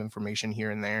pieces of information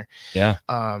here and there. Yeah.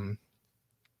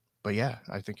 But yeah,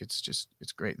 I think it's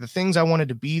great. The things I wanted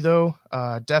to be though,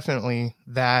 definitely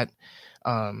that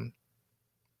I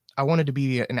wanted to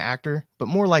be an actor, but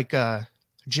more like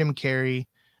Jim Carrey,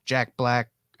 Jack Black.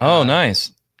 Oh,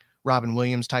 nice. Robin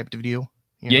Williams type of deal.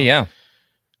 Yeah.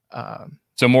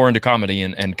 So more into comedy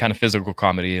and kind of physical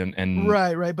comedy and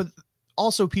right. But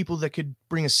also people that could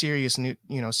bring a seriousness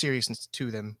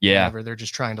to them. Yeah. Whenever they're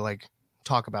just trying to like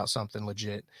talk about something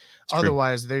legit.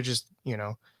 Otherwise, they're just,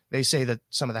 they say that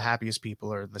some of the happiest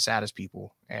people are the saddest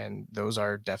people, and those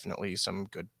are definitely some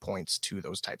good points to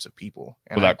those types of people.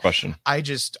 And without question. I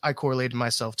correlated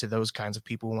myself to those kinds of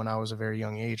people when I was a very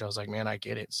young age. I was like, man, I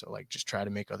get it. So like, just try to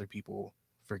make other people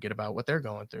forget about what they're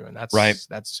going through. And that's right.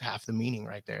 That's half the meaning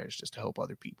right there, is just to help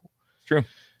other people. True.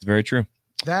 It's very true.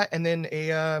 That, and then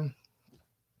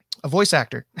a voice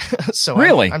actor. So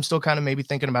really, I'm still kind of maybe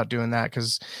thinking about doing that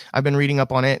because I've been reading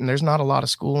up on it, and there's not a lot of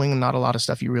schooling and not a lot of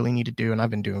stuff you really need to do. And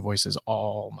I've been doing voices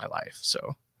all my life.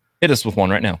 So hit us with one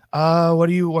right now.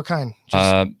 What kind?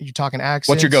 You talking accents?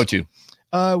 What's your go-to?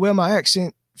 Well, my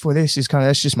accent for this is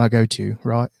that's just my go-to,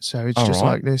 right? So it's just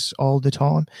like this all the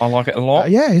time. I like it a lot.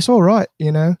 Yeah, it's all right.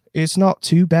 It's not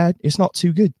too bad. It's not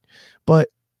too good, but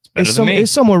it's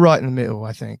somewhere right in the middle,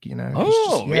 I think.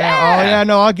 Oh, yeah.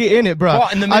 No, I get in it, bro.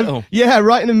 Right in the middle.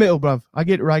 Right in the middle, bro. I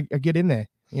get in there.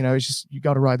 It's just you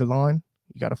got to ride the line.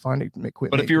 You got to find it.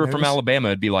 But if you were from Alabama,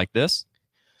 it'd be like this.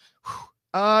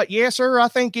 Yes, sir. I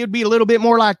think it'd be a little bit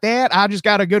more like that. I just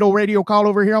got a good old radio call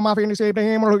over here on my fantasy. Yeah.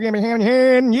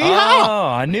 Oh,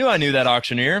 I knew that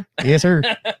auctioneer. Yes, sir.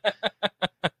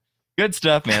 Good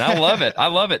stuff, man. I love it. I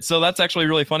love it. So that's actually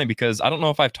really funny because I don't know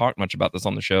if I've talked much about this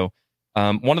on the show.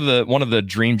 One of the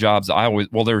dream jobs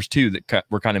there's two that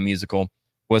were kind of musical,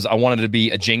 was I wanted to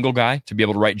be a jingle guy, to be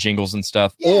able to write jingles and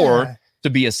stuff, or to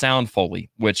be a sound Foley,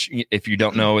 which if you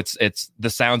don't know, it's the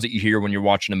sounds that you hear when you're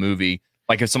watching a movie.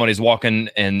 Like if somebody's walking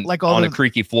and like on a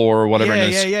creaky floor or whatever,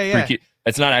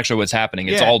 it's not actually what's happening.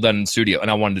 It's all done in studio,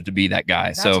 and I wanted to be that guy.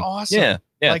 That's so awesome. Yeah,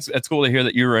 Like, it's cool to hear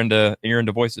that you're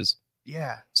into voices.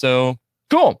 Yeah. So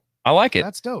cool. I like it.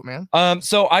 That's dope, man.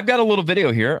 So I've got a little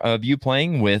video here of you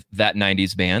playing with that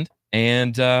 90s band.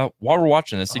 And while we're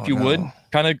watching this, if you would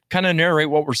kind of narrate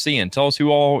what we're seeing, tell us who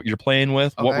all you're playing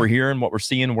with, what we're hearing, what we're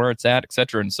seeing, where it's at,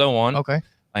 etc., and so on. Okay.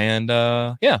 And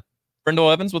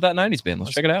Brendel Evans with that 90s band.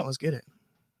 Let's check it out. Let's get it.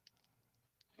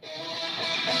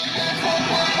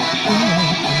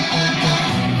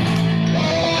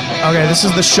 Okay, this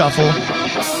is the shuffle.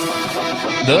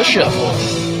 The shuffle.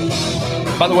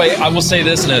 By the way, I will say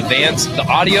this in advance: the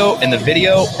audio and the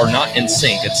video are not in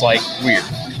sync. It's like weird.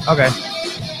 Okay.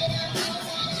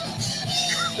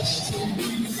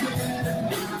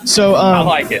 So I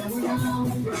like it.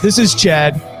 This is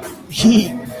Chad.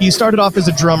 He started off as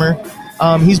a drummer.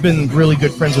 He's been really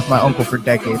good friends with my uncle for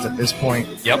decades at this point.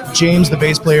 Yep. James, the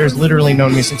bass player, has literally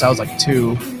known me since I was like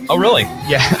 2. Oh, really?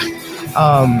 Yeah.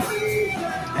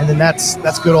 And then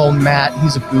that's good old Matt.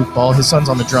 He's a goofball. His son's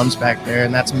on the drums back there,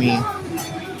 and that's me.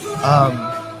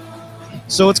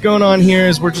 So what's going on here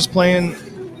is we're just playing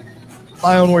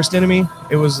My Own Worst Enemy.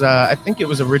 It was, I think it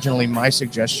was originally my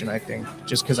suggestion,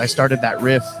 just because I started that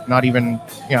riff, not even,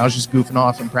 I was just goofing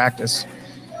off in practice.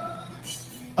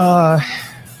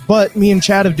 But me and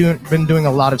Chad have been doing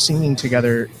a lot of singing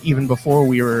together even before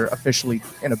we were officially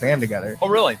in a band together. Oh,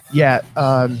 really? Yeah.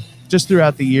 Just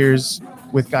throughout the years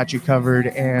with Got You Covered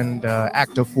and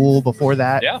Act a Fool before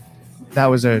that. Yeah. That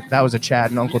was a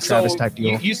Chad and Uncle Travis type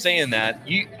deal. You saying that,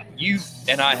 you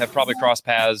and I have probably crossed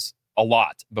paths a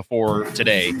lot before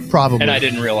today. Probably. And I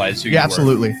didn't realize who you were.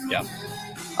 Absolutely. Yeah.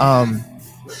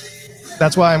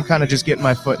 That's why I'm kind of just getting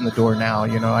my foot in the door now.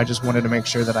 I just wanted to make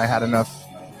sure that I had enough,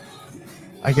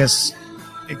 I guess,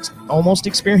 almost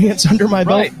experience under my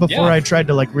belt before I tried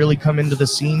to really come into the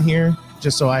scene here,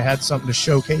 just so I had something to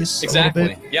showcase. Exactly. A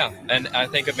little bit. Yeah. And I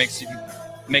think it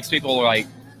makes people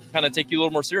kind of take you a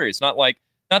little more serious. Not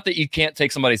that you can't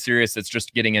take somebody serious that's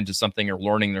just getting into something or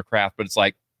learning their craft, but it's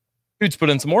like, dude's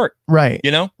put in some work. Right.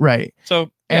 Right.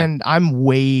 So and I'm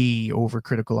way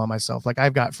overcritical on myself. Like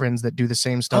I've got friends that do the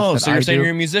same stuff. Oh, so you're saying you're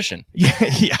a musician?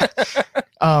 Yeah.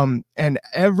 And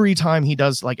every time he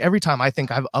does, every time I think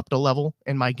I've upped a level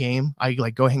in my game, I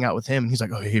go hang out with him, and he's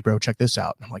like, "Oh, hey, bro, check this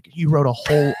out." And I'm like, "You wrote a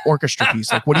whole orchestra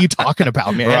piece. What are you talking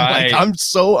about, man? Right. I'm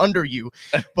so under you."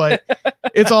 But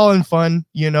it's all in fun,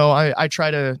 I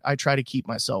try to keep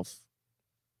myself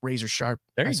razor sharp.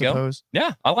 There you I suppose. Go.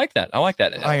 Yeah, I like that.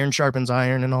 Iron sharpens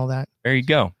iron and all that. There you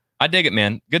go. I dig it,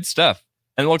 man. Good stuff.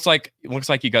 And it looks like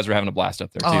you guys are having a blast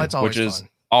up there too, it's always which is fun.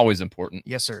 Always important.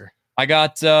 Yes, sir. I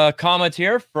got a comment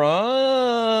here from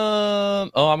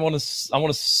I want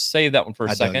to save that one for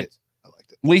a second. I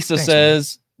liked it. Lisa Thanks,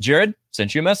 says, Jared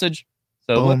sent you a message.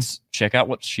 So Boom. let's check out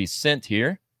what she sent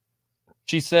here.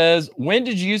 She says, when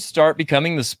did you start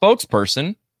becoming the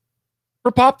spokesperson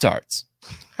for Pop-Tarts?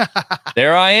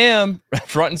 There I am,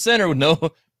 front and center with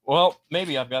no. Well,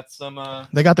 maybe I've got some.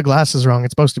 They got the glasses wrong.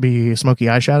 It's supposed to be smoky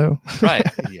eyeshadow. Right.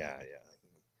 Yeah.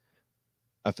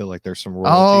 I feel like there's some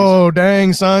royalties. Oh,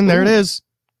 dang, son. There it is.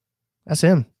 That's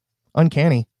him.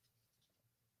 Uncanny.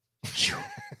 Should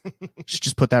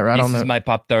just put that right This on is the. my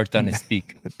Pop-Tart on a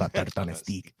stick. Pop-Tart on a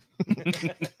stick.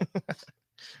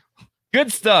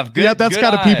 Good stuff. Good. Yeah, that's good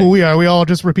kind of eye. people we are. We all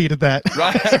just repeated that.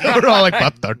 Right. We're all like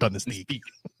Pop-Tart on the stick.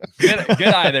 Good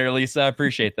eye there, Lisa. I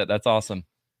appreciate that. That's awesome.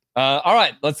 All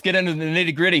right, let's get into the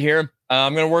nitty gritty here.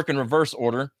 I'm going to work in reverse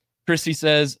order. Christy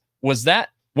says, was at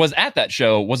that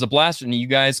show, was a blast, and you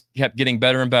guys kept getting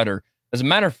better and better. As a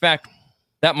matter of fact,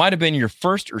 that might have been your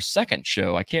first or second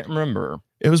show. I can't remember.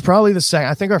 It was probably the second.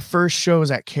 I think our first show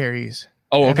was at Carrie's.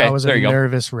 Oh, okay. I was there a you go.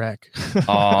 nervous wreck.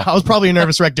 I was probably a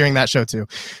nervous wreck during that show too.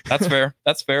 That's fair.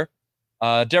 That's fair.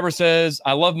 Deborah says,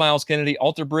 I love Miles Kennedy.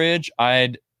 Alter Bridge.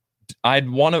 I'd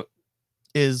want to.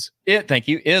 Thank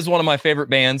you. Is one of my favorite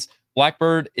bands.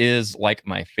 Blackbird is like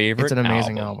my favorite. It's an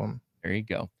amazing album. There you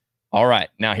go. All right.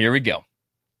 Now here we go.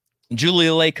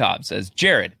 Julia Lacob says,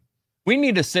 Jared, we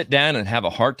need to sit down and have a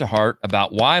heart-to-heart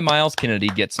about why Miles Kennedy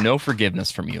gets no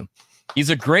forgiveness from you. He's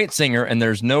a great singer, and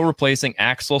there's no replacing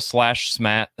Axl /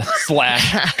 Smat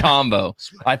 / combo.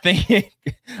 I think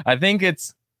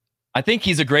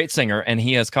he's a great singer, and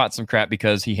he has caught some crap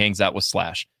because he hangs out with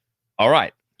Slash. All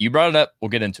right, you brought it up. We'll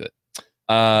get into it.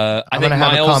 I'm going to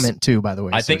have a comment too, by the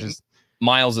way. I think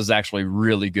Miles is actually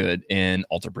really good in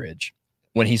Alter Bridge.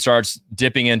 When he starts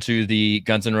dipping into the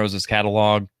Guns N' Roses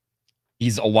catalog,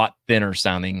 he's a lot thinner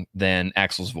sounding than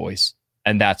Axl's voice,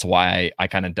 and that's why I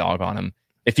kind of dog on him.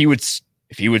 If he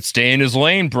would stay in his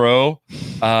lane, bro,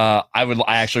 I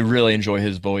actually really enjoy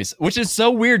his voice, which is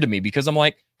so weird to me because I'm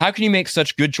like, how can you make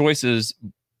such good choices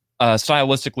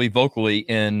stylistically, vocally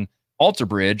in Alter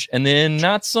Bridge, and then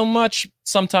not so much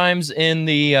sometimes in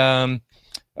the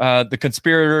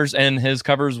Conspirators and his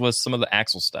covers with some of the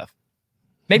Axl stuff?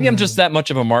 Maybe I'm just that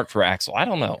much of a mark for Axl. I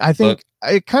don't know. I think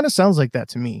it kind of sounds like that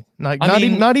to me. Like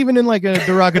not even in like a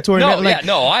derogatory.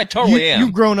 I totally am.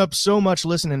 You've grown up so much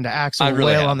listening to Axl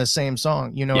really wail on the same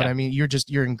song. You know what I mean?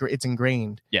 It's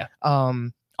ingrained. Yeah.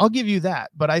 I'll give you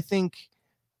that, but I think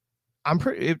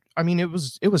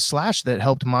it was Slash that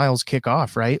helped Miles kick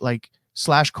off, right? Like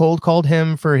Slash cold called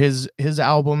him for his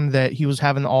album that he was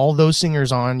having all those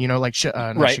singers on. You know, like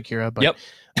not Shakira, but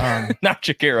not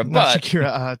Shakira, not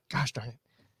Shakira. Gosh darn it.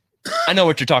 I know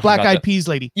what you're talking Black about. Eyed Peas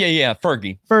lady. Yeah,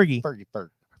 Fergie.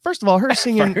 First of all, her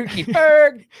singing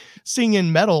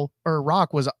singing metal or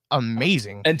rock was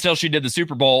amazing until she did the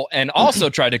Super Bowl and also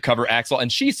tried to cover Axl,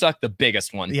 and she sucked the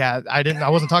biggest one. Yeah, I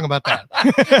wasn't talking about that.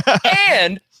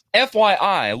 And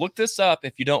FYI, look this up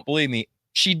if you don't believe me.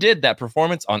 She did that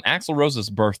performance on Axl Rose's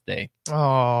birthday.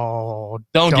 Oh,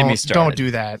 don't get me started. Don't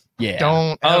do that.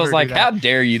 Yeah. I was like, how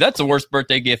dare you? That's the worst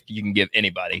birthday gift you can give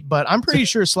anybody. But I'm pretty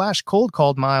sure Slash cold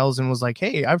called Miles and was like,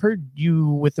 hey, I've heard you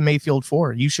with the Mayfield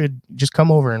 4. You should just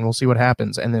come over and we'll see what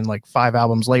happens. And then like 5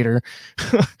 albums later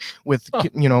with,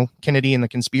 Kennedy and the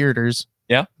Conspirators.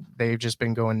 Yeah. They've just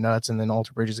been going nuts. And then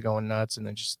Alter Bridge is going nuts. And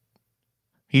then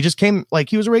he just came like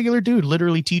he was a regular dude,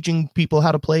 literally teaching people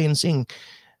how to play and sing.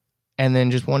 And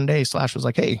then just one day, Slash was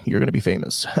like, hey, you're going to be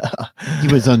famous. He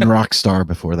was on Rockstar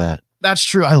before that. That's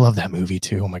true. I love that movie,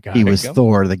 too. Oh, my God. He was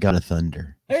Thor, the God of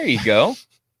Thunder. There you go.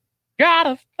 God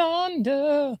of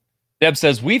Thunder. Deb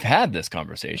says, we've had this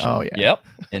conversation. Oh, yeah. Yep,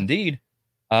 indeed.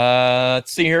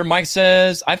 Let's see here. Mike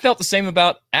says, I felt the same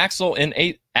about Axl in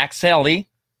Axelli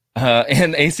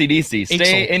in AC/DC.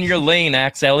 Stay in your lane,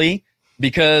 Axelli,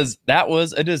 because that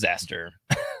was a disaster.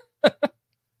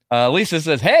 Lisa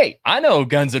says, hey, I know who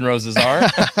Guns N' Roses are.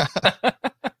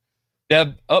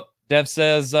 Deb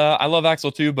says, I love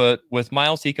Axl too, but with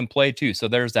Miles, he can play too. So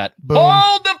there's that. Boom.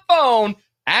 Hold the phone.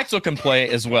 Axl can play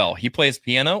as well. He plays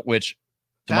piano, which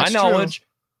to my knowledge,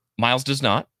 Miles does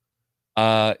not.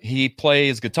 He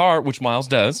plays guitar, which Miles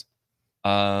does.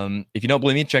 If you don't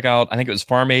believe me, check out, I think it was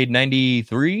Farm Aid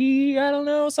 93. I don't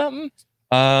know, something.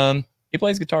 He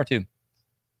plays guitar too.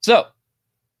 So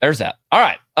there's that. All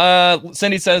right.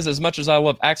 Cindy says, as much as I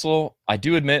love Axl, I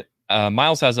do admit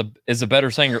Miles is a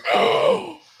better singer.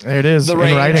 There it is. The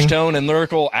range, tone, and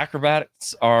lyrical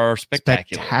acrobatics are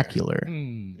spectacular.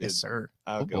 Yes, sir.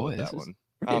 I'll go with that one.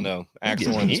 I don't know.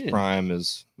 Axl in his prime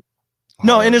is hard.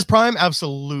 No, in his prime,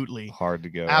 absolutely hard to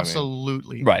go.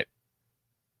 Absolutely. Right.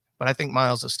 But I think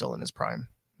Miles is still in his prime.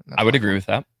 I would agree with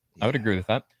that. I would agree with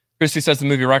that. Christy says the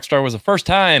movie Rockstar was the first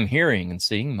time hearing and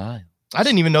seeing Miles. I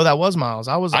didn't even know that was Miles.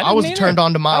 I was turned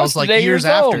on to Miles like years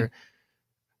after.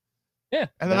 Yeah.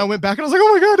 And then I went back and I was like,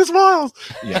 oh my God, it's Miles.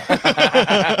 Yeah.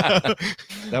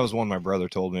 That was one my brother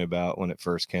told me about when it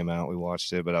first came out. We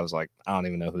watched it, but I was like, I don't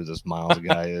even know who this Miles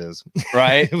guy is.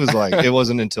 Right. It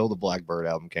wasn't until the Blackbird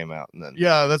album came out. And then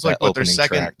that's like what their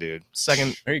track, dude.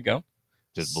 Second. There you go.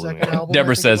 Just blew me.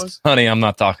 Deborah says, honey, I'm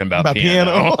not talking about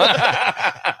piano.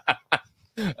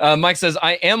 Mike says,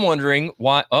 I am wondering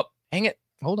why. Oh, hang it.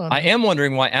 Hold on. I am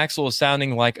wondering why Axl is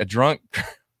sounding like a drunk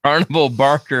Carnival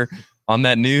Barker on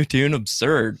that new tune,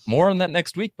 Absurd. More on that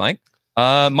next week, Mike.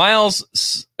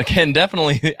 Miles can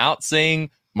definitely out-sing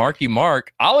Marky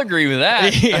Mark. I'll agree with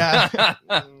that. Yeah.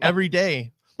 Every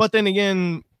day. But then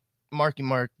again, Marky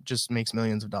Mark just makes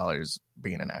millions of dollars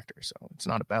being an actor. So it's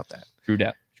not about that. True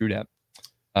that.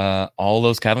 All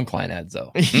those Calvin Klein ads,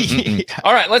 though. Yeah.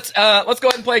 All right, let's go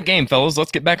ahead and play a game, fellas.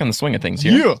 Let's get back on the swing of things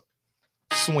here. Yeah.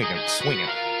 Swinging.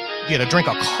 Get a drink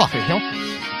of coffee,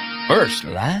 First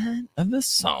line of the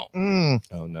song.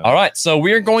 Oh, no. All right, so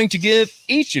we're going to give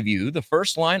each of you the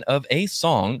first line of a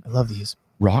song. I love these.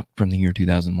 Rock from the year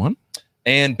 2001.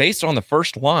 And based on the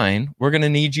first line, we're going to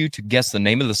need you to guess the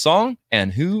name of the song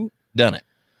and who done it.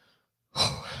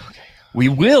 Okay. We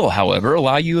will, however,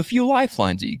 allow you a few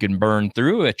lifelines that you can burn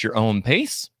through at your own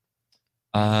pace.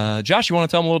 Josh, you want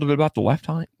to tell them a little bit about the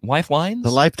lifelines? The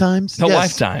lifetimes? The Yes.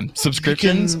 lifetime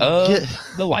subscriptions of get-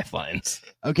 the lifelines.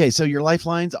 Okay, so your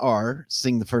lifelines are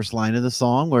sing the first line of the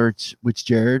song, which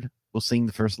Jared will sing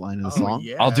the first line of the song.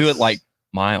 I'll do it like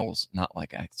Miles, not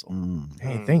like Axel.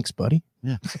 Hey, thanks, buddy.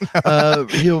 Yeah.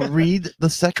 He'll read the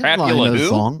second line Crapula of the who?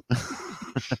 song.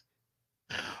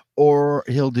 Or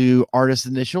he'll do artist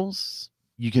initials.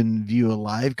 You can view a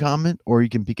live comment, or you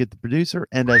can peek at the producer.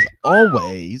 And as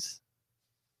always,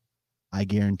 I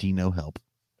guarantee no help.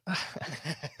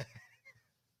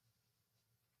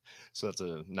 So that's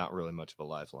not really much of a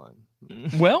lifeline.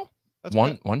 Well, That's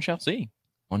one good. one shall see.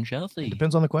 One shall see.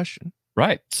 Depends on the question.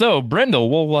 Right. So, Brendel,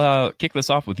 we'll kick this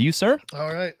off with you, sir.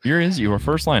 All right. Here is your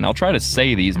first line. I'll try to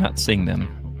say these, not sing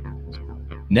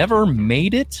them. Never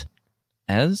made it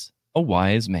as a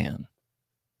wise man.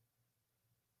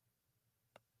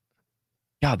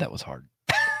 God, that was hard.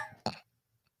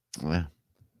 Yeah.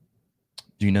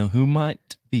 Do you know who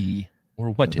might be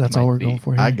or what it That's might all we're be? going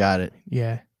for here. I got it.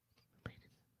 Yeah.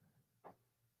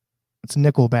 It's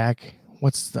Nickelback.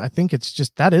 I think it's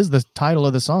just that is the title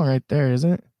of the song right there,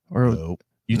 isn't it? Or Nope.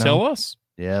 You No. tell us.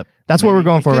 Yep. that's what we're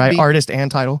going It for, could right? be- Artist and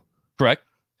title. Correct.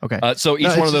 Okay. So each No,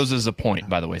 one it's of those is a point,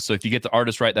 by the way. So if you get the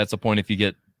artist right, that's a point. If you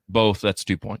get both, that's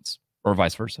 2 points, or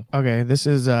vice versa. Okay. This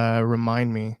is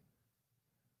 "Remind Me"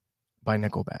 by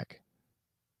Nickelback.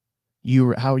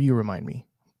 How you remind me?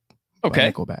 by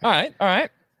Okay. Nickelback. All right. All right.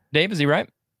 Dave, is he right?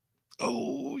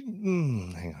 Oh,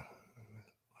 hang on.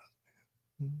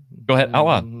 Go ahead. Out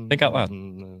loud. Think out loud.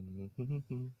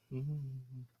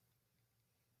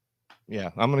 Yeah,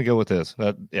 I'm gonna go with this.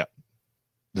 Yeah,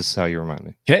 this is how you remind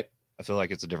me. Okay. I feel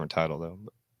like it's a different title though.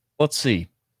 But Let's see.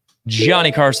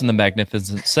 Johnny Carson the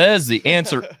Magnificent says the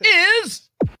answer is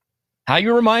How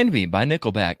You Remind Me by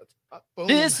Nickelback.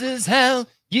 This is how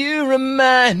you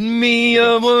remind me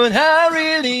of what I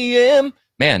really am.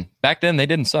 Man, back then they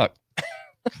didn't suck.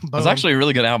 It was actually a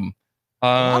really good album. a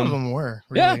lot of them were.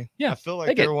 Yeah, Really. yeah. I feel like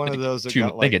They they're get- one of those that Too,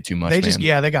 got they like get too much. They just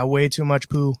man. they got way too much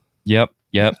poo. Yep.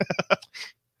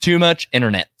 Too much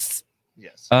internets.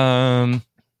 yes.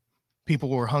 People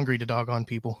were hungry to dog on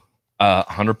people.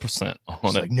 100% on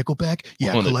It's it. like Nickelback.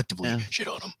 Yeah, On it. collectively, Yeah. shit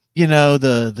on them. You know,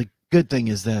 the good thing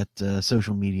is that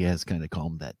social media has kind of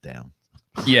calmed that down.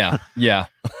 Yeah. the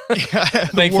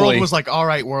Thankfully. world was like, all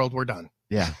right, world, we're done.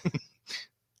 Yeah.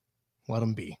 Let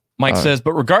them be. Mike says,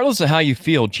 but regardless of how you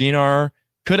feel, GNR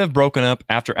could have broken up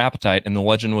after Appetite and The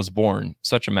Legend Was Born.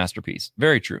 Such a masterpiece.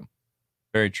 Very true.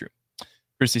 Very true.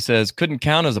 Chrissy says, couldn't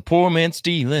count as a poor man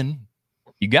stealing.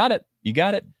 You got it. You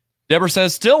got it. Deborah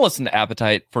says, still listen to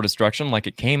Appetite for Destruction like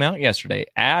it came out yesterday.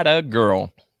 Atta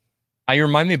girl. How You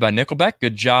Remind Me by Nickelback.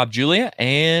 Good job, Julia.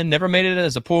 And Never Made It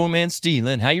as a Poor Man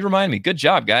Stealing. How You Remind Me. Good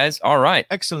job, guys. All right.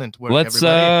 Excellent work. Let's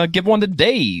everybody. give one to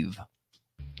Dave.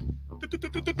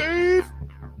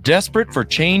 Desperate for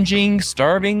changing,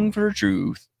 starving for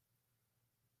truth.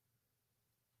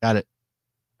 Got it.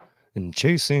 And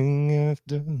chasing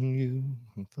after you.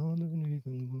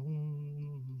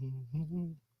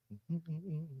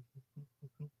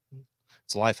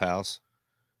 It's Lifehouse.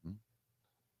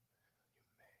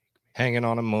 Hanging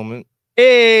on a moment.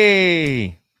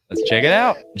 Hey, let's check it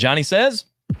out. Johnny says,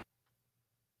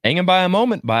 "Hanging by a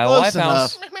Moment" by a Close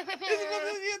Lifehouse.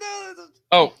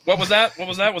 Oh, what was that? What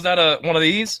was that? Was that one of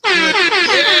these?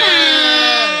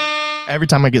 Every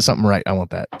time I get something right, I want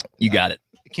that. You got it.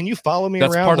 Can you follow me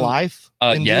That's around part of- live?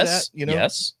 and do Yes. that, you know?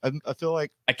 Yes. I feel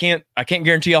like I can't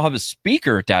guarantee I'll have a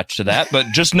speaker attached to that, but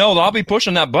just know that I'll be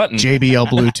pushing that button. JBL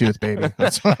Bluetooth, baby.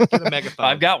 That's get a megaphone.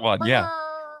 I've got one. Yeah.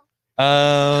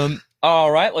 All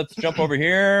right. Let's jump over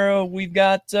here. We've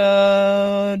got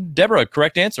Deborah.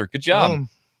 Correct answer. Good job.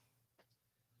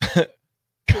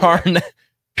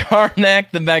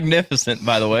 Karnak the Magnificent,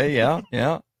 by the way. Yeah.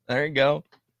 There you go.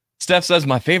 Steph says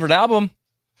my favorite album.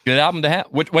 Good album to have.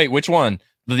 Which one?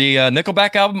 The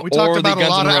Nickelback album We talked or the about a Guns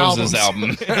lot N' of Roses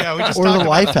albums. album? Yeah, we just Or the talked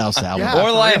about Lifehouse album. Yeah, or for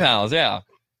real. Lifehouse. Yeah.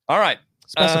 All right.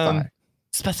 Specify.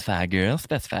 Specify, girl.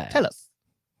 Specify. Tell us.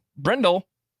 Brendel.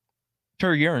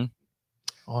 Tur urine.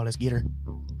 Oh, let's get her.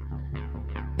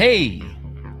 Hey,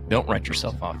 don't write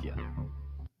yourself off yet.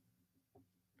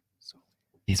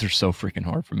 These are so freaking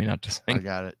hard for me not to I sing.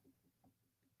 got it.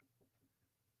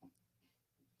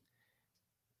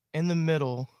 In the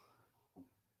middle.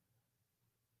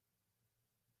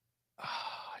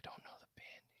 I don't know the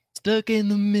Stuck in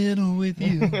the middle with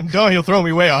you. band. No, you'll throw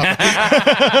me way off.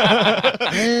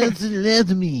 Let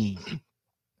me.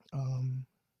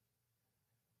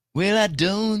 Well, I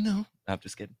don't know. I'm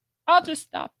just kidding. I'll just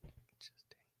stop.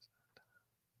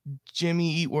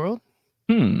 Jimmy Eat World.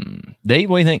 Dave,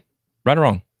 what do you think? Right or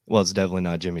wrong? Well, it's definitely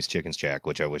not Jimmy's Chicken Shack,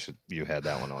 which I wish you had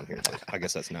that one on here. But I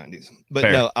guess that's 90s. But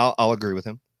Fair. no, I'll agree with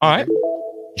him. All right.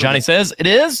 Johnny says it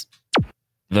is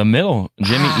the middle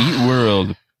Jimmy Eat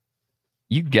World.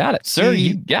 You got it, sir.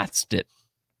 You got it.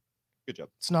 Good job.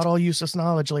 It's not all useless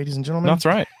knowledge, ladies and gentlemen. That's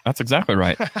right. That's exactly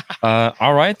right.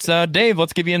 All right, Dave,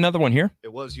 let's give you another one here.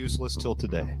 It was useless till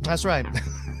today. That's right.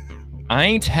 I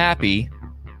ain't happy.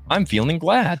 I'm feeling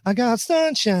glad. I got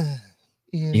sunshine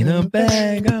in a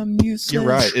bag. I'm useless. You're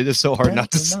right. It is so hard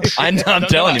not to say. I'm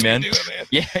telling you, man.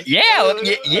 Yeah.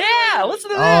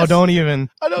 Listen to this. Oh, don't even.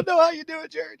 I don't know how you do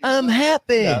it, Jared. I'm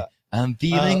happy. I'm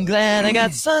feeling glad. I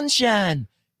got sunshine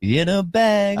in a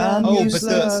bag. I'm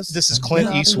useless. But this is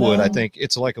Clint Eastwood. I think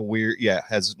it's like a weird. Yeah,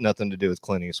 has nothing to do with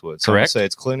Clint Eastwood. So Correct. I'll say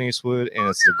it's Clint Eastwood and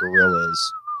it's the Gorillaz,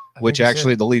 which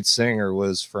actually the lead singer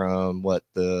was from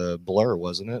the Blur,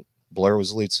 wasn't it? Blur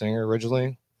was the lead singer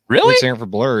originally. Really? Lead singer for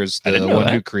Blur is the one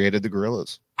who created the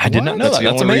Gorillaz. I did not know that.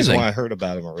 That's only amazing. reason why I heard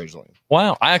about him originally.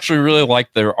 Wow. I actually really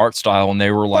liked their art style, and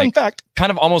they were like fact.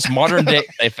 kind of almost modern day,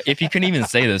 if you can even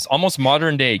say this, almost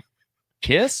modern day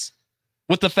Kiss,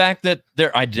 with the fact that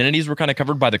their identities were kind of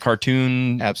covered by the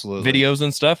cartoon videos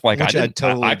and stuff. Like Which I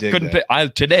totally dig couldn't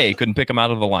that. couldn't pick them out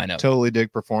of the lineup. Totally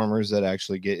dig performers that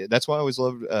actually get it. That's why I always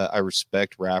loved. I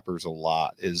respect rappers a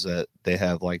lot. Is that they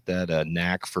have like that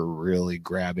knack for really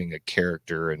grabbing a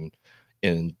character and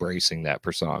embracing that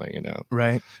persona,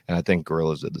 Right. And I think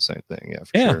Gorillaz did the same thing. Yeah,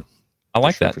 for sure. I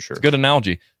like that. For sure. It's a good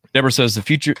analogy. Deborah says the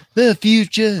future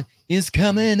is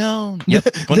coming on. Yep.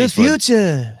 The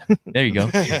future. There you go.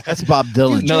 That's Bob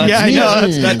Dylan. No, that's I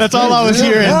know. That's all I was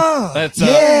hearing. That's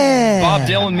Bob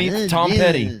Dylan meets Tom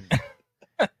Petty.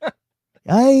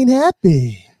 I ain't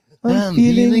happy. I'm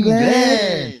feeling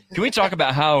glad. Can we talk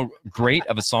about how great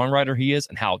of a songwriter he is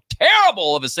and how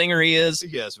terrible of a singer he is?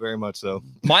 Yes, very much so.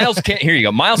 Here you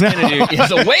go. Miles Kennedy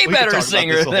is a way We could better talk about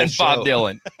singer this the than whole Bob show.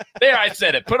 Dylan. There, I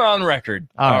said it. Put it on record.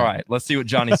 All right. Let's see what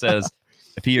Johnny says.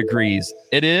 If he agrees,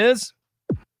 it is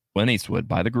Clint Eastwood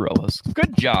by the Gorillaz.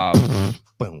 Good job.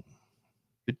 Boom.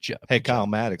 Good job. Hey, Kyle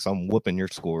Maddox, I'm whooping your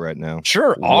school right now.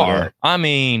 Sure What are. up? I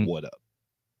mean, What up?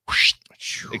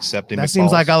 Accepting That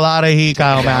seems like a lot of heat,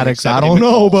 Kyle Maddox. I don't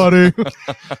know, buddy.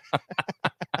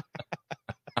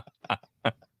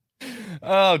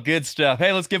 oh, good stuff.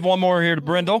 Hey, let's give one more here to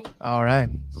Brindle. All right.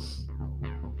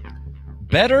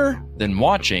 Better than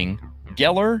watching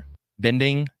Geller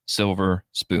bending silver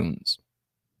spoons.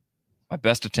 My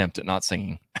best attempt at not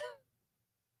singing.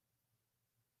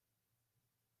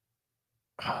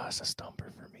 Oh, it's a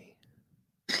stumper for me.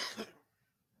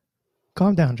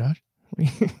 Calm down, Josh.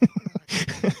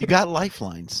 You got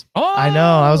lifelines. Oh, I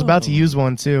know. I was about to use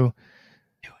one too.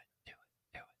 Do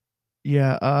it.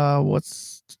 Yeah.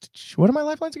 What are my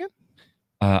lifelines again?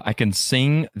 I can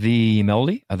sing the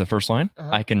melody of the first line.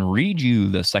 I can read you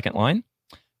the second line.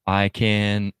 I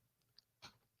can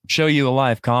show you a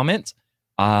live comment.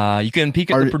 You can peek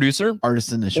at the producer,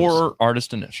 artist initials, or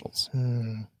artist initials.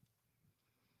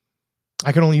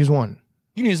 I can only use one.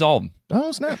 You can use all of them.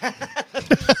 Oh, snap.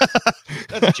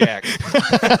 That's Jack.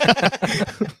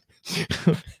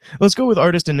 Let's go with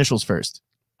artist initials first.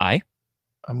 I.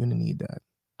 I'm going to need that.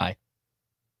 I.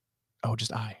 Oh,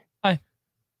 just I. I.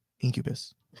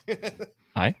 Incubus.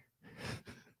 I.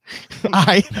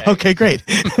 I. Okay, great.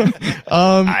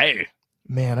 I.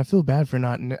 Man, I feel bad for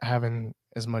not having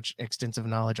as much extensive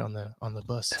knowledge on the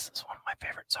bus. This is one of my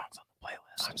favorite songs on the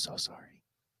playlist. I'm so sorry.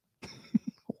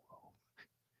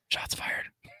 Shots fired.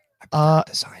 The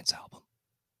Science album.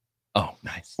 Oh,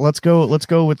 nice. Let's go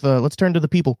with let's turn to the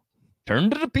people. Turn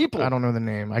to the people. I don't know the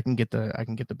name. I can get the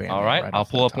band. All right, I'll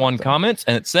pull up one comment,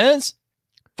 and it says,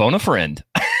 "Phone a friend."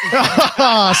 Sweet.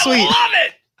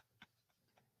 I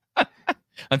love it.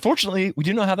 Unfortunately, we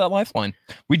do not have that lifeline.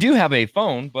 We do have a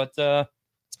phone, but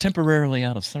it's temporarily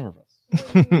out of service.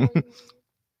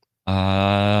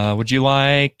 Would you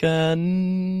like?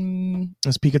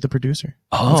 Let's peek at the producer.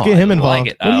 Oh, let's get him involved.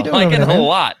 Like it. What are you doing? I like it over a there, man?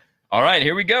 lot. All right,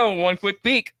 here we go. One quick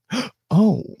peek.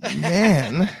 Oh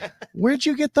man, where'd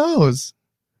you get those?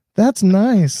 That's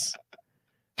nice.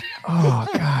 Oh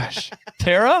gosh,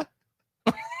 Tara.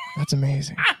 That's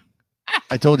amazing.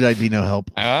 I told you I'd be no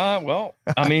help. Well,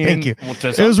 I mean, Thank you. Well,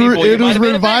 It was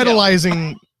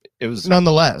revitalizing. It was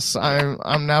nonetheless.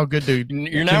 I'm now good to.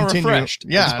 You're now continue. refreshed.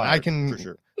 Yeah, Inspired, I can. for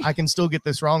sure. I can still get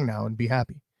this wrong now and be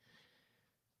happy.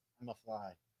 I'm a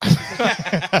fly.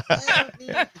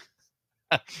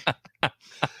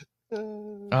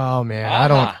 Oh man,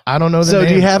 I don't know the So name.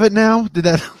 do you have it now? Did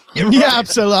that? Yeah,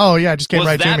 absolutely. Oh yeah, it just came Was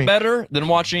right to that me. better than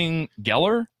watching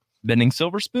Geller bending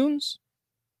silver spoons?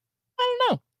 I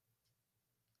don't know.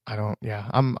 I don't. Yeah,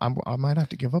 I might have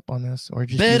to give up on this, or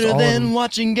just Better use all than of them.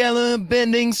 watching Geller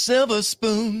bending silver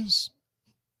spoons.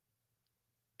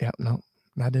 Yeah, no,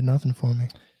 that did nothing for me.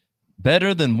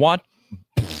 Better than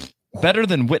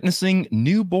witnessing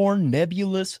newborn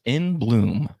nebulous in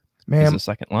bloom. Man, is the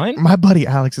second line. My buddy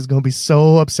Alex is going to be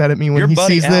so upset at me when he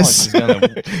sees this.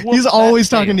 He's always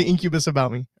talking to Incubus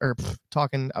about me, or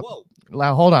talking.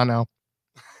 Hold on now.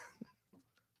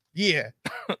 Yeah.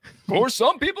 Or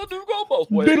some people do go both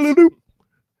ways.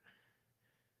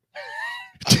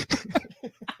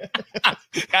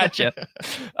 Gotcha.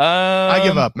 I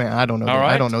give up, man. I don't know.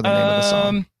 I don't know the name of the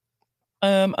song.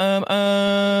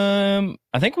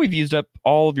 I think we've used up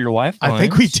all of your lifelines. I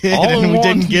think we did, and we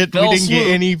didn't get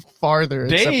any farther.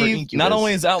 Dave not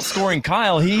only is outscoring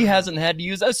Kyle, he hasn't had to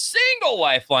use a single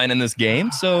lifeline in this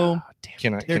game. So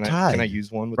can I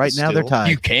use one? With right now they're tied.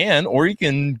 You can, or you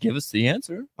can give us the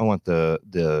answer. I want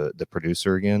the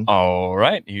producer again. All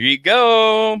right, here you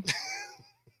go.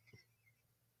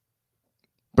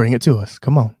 Bring it to us.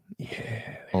 Come on.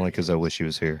 Yeah. Only because I wish he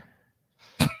was here.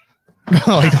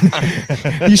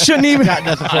 You shouldn't even got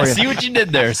nothing for you. See what you did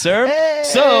there, sir. Hey!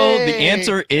 So the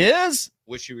answer is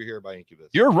Wish You Were Here by Incubus.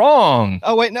 You're wrong.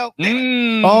 Oh wait, no.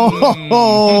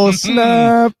 Oh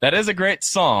snap! That is a great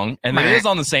song, and it is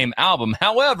on the same album.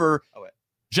 However,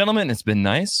 gentlemen, it's been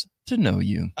nice to know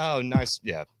you. Oh, nice.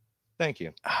 Yeah. Thank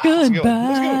you. Goodbye. Let's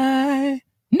go.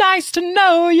 Nice to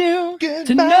know you. Goodbye.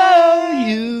 To know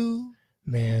you.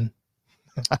 Man,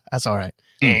 that's all right.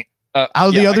 Out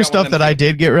of the other stuff that I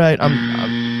did get right,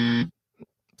 I'm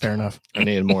fair enough. I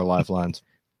needed more lifelines.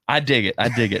 I dig it.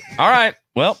 All right.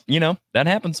 Well, that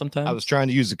happens sometimes. I was trying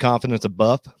to use the confidence of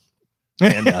Buff.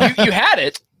 And, you had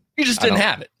it. You just didn't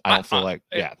have it. I don't feel like,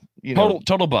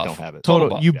 total buff. Don't have it. Total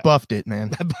buff. You buffed it,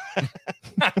 man.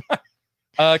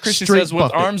 Christian Straight says, with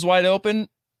buff it. arms wide open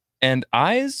and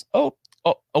eyes.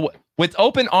 With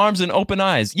open arms and open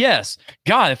eyes. Yes.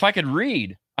 God, if I could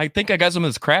read, I think I got some of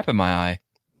this crap in my eye.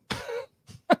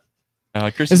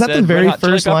 Is that the very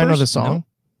first line of the song? No.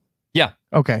 Yeah.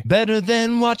 Okay. Better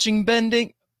than watching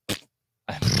bending.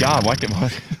 God, why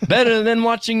can't better than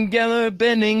watching Geller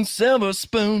bending silver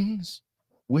spoons.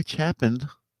 Which happened.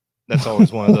 That's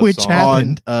always one of those Which songs.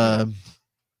 happened. On,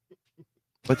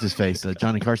 what's his face?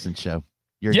 Johnny Carson's show.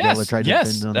 Yes, tried to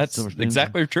bend on that's silver spoons.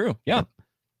 exactly true. Yeah.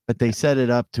 But they set it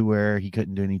up to where he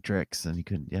couldn't do any tricks, and he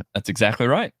couldn't. Yep. That's exactly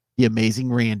right. The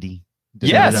Amazing Randy.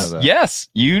 Yes.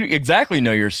 You exactly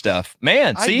know your stuff.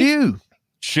 Man, see? I do.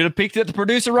 Should have picked at the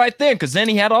producer right then, because then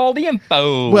he had all the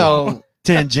info. Well,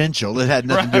 tangential. It had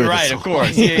nothing to do with the song. Of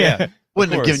course. Yeah.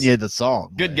 Wouldn't have given you the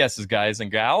song. Good guesses, guys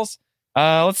and gals.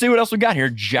 Let's see what else we got here.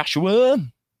 Joshua.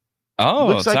 Oh,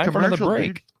 Looks it's like time for another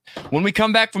commercial, break. When we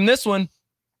come back from this one,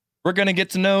 we're going to get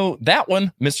to know that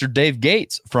one, Mr. Dave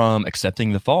Gates from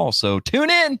Accepting the Fall. So tune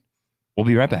in. We'll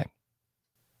be right back.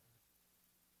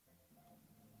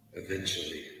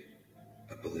 Eventually,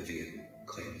 oblivion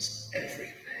claims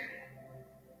everything.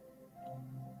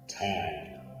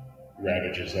 Time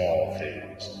ravages all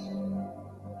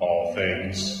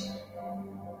things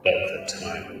but the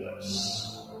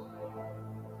timeless.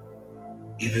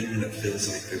 Even when it feels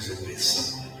like there's always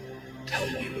someone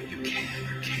telling you what you can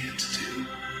or can't do.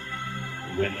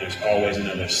 When there's always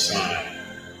another sign,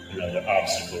 another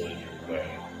obstacle in your way.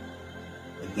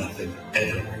 When nothing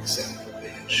ever works out the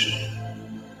way it should.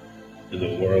 And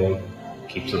the world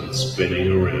keeps on spinning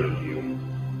around you.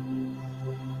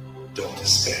 Don't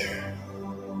despair.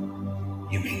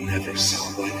 You may never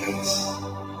sound like us,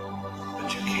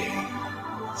 but you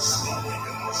can smell like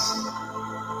us.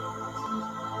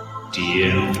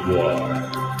 DM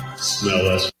Noir. Smell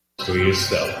us for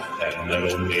yourself at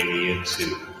Metal Mania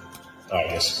 2,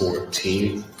 August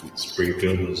 14th in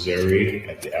Springfield, Missouri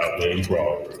at the Outland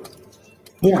Ballroom.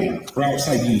 Warning, for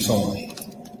outside use only.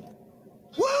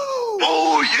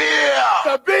 Oh,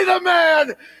 yeah! To be the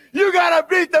man, you gotta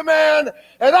beat the man.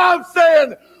 And I'm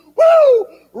saying, woo,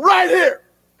 right here.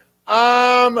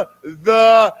 I'm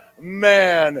the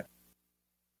man.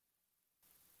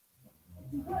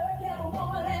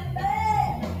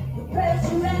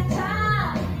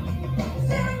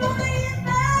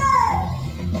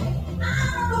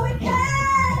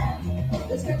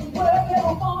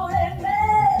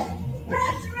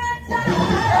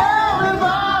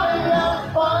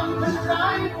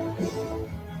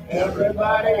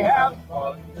 Everybody have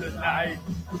fun tonight.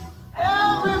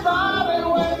 Everybody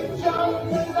wake up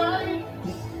tonight.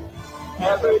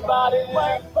 Everybody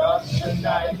wake up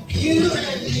tonight. You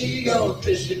and me go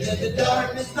fishing in the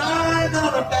darkness night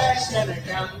on a back center,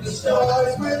 counting the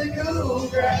stars where the cool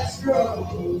grass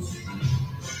grows.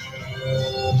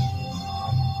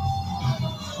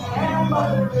 And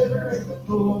by the river in the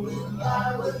pool,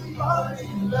 I was falling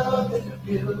in love in the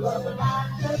middle of the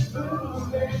night, just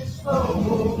moving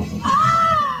slow.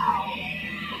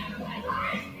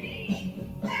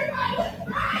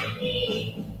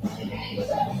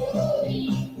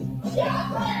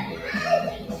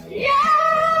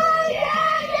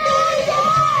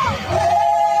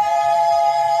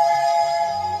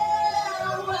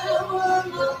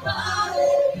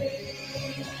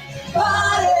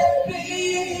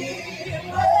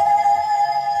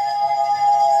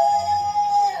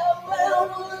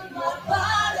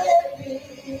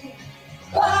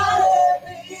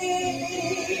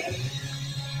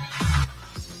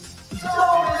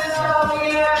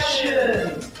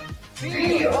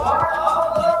 Be part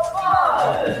of the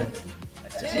fun.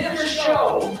 Attend the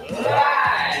show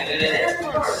live and in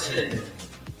person.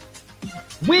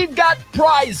 We've got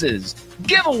prizes,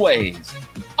 giveaways,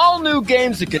 all new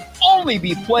games that can only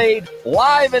be played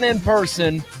live and in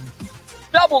person.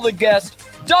 Double the guests,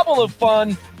 double the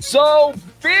fun, so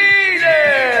be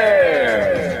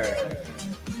there!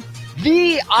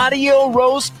 The Audio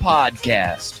Roast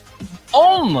Podcast,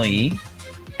 only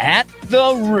at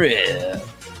the Rib.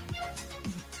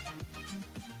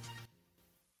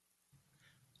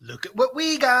 Look at what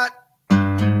we got.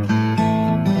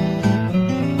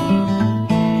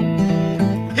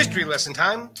 History lesson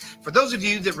time. For those of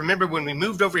you that remember when we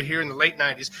moved over here in the late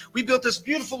 90s, we built this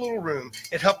beautiful little room.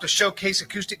 It helped us showcase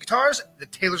acoustic guitars, the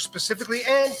Taylor specifically,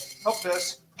 and helped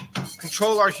us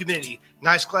control our humidity.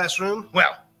 Nice glass room.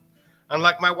 Well,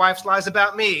 unlike my wife's lies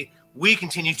about me, we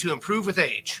continue to improve with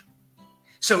age.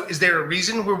 So is there a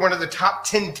reason we're one of the top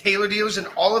 10 Taylor dealers in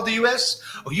all of the U.S.?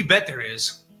 Oh, you bet there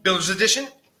is. Builder's Edition?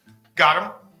 Got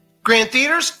them. Grand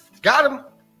Theaters? Got them.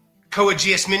 Koa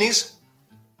GS Minis?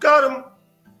 Got them.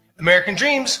 American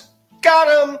Dreams? Got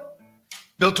them.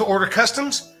 Built to order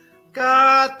customs?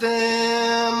 Got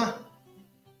them.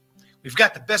 We've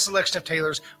got the best selection of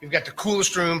Taylors. We've got the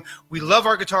coolest room. We love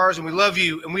our guitars and we love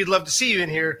you, and we'd love to see you in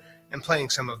here and playing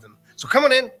some of them. So come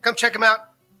on in, come check them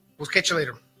out. We'll catch you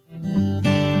later.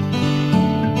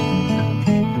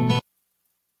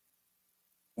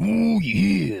 Oh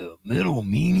yeah, Metal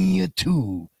Mania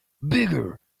 2.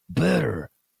 Bigger, better,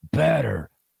 badder,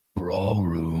 brawl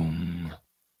room.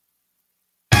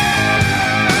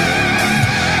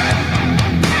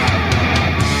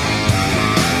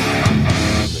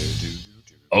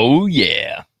 Oh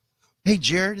yeah. Hey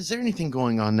Jared, is there anything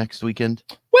going on next weekend?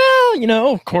 Well, you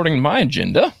know, according to my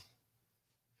agenda,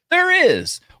 there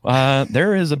is.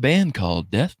 There is a band called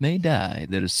Death May Die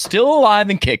that is still alive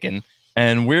and kicking,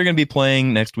 and we're going to be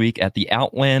playing next week at the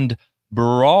Outland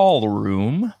Brawl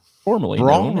Room, formerly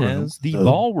known as the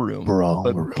Ballroom.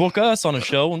 But book us on a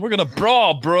show, and we're going to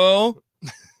brawl, bro.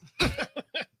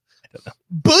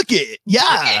 Book it,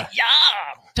 yeah.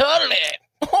 Totally.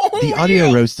 The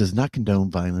Audio Roast does not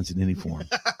condone violence in any form.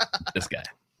 This guy.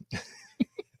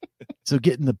 So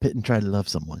get in the pit and try to love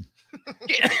someone.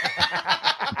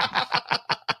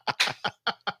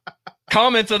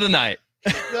 Comments of the night.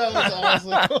 That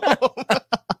was awesome.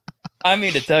 I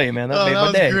mean to tell you, man, that made that my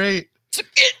was day. great. So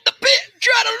get in the pit and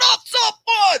try to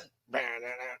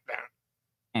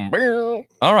love someone.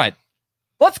 All right.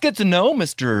 Let's get to know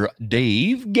Mr.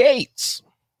 Dave Gates.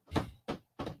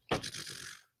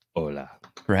 Hola.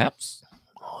 Perhaps.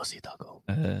 Oh, si taco.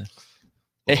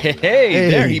 Hey,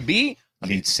 there he be.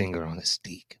 Lead singer on a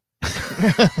steak.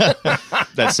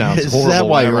 That sounds Is horrible. that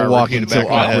why whenever you're I walking repeat it back so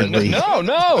in my head.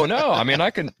 awkwardly? No. I mean,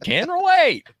 I can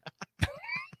relate.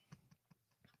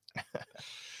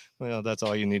 Well, that's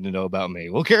all you need to know about me.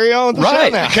 We'll carry on with the show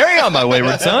Right. now. Carry on, my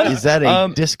wayward son. Is that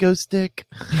a disco stick?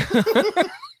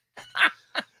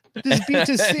 This beat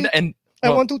is sick. And I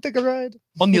well, want to take a ride.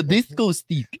 on your disco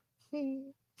stick.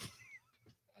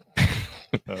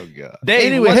 Oh, God.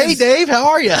 Dave, Anyway, what hey is- Dave, how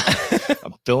are you?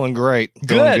 I'm feeling great.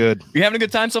 Feeling good. You having a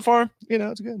good time so far? You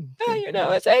know, it's good. Yeah, you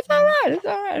know, it's all right. It's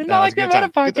all right. It's No, not it's like a that good other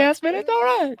time. podcast, but it's all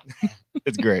right.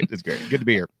 It's great. It's great. Good to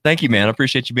be here. Thank you, man. I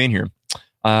appreciate you being here.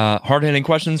 Hard-hitting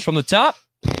questions from the top.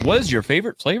 What is your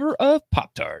favorite flavor of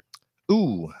Pop-Tart?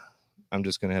 Ooh, I'm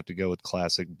just going to have to go with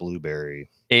classic blueberry.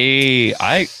 Hey,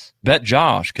 I bet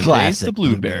Josh can taste the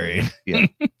blueberry.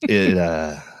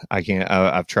 Yeah. I can't.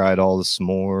 I've tried all the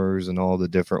s'mores and all the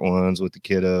different ones with the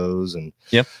kiddos, and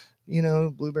yep. You know,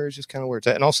 blueberries just kind of where it's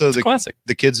at. And also classic.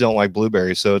 The kids don't like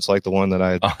blueberries, so it's like the one that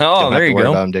I don't there have to you worry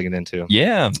go. about. I'm digging into.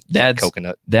 Yeah, dad's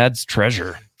coconut. Dad's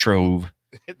treasure trove.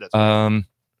 That's right.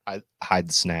 I hide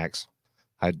the snacks.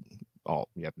 You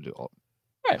have to do all.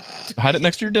 Right. Hide it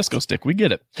next to your disco stick. We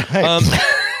get it.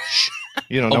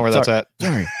 You don't know where that's at.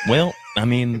 Sorry. Well, I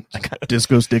mean, I got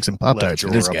disco sticks and Left Pop-Tarts.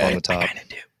 drawer This up guy. on the top.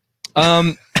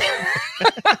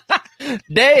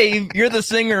 Dave, you're the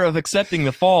singer of Accepting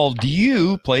the Fall. Do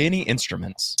you play any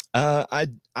instruments? I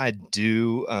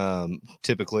do.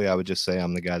 Typically, I would just say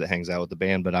I'm the guy that hangs out with the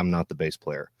band, but I'm not the bass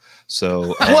player.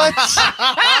 So What?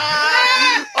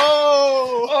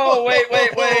 Oh, wait.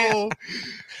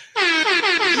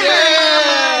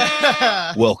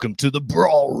 Yeah. welcome to the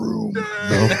brawl room.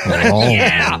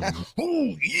 Yeah.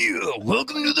 Oh, yeah.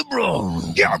 Welcome to the brawl.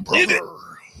 Yeah, brother.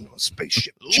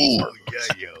 Spaceship. Ooh,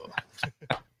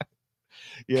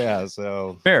 Yeah.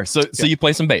 So Fair. So you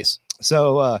play some bass.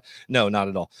 So no, not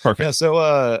at all. Perfect. Yeah,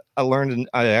 so I learned, and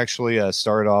I actually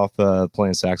started off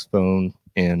playing saxophone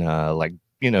in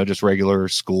just regular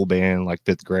school band, like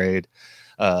 5th grade.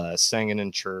 Singing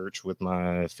in church with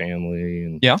my family,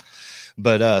 and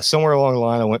but somewhere along the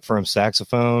line I went from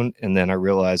saxophone, and then I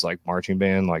realized like marching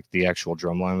band, like the actual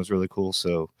drum line was really cool,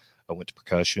 so I went to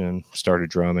percussion,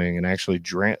 started drumming, and actually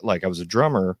I was a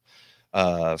drummer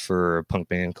for a punk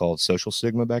band called Social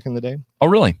Stigma back in the day. Oh,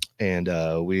 really? And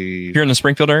we here in the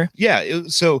Springfield area. Yeah,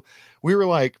 so we were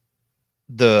like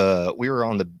we were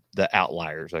on the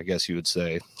outliers, I guess you would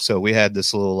say. So we had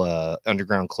this little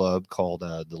underground club called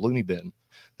the Looney Bin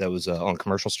that was on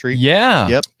Commercial Street. Yeah.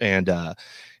 Yep. And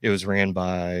it was ran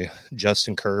by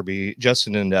Justin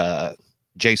and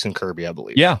Jason Kirby, I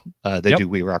believe. Yeah. They do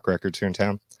We Rock Records here in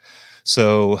town.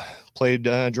 So played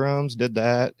drums, did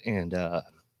that, and I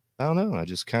don't know. I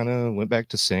just kind of went back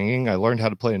to singing. I learned how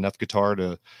to play enough guitar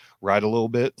to ride a little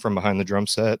bit from behind the drum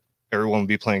set. Everyone would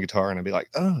be playing guitar, and I'd be like,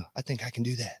 "Oh, I think I can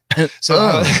do that."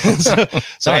 So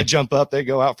I jump up. They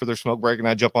go out for their smoke break, and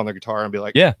I jump on their guitar and be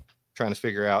like, "Yeah," trying to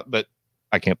figure out. But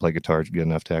I can't play guitar good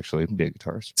enough to actually be a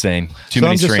guitarist. Same. Too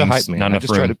many strings. Hype man. Not I enough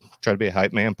just room. try to be a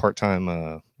hype man,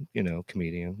 part-time,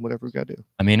 comedian, whatever we got to do.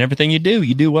 I mean, everything you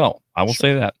do well. I will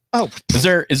say that. Oh, is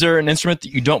there an instrument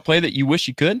that you don't play that you wish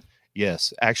you could?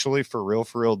 Yes, actually, for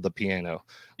real, the piano.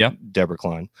 Yeah, Deborah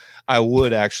Klein. I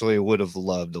would have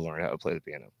loved to learn how to play the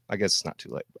piano. I guess it's not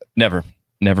too late, but Never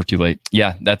too late.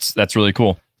 Yeah, that's really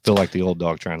cool. Feel like the old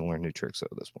dog trying to learn new tricks at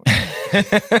this point.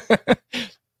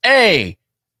 Hey,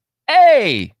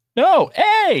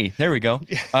 there we go.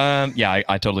 Yeah,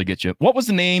 I totally get you. What was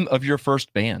the name of your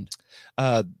first band?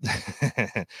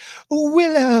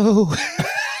 Willow.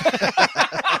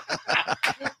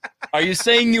 Are you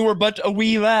saying you were but a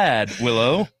wee lad,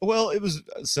 Willow? Well, it was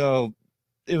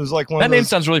like one. That of name those,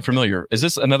 sounds really familiar. Is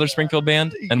this another Springfield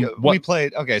band? And we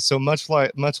played. Okay, so much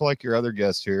like your other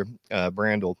guest here,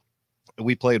 Brandel,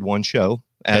 we played one show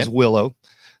as Willow.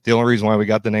 The only reason why we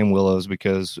got the name Willow is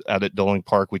because out at Doling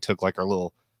Park we took like our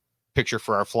little picture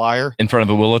for our flyer in front of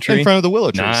the willow tree. In front of the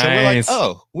willow tree. Nice. So we're like,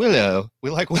 oh, Willow. We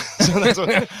like Willow. So that's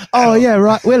what, oh yeah,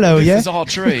 right, Willow. This Yeah, is all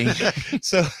tree.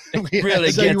 So we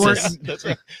really so gets us. That's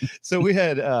right. So we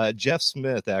had Jeff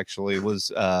Smith actually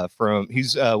was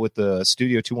he's with the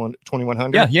Studio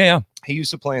 2100. Yeah. He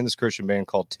used to play in this Christian band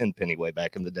called Tenpenny way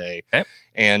back in the day. Okay.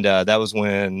 And that was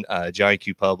when Johnny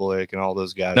Q Public and all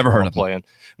those guys never heard of playing.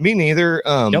 Me neither.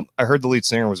 I heard the lead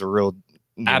singer was a real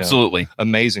absolutely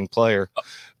amazing player.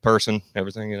 Person,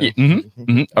 everything,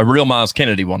 A real Miles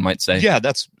Kennedy, one might say. Yeah,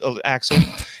 that's Axel.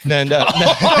 And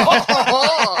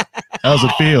how's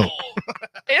it feel?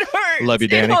 It hurts. Love you,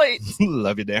 Danny. It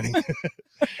Love you, Danny.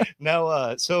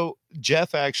 No, so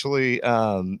Jeff actually,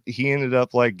 he ended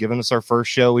up like giving us our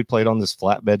first show. We played on this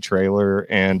flatbed trailer,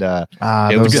 and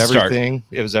it was everything.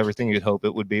 It was everything you'd hope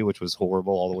it would be, which was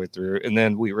horrible all the way through. And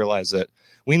then we realized that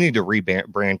we need to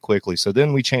rebrand quickly. So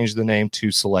then we changed the name to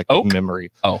Selective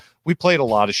Memory. Oh, we played a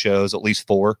lot of shows, at least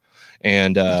 4,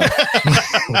 and it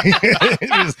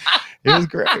was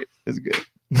great. It was good,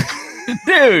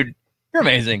 dude. You're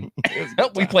amazing.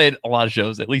 We played a lot of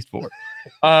shows, at least 4.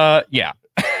 Yeah.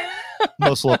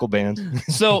 Most local bands.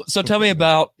 So tell me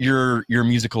about your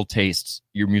musical tastes,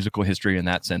 your musical history in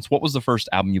that sense. What was the first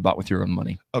album you bought with your own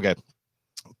money? Okay.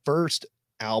 First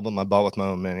album I bought with my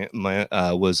own money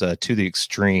was To the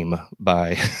Extreme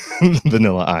by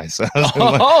Vanilla Ice.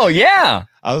 Yeah.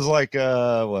 I was like,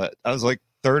 what? I was like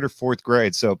 3rd or 4th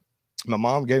grade. So my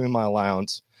mom gave me my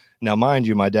allowance. Now, mind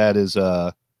you, my dad is,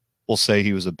 we'll say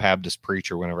he was a Baptist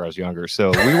preacher whenever I was younger. So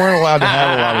we weren't allowed to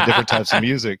have a lot of different types of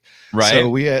music. Right. So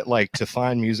we had like to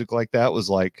find music like that was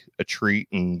like a treat,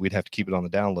 and we'd have to keep it on the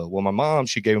down low. Well, my mom,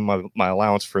 she gave me my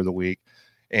allowance for the week,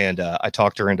 and I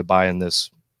talked her into buying this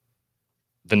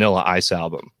Vanilla Ice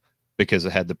album because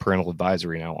it had the parental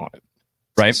advisory now on it.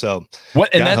 Right. So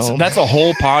what? And that's a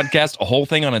whole podcast, a whole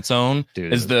thing on its own.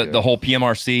 Dude, is the whole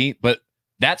PMRC, but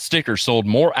that sticker sold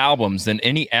more albums than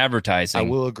any advertising. I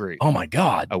will agree. Oh my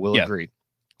God. I will agree.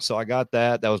 So I got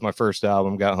that. That was my first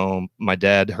album. Got home. My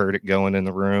dad heard it going in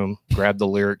the room, grabbed the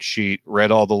lyric sheet, read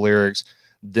all the lyrics.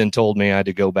 then told me I had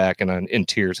to go back and in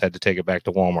tears had to take it back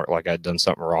to Walmart like I'd done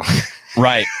something wrong.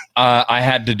 Right. I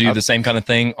had to do the same kind of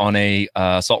thing on a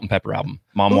Salt and Pepper album.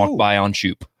 Mom walked by on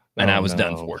Shoop, and I was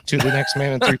done for. To the Next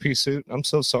Man in 3-piece suit. I'm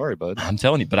so sorry, bud. I'm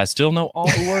telling you, but I still know all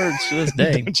the words to this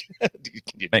day.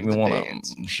 Make me want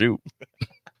to shoot.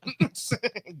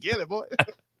 Get it, boy.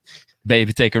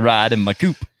 Baby, take a ride in my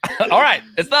coupe. All right.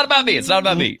 It's not about me. It's not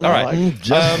about me. All right.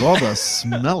 Just love the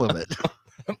smell of it.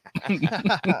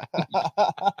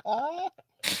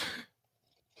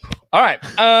 All right.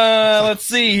 Let's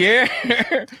see here.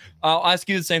 I'll ask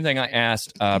you the same thing I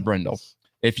asked Brindle.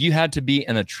 If you had to be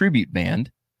in a tribute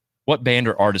band, what band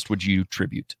or artist would you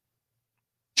tribute?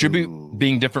 Tribute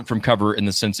being different from cover in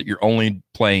the sense that you're only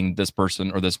playing this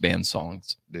person or this band's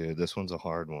songs. Dude, this one's a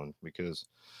hard one because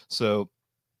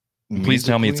please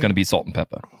tell me it's going to be Salt and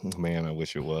Pepper. Man, I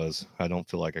wish it was. I don't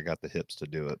feel like I got the hips to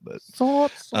do it, but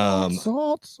salt.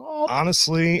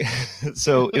 Honestly,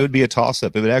 so it would be a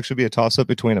toss-up. It would actually be a toss-up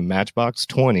between a Matchbox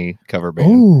 20 cover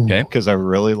band, because I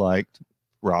really liked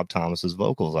Rob Thomas's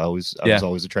vocals. I was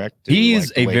always attracted to. He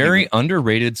is a very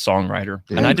underrated songwriter,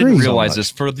 and I didn't realize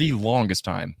this for the longest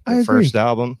time. The first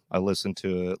album, I listened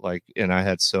to it and I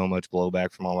had so much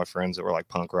blowback from all my friends that were like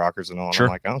punk rockers and all. And I'm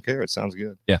like, I don't care. It sounds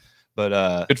good. Yeah.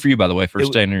 But good for you, by the way, for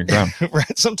standing your ground.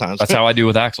 Right, sometimes that's how I do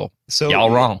with Axel. So y'all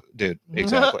wrong, dude.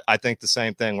 Exactly. I think the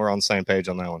same thing. We're on the same page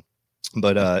on that one.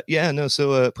 But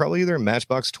so probably either a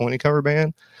Matchbox 20 cover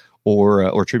band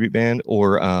or tribute band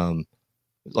or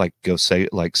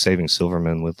Saving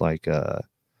Silverman with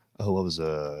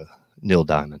Neil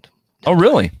Diamond. Oh,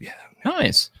 really? Yeah.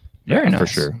 Nice. Very nice for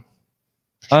sure.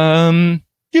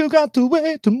 You got the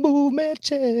way to move me,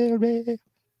 cherry.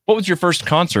 What was your first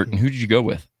concert and who did you go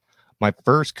with? My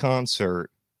first concert.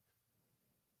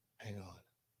 Hang on.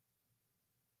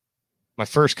 My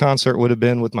first concert would have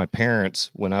been with my parents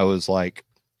when I was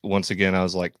once again, I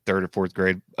was third or fourth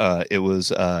grade. It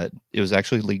was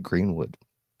actually Lee Greenwood.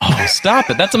 Oh,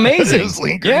 stop it. That's amazing. It was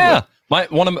Lee Greenwood.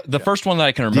 Yeah. The first one that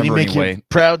I can remember Did he make you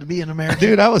proud to be an American?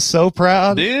 Dude, I was so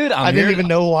proud. Dude, I didn't even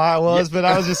know why I was, but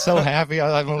I was just so happy.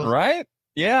 Right?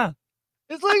 Yeah.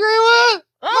 It's Lee Greenwood.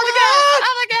 Oh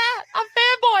my God. I'm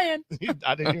fanboying.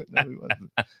 I didn't even know he was.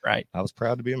 Right. I was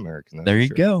proud to be American. There you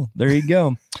go. There you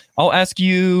go. I'll ask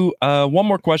you one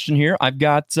more question here. I've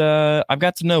got to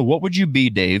know, what would you be,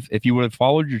 Dave, if you would have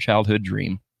followed your childhood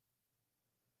dream?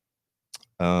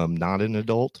 Not an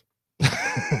adult.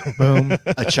 Boom.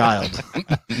 A child.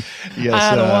 Yes,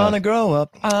 I don't want to grow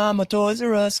up. I'm a Toys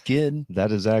R Us kid.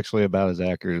 That is actually about as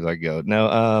accurate as I go.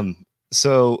 No,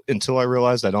 so until I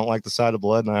realized I don't like the sight of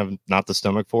blood and I have not the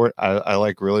stomach for it,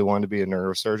 I really wanted to be a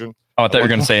neurosurgeon. Oh, I thought you were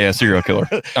going to say a serial killer.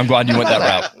 I'm glad you went that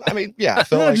route. I mean, yeah.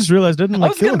 I just realized I didn't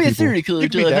like killing people. I was going to be a serial killer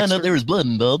until I found out there was blood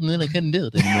involved, and then I couldn't do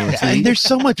it anymore. And there's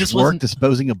so much work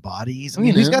disposing of bodies. I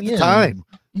mean, who's got the time?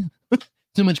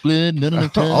 Too much blood, not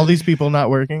enough time. All these people not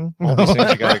working. All these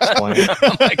things you got to explain.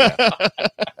 Oh my God.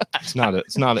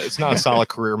 It's not a solid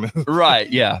career move. Right?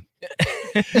 Yeah.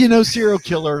 Serial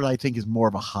killer, I think, is more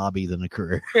of a hobby than a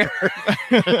career.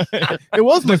 It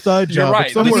was my side job. You're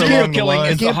right. The serial killing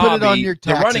is the hobby. Put it on your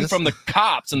the running from the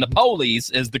cops and the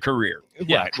police is the career.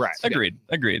 Yeah, right. Agreed.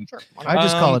 Sure. I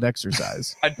just call it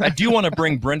exercise. I do want to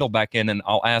bring Brindle back in, and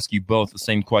I'll ask you both the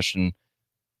same question.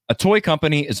 A toy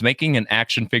company is making an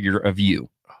action figure of you.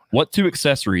 What 2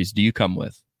 accessories do you come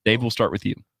with? Dave, we'll start with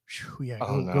you. Yeah,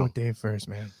 go with Dave first,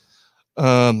 man.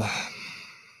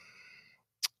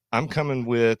 I'm coming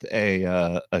with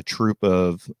a troop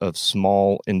of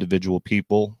small individual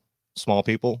people, small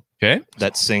people,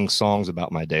 that sing songs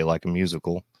about my day like a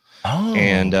musical. Oh,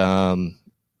 and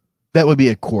that would be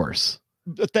a chorus.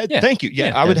 Thank you.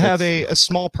 Yeah, I would have a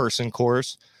small person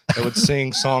chorus that would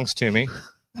sing songs to me.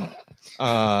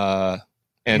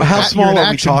 And how small are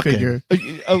we talking?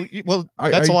 Well,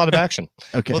 that's a lot of action.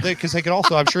 Okay. Well, because they could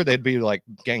also, I'm sure they'd be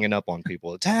ganging up on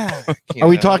people. Are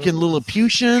we talking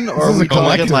Lilliputian or are we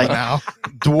talking now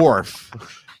dwarf?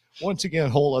 Once again,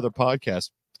 whole other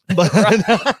podcast. But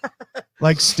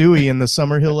like Stewie in the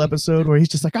Summerhill episode where he's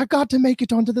just like, I got to make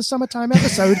it onto the summertime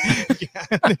episode.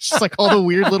 It's just like all the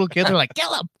weird little kids are like,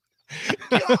 kill him.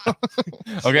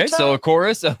 Okay, so a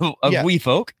chorus of wee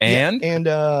folk and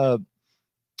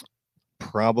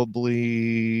probably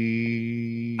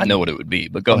I know what it would be,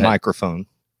 but go ahead. Microphone.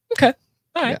 Okay.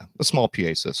 Yeah, a small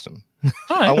PA system. Right.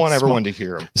 I want everyone to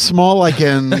hear them. Small, like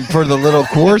for the little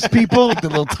chorus people, like the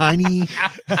little tiny,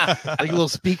 like little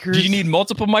speakers. Do you need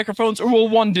multiple microphones, or will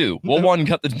one do? Will one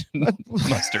cut the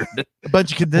mustard? A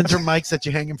bunch of condenser mics that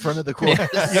you hang in front of the chorus.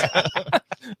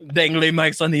 Dangly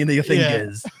mics on the end of your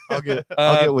fingers. I'll get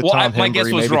with Tom my guess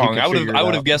Hembry. was Maybe he wrong. can I figure it would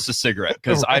out. have guessed a cigarette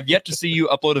because I've yet to see you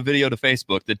upload a video to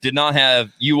Facebook that did not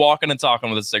have you walking and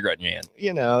talking with a cigarette in your hand.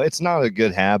 You know, it's not a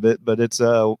good habit, but it's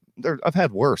I've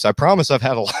had worse. I promise I've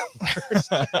had a lot worse.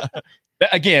 That,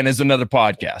 again, is another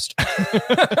podcast.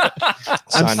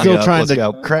 I'm still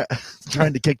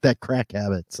trying to kick that crack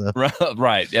habit. So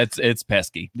right, it's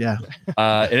pesky. Yeah.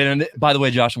 And by the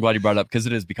way, Josh, I'm glad you brought it up because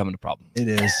it is becoming a problem. It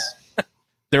is.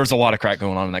 There was a lot of crack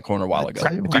going on in that corner a while ago.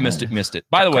 If you missed it, missed it.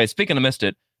 By the way, speaking of missed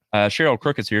it, Cheryl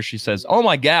Crook is here. She says, "Oh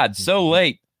my God, so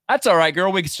late." That's all right,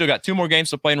 girl. We still got 2 more games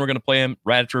to play, and we're going to play them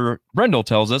right after Brendel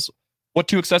tells us what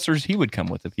 2 accessories he would come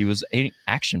with if he was an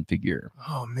action figure.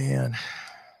 Oh man,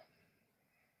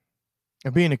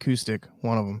 it'd be an acoustic,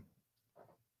 one of them.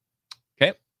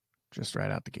 Okay, just right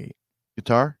out the gate.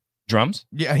 Guitar, drums.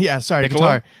 Yeah. Sorry,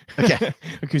 Piccolo? guitar. Okay,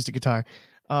 acoustic guitar.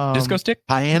 Disco stick,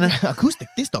 piano, acoustic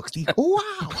disco stick. Wow.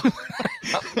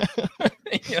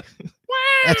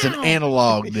 That's an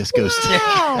analog disco stick.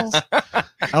 I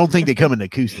don't think they come in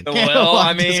acoustic. Well,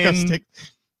 I Disco mean, stick.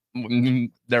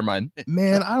 never mind.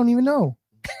 Man, I don't even know.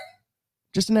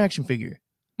 Just an action figure.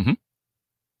 Mm-hmm.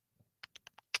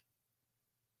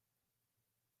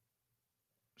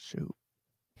 Shoot.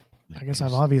 I guess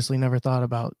I've obviously never thought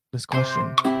about this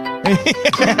question.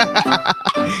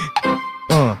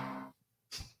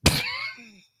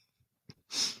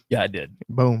 Yeah, I did.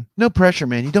 Boom. No pressure,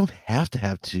 man. You don't have to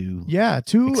have 2. Yeah,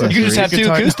 2. You can just have 2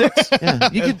 acoustics. Yeah,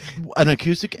 you could an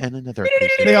acoustic and another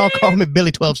acoustic. They all call me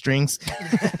Billy 12 Strings.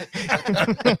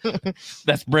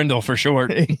 That's Brendel for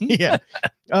short. Yeah.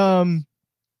 Dang,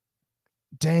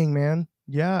 man.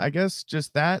 Yeah, I guess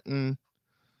just that and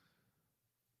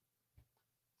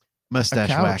mustache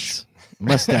wax.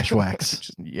 Mustache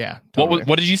wax. Yeah. Totally.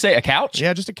 What did you say? A couch?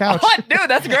 Yeah, just a couch. Dude,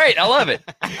 that's great. I love it.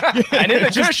 And in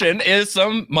addition is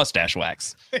some mustache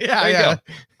wax. Yeah, There you go.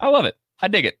 I love it. I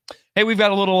dig it. Hey, we've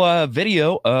got a little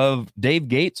video of Dave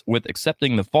Gates with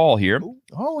Accepting the Fall here.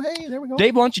 Oh, hey, there we go.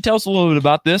 Dave, why don't you tell us a little bit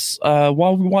about this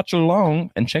while we watch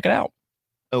along and check it out?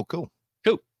 Oh, cool.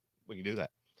 Cool. We can do that.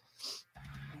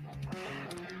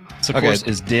 This, of course,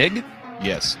 is Dig.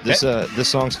 Yes. This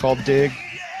song's called Dig.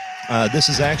 This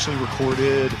is actually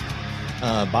recorded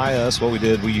by us. What we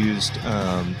did, we used,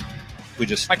 Hi,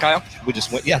 Kyle. We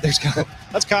just went, yeah, there's Kyle.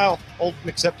 That's Kyle, old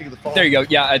Accepting the Fall. There you go.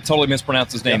 Yeah, I totally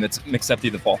mispronounced his name. It's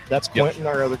Accepting the Fall. That's Quentin,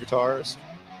 our other guitarist.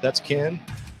 That's Ken.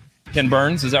 Ken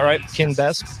Burns, is that right? Ken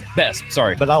Best. Best,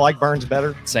 sorry. But I like Burns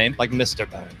better. Same. Like Mr.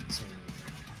 Burns.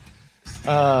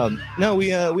 No,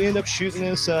 we end up shooting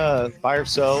this by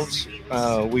ourselves.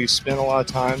 We spent a lot of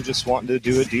time just wanting to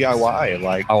do it DIY.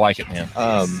 Like I like it, man.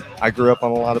 I grew up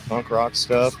on a lot of punk rock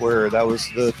stuff where that was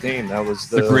the theme. That was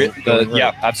the grit.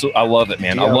 Yeah, absolutely. I love it,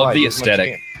 man. DIY, I love the as much as aesthetic.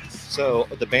 you can. So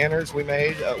the banners we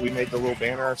made the little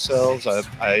banner ourselves.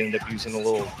 I ended up using a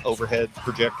little overhead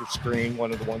projector screen,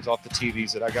 one of the ones off the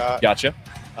TVs that I got. Gotcha.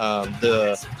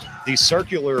 These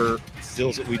circular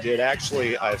deals that we did,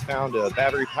 actually, I found a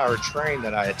battery-powered train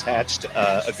that I attached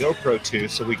a GoPro to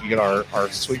so we could get our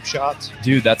sweep shots.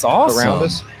 Dude, that's awesome. Around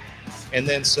us. And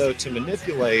then so to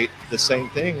manipulate the same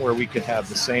thing where we could have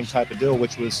the same type of deal,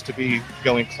 which was to be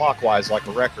going clockwise like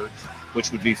a record,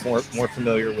 which would be more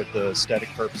familiar with the aesthetic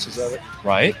purposes of it.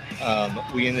 Right.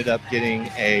 We ended up getting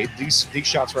these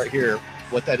shots right here.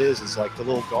 What that is like the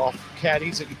little golf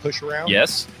caddies that you push around.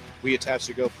 Yes. We attached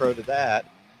a GoPro to that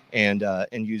and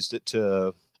used it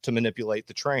to manipulate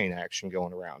the train action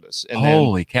going around us. And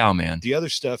holy cow, man. The other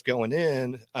stuff going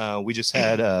in, we just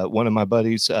had one of my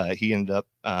buddies, he ended up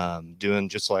doing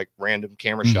just like random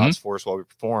camera shots for us while we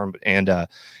performed. And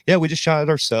yeah, we just shot it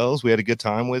ourselves. We had a good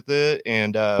time with it.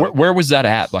 And where was that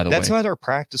at, by the way? That's at our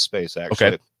practice space,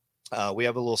 actually. Okay. We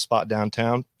have a little spot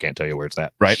downtown. Can't tell you where it's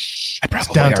at. Right. I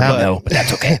probably downtown though, but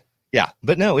that's okay. Yeah,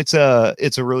 but no, it's a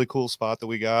really cool spot that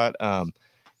we got.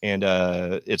 And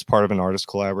it's part of an artist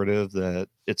collaborative that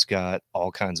it's got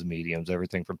all kinds of mediums,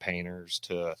 everything from painters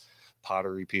to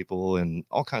pottery people and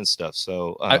all kinds of stuff.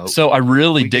 So I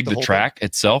really dig the track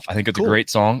itself. I think it's a great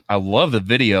song. I love the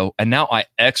video, and now I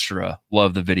extra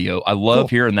love the video. I love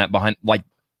hearing that behind, like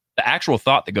the actual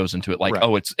thought that goes into it. Like,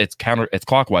 oh, it's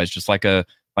clockwise, just like a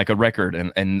record,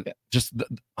 and just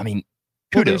I mean,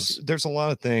 kudos. Well, there's a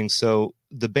lot of things. So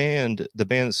the band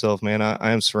itself, man,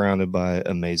 I am surrounded by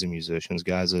amazing musicians,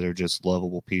 guys that are just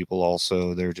lovable people.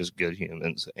 Also, they're just good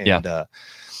humans, and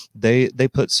they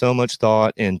put so much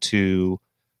thought into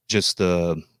just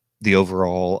the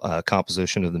overall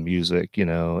composition of the music, you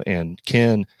know. And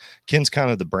Ken's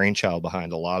kind of the brainchild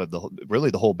behind a lot of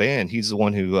the whole band. He's the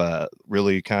one who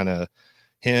really kind of,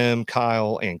 him,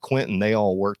 Kyle, and Quentin, they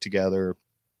all work together.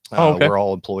 We're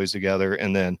all employees together,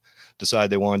 and then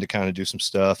decided they wanted to kind of do some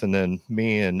stuff. And then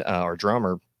me and our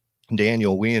drummer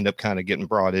Daniel, we end up kind of getting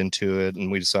brought into it,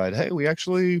 and we decided, hey, we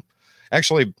actually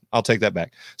I'll take that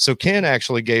back. So Ken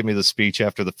actually gave me the speech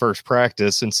after the first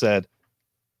practice and said,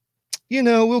 you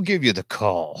know, we'll give you the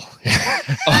call.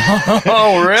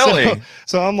 Oh, really?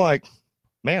 So I'm like,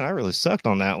 man, I really sucked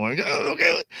on that one.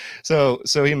 Okay. So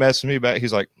he messaged me back.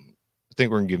 He's like, I think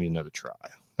we're gonna give you another try.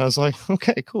 I was like,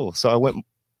 okay, cool. So I went,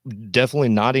 definitely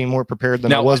not any more prepared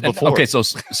than I was before. Okay, so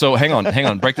hang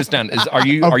on, break this down. Are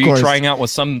you trying out with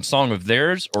some song of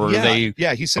theirs, or are they?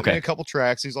 Yeah, he sent me a couple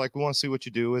tracks. He's like, we want to see what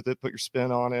you do with it. Put your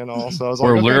spin on it and all. So I was like,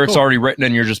 or lyrics already written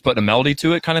and you're just putting a melody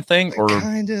to it, kind of thing, or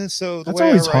kind of. So that's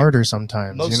always harder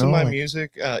sometimes. Most of my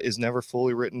music is never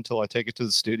fully written until I take it to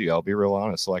the studio. I'll be real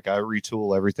honest. Like I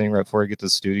retool everything right before I get to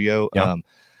the studio. Yeah.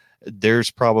 There's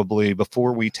probably,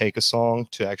 before we take a song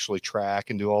to actually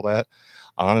track and do all that,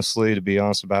 honestly, to be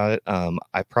honest about it,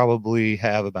 I probably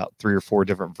have about 3 or 4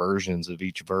 different versions of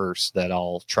each verse that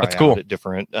I'll try out at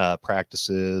different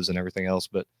practices and everything else.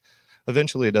 But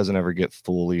eventually it doesn't ever get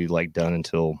fully like done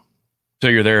until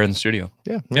you're there in the studio.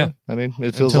 Yeah. I mean,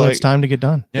 it feels until like it's time to get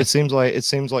done. It seems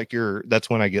like that's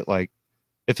when I get like,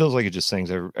 it feels like it just sings,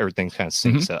 everything kind of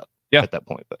syncs up at that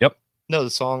point. But no, the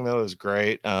song though is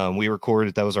great. We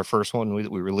recorded, that was our first one we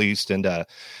released, and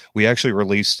we actually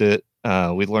released it.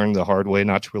 We learned the hard way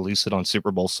not to release it on Super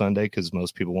Bowl Sunday because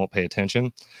most people won't pay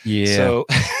attention. Yeah.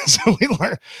 So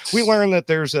we learned that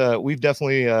there's we've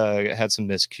definitely had some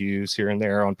miscues here and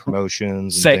there on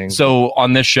promotions and things. So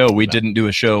on this show, we didn't do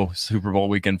a show Super Bowl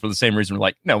weekend for the same reason. We're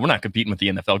like, no, we're not competing with the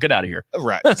NFL. Get out of here.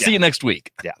 Right. See you next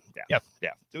week. Yeah.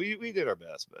 So we did our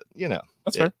best, but you know,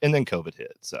 that's fair. And then COVID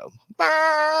hit. So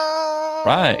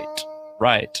right.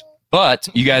 But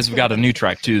you guys have got a new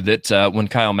track too. That when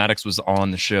Kyle Maddox was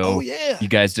on the show, you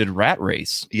guys did Rat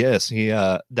Race. Yes, he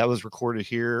that was recorded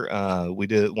here. We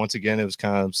did, once again, it was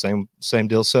kind of same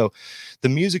deal. So the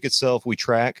music itself, we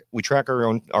track our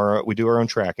own, we do our own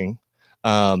tracking.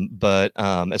 But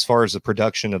as far as the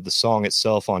production of the song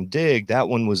itself on Dig, that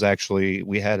one was actually,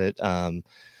 we had it.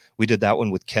 We did that one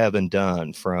with Kevin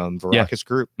Dunn from Veracruz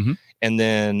Group. Mm-hmm. And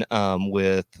then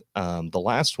with the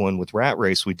last one with Rat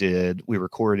Race, we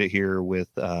recorded it here with,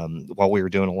 while we were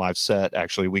doing a live set.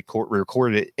 Actually, we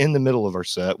recorded it in the middle of our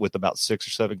set with about 6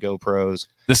 or 7 GoPros.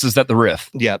 This is at the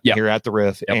Riff. Yeah. Here at the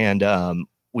Riff. Yep. And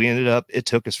we ended up, it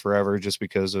took us forever just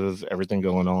because of everything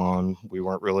going on. We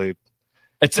weren't really.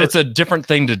 It's a different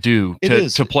thing to do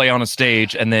to play on a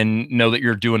stage and then know that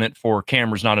you're doing it for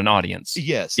cameras, not an audience.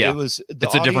 Yes, yeah. it was.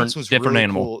 It's a different really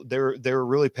animal. Cool. They were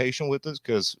really patient with us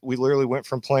because we literally went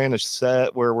from playing a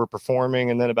set where we're performing,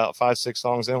 and then about 5-6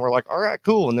 songs in, we're like, all right,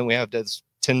 cool, and then we have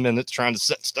 10 minutes trying to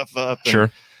set stuff up.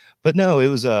 Sure. But no, it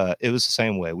was the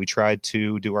same way. We tried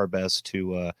to do our best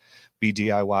to be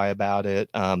DIY about it.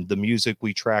 The music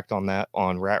we tracked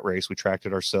on Rat Race, we tracked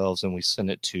it ourselves, and we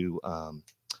sent it to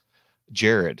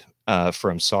Jared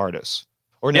from Sardis,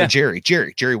 or no, Jerry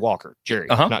Walker,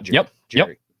 not Jerry,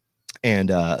 Jerry. And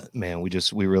man, we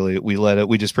just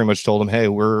pretty much told him, hey,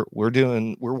 we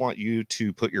want you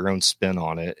to put your own spin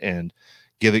on it and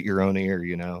give it your own ear,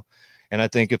 you know. And I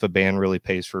think if a band really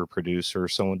pays for a producer or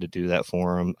someone to do that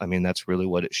for them, I mean, that's really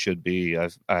what it should be.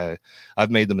 I've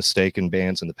made the mistake in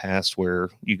bands in the past where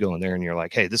you go in there and you're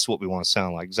like, hey, this is what we want to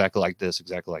sound like, exactly like this,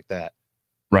 exactly like that.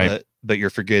 Right. But you're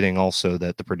forgetting also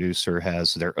that the producer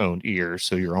has their own ears,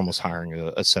 so you're almost hiring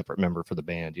a separate member for the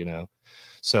band, you know.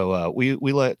 So we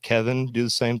let Kevin do the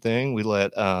same thing. We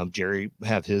let Jerry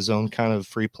have his own kind of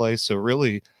free play. So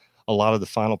really, a lot of the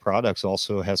final products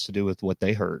also has to do with what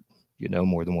they heard, you know,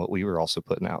 more than what we were also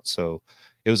putting out. So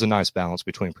it was a nice balance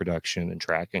between production and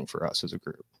tracking for us as a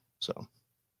group. So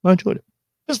I enjoyed it.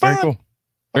 It's very cool.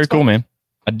 Very cool, man.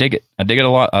 I dig it. I dig it a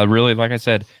lot. I really, like I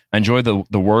said, I enjoy the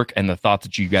work and the thought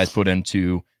that you guys put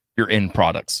into your end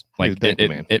products. Like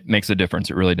it makes a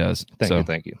difference. It really does.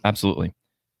 Thank you. Absolutely.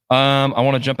 I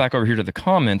want to jump back over here to the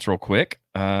comments real quick.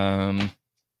 I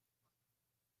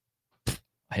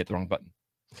hit the wrong button.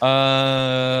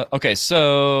 Okay.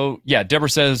 So yeah, Deborah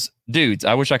says, dudes,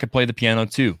 I wish I could play the piano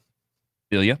too.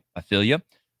 I feel ya.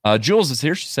 Jules is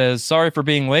here. She says, sorry for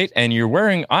being late and you're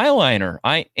wearing eyeliner.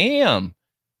 I am.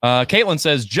 Caitlin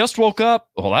says, just woke up.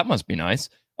 Well, that must be nice.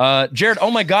 Jared, oh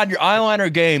my God, your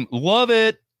eyeliner game. Love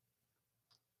it.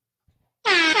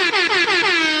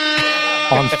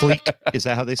 On fleek. Is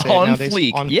that how they say on it nowadays?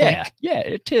 Fleek. On yeah. fleek? Yeah,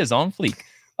 it is on fleek.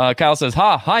 Kyle says,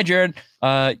 hi, Jared.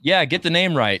 Yeah, get the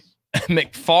name right.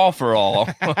 McFall for all.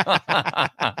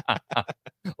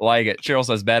 Like it. Cheryl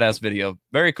says, badass video.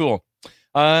 Very cool.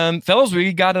 Fellas,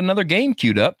 we got another game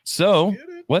queued up. So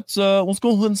let's go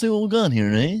ahead and see what we got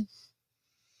here, eh?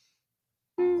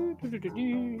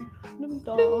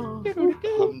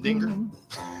 Humdinger.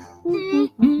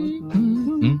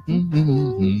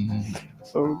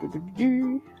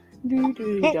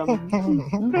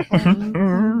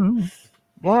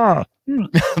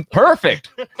 Perfect.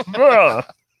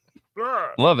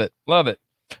 Love it.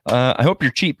 I hope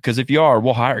you're cheap, because if you are,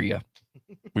 we'll hire you.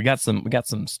 We got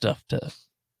some stuff to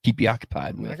keep you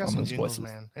occupied with. I got on some those jingles,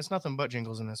 voices. man. It's nothing but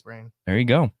jingles in this brain. There you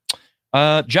go.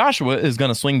 Joshua is going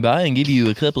to swing by and give you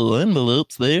a couple of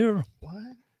envelopes there.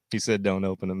 He said, "Don't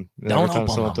open them." Don't open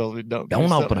them.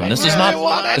 Don't open them. This is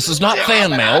not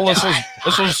fan mail. This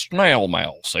is snail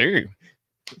mail. See?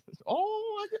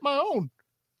 Oh, I get my own.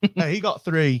 Hey, he got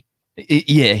 3.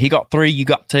 Yeah, he got 3. You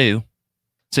got 2.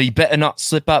 So you better not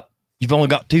slip up. You've only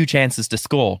got 2 chances to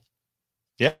score.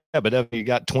 Yeah, but you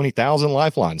got 20,000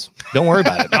 lifelines. Don't worry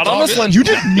about it. Not on this one. You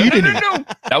didn't need any.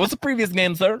 That was the previous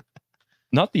game, sir.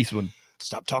 Not this one.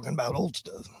 Stop talking about old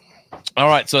stuff. All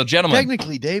right, so gentlemen.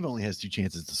 Technically, Dave only has 2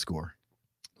 chances to score.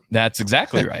 That's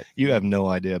exactly right. You have no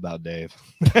idea about Dave.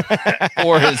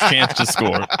 Or his chance to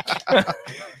score.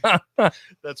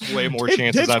 That's way more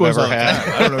chances I've ever had.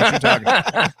 I don't know what you're talking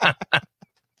about.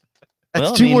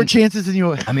 That's 2 more chances than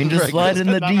you. I mean, just slide in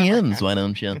the DMs, why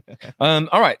don't you?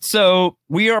 All right, so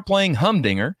we are playing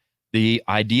Humdinger. The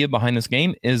idea behind this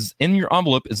game is in your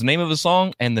envelope is the name of a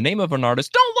song and the name of an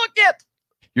artist. Don't look yet.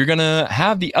 You're going to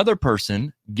have the other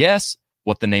person guess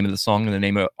what the name of the song and the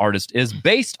name of the artist is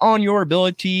based on your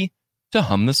ability to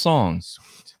hum the song.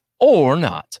 Sweet. Or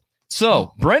not.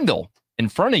 So, Brendel, in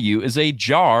front of you is a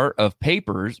jar of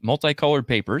papers, multicolored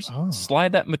papers. Oh.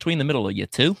 Slide that in between the middle of you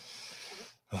two.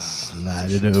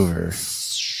 Slide it over.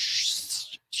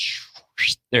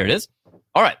 There it is.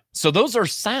 All right. So those are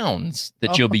sounds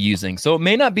that you'll be using. So it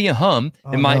may not be a hum.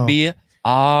 It might be a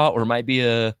or it might be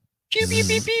a pew, pew,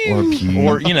 pew, pew,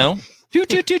 or you know, toot,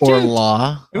 toot, toot, or toot.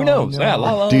 la. Who knows? No. Yeah,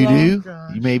 la, la, doo doo. la.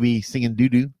 You may be singing doo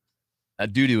doo.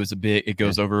 Doo doo is it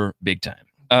goes over big time.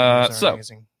 So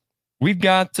amazing. We've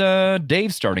got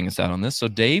Dave starting us out on this. So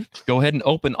Dave, go ahead and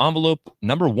open envelope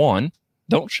number 1.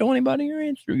 Don't show anybody your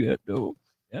answer yet, though.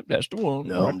 Yep, that's the one.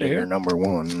 No, right there. number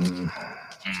 1.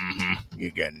 Mm-hmm.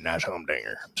 You got a nice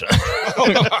humdinger.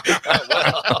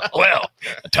 Well,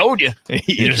 I told you.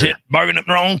 You just hit bargain up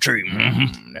the wrong tree.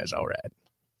 Mm-hmm. That's all right.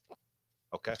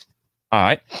 Okay. All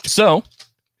right. So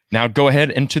now go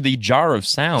ahead into the jar of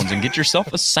sounds and get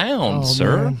yourself a sound,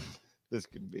 sir. Man. This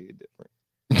could be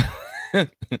different.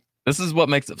 This is what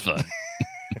makes it fun.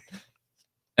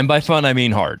 And by fun, I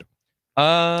mean hard.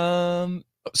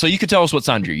 So you could tell us what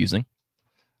sound you're using.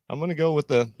 I'm going to go with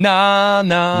the na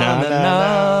na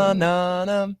na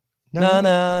na na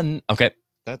na. Okay.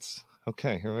 That's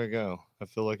okay. Here we go. I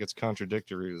feel like it's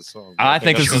contradictory to the song. I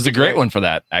think this is a great one for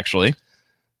that, actually.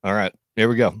 All right. Here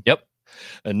we go. Yep.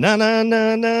 Na na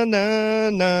na na na na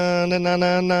na na na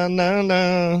na na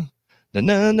na. Na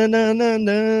na na na na na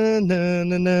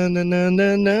na na na na na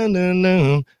na na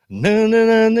na. Na na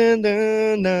na na na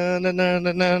na na na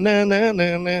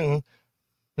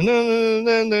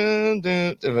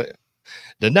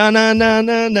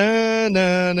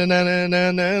na na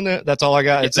na na na. That's all I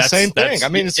got. It's the same thing. I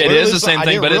mean, it is the same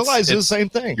thing, but it's the same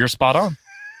thing. You're spot on,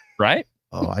 right?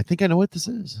 Oh, I think I know what this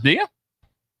is. Do you?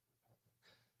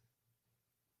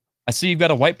 I see you've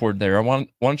got a whiteboard there. Why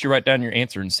don't you write down your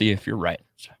answer and see if you're right?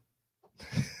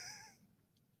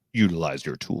 Utilize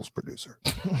your tools, producer.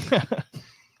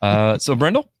 So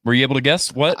Brendel, were you able to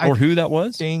guess what or who that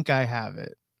was? I think I have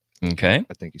it. Okay.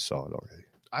 I think you saw it already.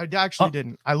 I actually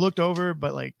didn't. I looked over,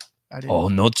 but like I didn't. Oh,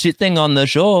 no cheating on the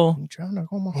show. I'm trying to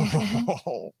hold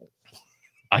my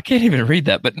I can't even read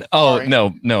that, but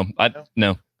no, I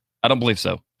don't believe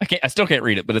so. I still can't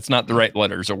read it, but it's not the right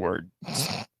letters or word.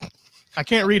 I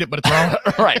can't read it, but it's wrong.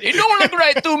 Right. It don't look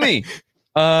right to me.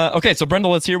 Okay, so Brendel,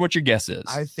 let's hear what your guess is.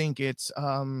 I think it's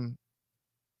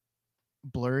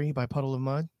Blurry by Puddle of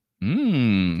Mud.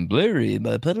 Blurry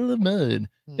by Puddle of Mud.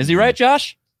 Is he right,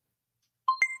 Josh?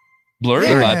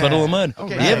 Blurry by Puddle of Mud.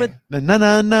 Okay. Yeah, but na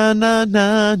na na na na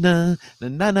na na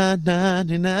na na na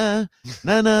na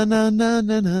na na na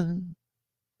na na.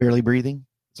 Barely breathing.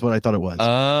 That's what I thought it was.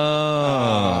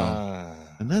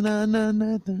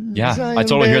 Yeah, I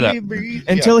totally hear that.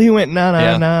 Until he went na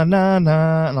na na na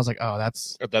na, and I was like, oh,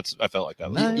 that's. I felt like that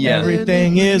was. Yeah.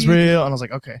 Everything is real, and I was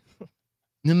like, okay.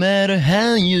 No matter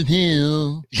how you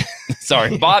feel.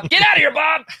 Sorry, Bob. Get out of here,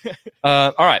 Bob.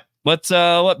 All right. Let's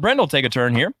let Brendel take a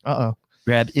turn here.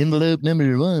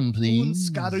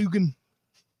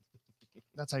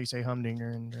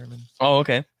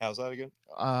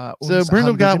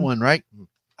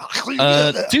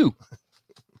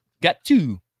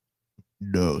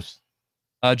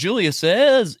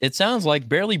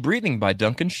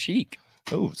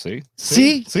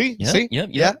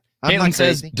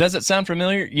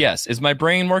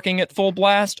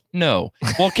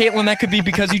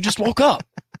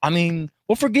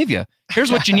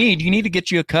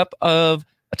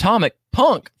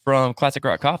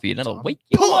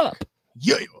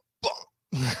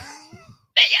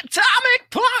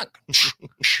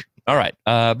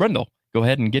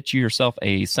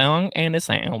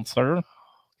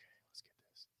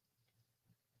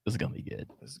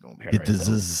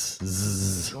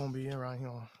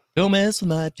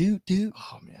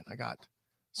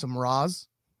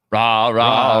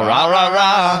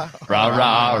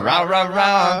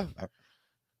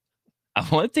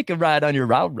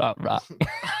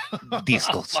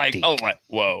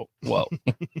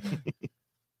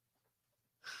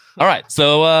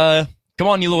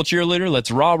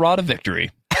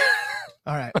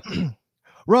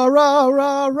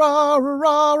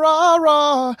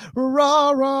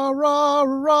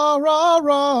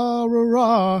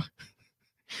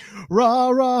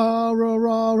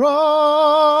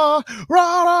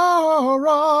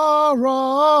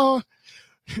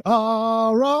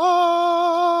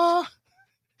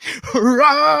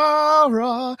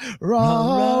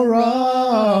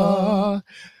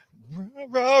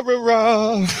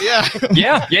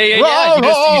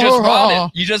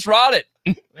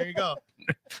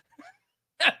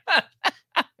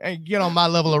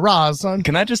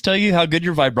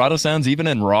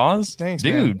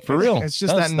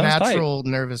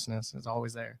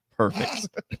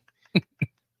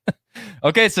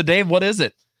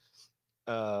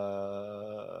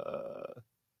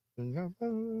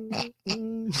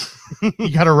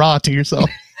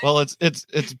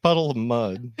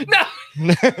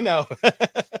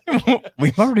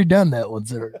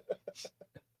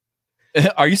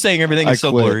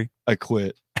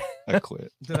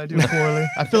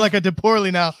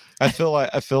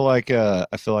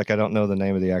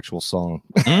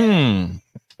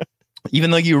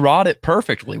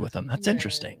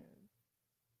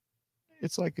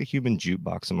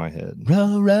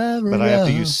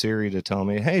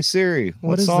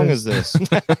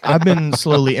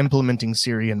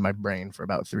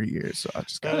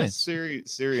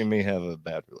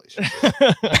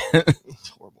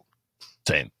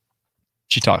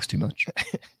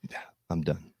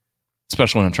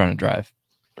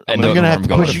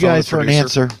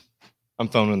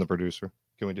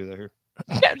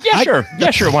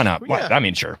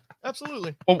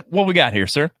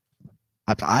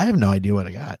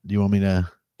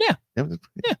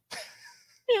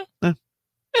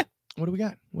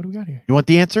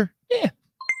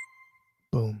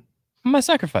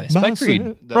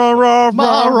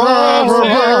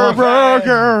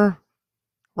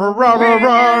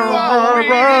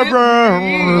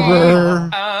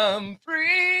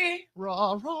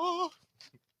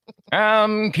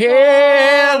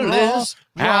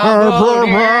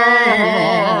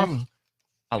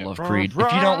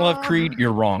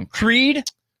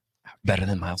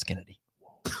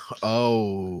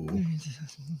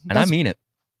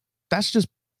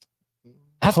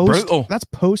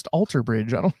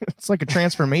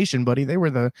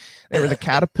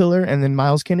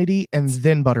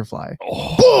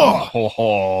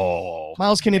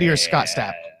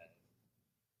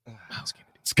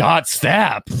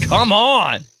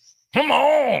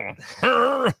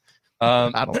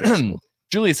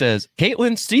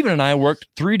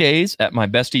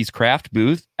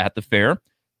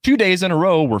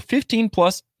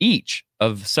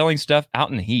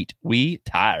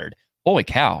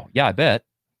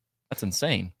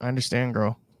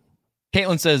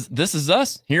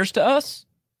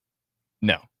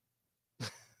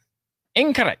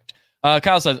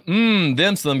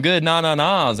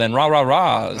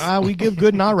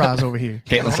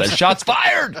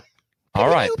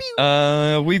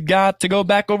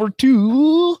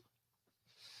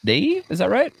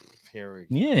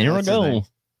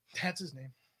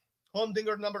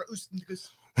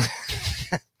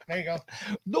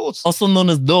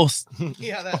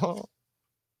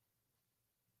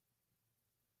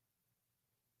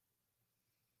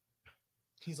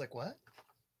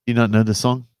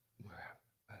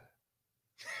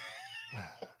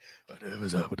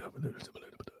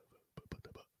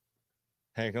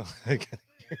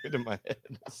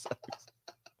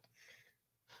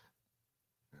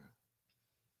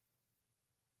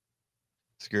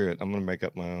 screw it. I'm gonna make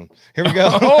up my own. Here we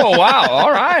go. Oh wow!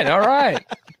 All right.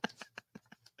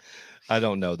 I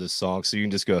don't know this song, so you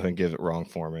can just go ahead and give it wrong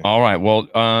for me. All right. Well,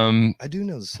 I do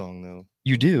know the song though.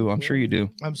 You do. I'm sure you do.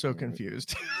 I'm so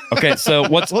confused. Okay, so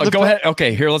what's go ahead.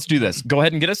 Okay, here, let's do this. Go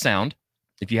ahead and get a sound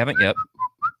if you haven't yet.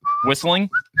 Whistling.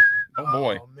 Oh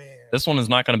boy. Man. This one is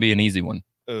not going to be an easy one.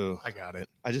 Oh, I got it.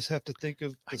 I just have to think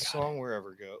of the song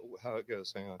how it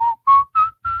goes. Hang on.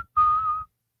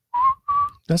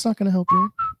 That's not going to help you.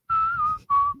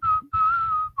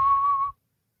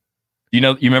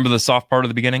 You remember the soft part of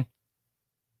the beginning?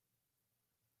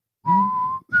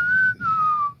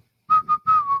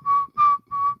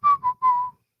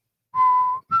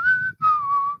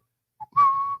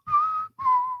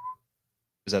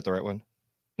 Is that the right one?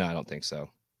 No, I don't think so.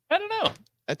 I don't know.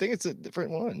 I think it's a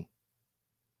different one.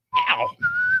 Ow.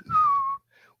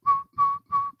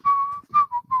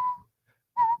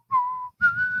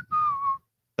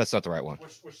 That's not the right one.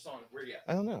 Which song? Where you at?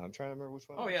 I don't know. I'm trying to remember which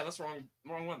one. Oh yeah, that's the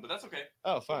wrong one, but that's okay.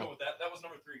 Oh, We'll fine. go with that. That was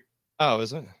number 3. Oh,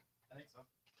 is it? I think so.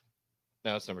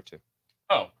 No, it's number 2.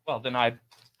 Oh, well then I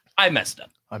messed up.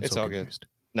 It's so all confused. good.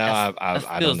 No, That I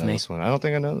feels don't know me. this one. I don't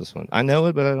think I know this one. I know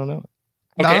it, but I don't know it.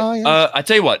 Okay. No, yeah. I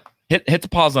tell you what. Hit the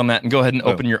pause on that and go ahead and Oh.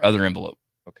 open your other envelope.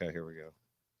 Okay, here we go.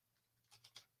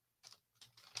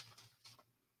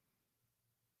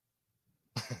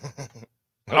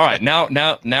 All right. Now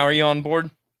are you on board?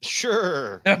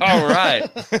 Sure. All right.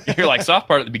 You're like soft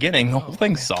part at the beginning. The whole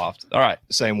thing's soft. All right.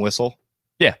 Same whistle?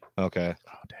 Yeah. Okay.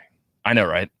 Oh, dang. I know,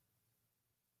 right?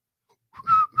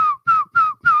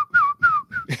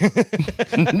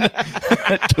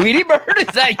 Tweety Bird, is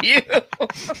that you?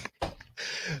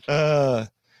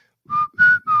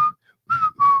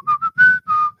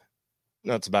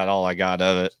 That's about all I got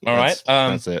of it. All right.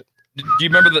 That's it. Do you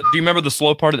remember the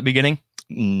slow part at the beginning?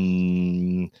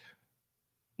 No.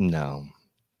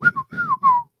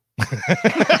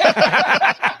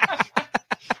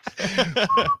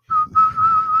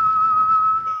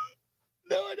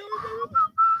 No, I don't remember.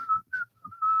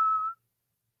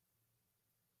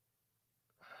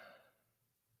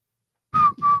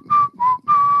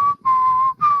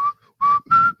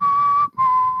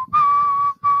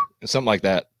 Something like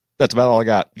that. That's about all I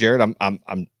got. Jared, I'm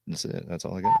that's it. That's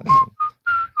all I got.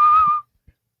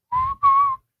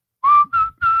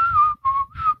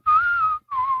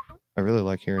 I really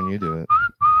like hearing you do it.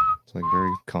 It's like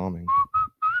very calming.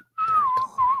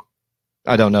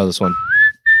 I don't know this one.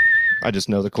 I just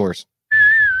know the chorus.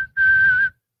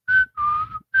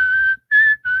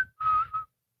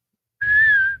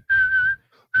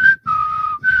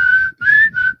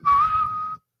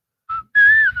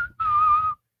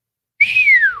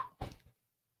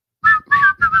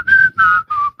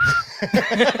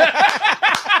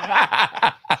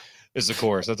 It's the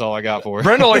chorus. That's all I got for it.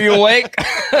 Brendel, are you awake?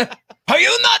 Are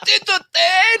you not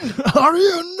entertained? Are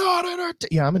you not entertained?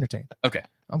 Yeah, I'm entertained. Okay.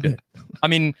 I'm good. I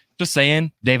mean, just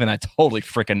saying, Dave and I totally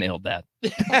freaking nailed that.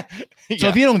 So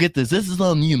if you don't get this is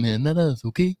on you, man. Not us,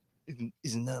 okay?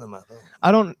 It's none of my own.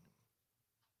 I don't.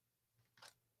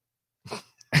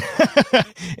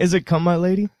 Is it "Come My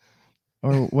Lady"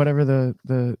 or whatever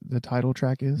the title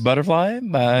track is? Butterfly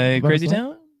by Crazy Butterfly?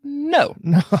 Town? No.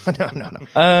 No.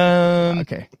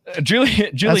 Okay.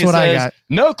 Julie That's what I says, got.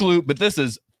 no clue, but this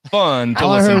is fun to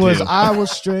All I listen heard was to. "I was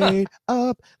straight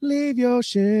up, leave your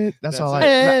shit." That's all I.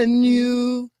 And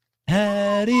you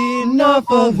had Enough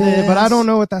of it, but I don't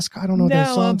know what that's. I don't know that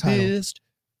Now song I'm title. pissed.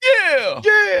 Yeah.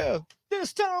 Yeah.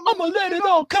 This time I'm gonna let it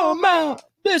all come out.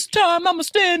 This time I'm gonna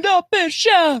stand up and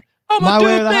shout. I'm My gonna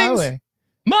way do or the things highway.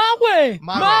 my way,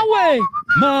 my way,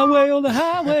 my way or the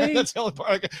highway. That's the only part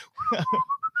I got.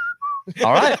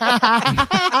 All right.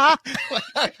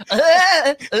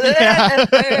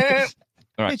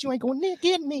 All right. Bitch, you ain't gonna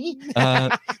get me. All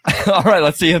right.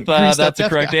 Let's see if Greased up that's a deaf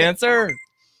correct guy. answer.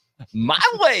 My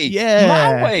way. Yeah.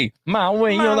 My way. My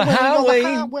way on the highway.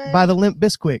 By the Limp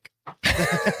Bizkit.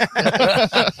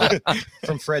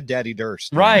 From Fred Daddy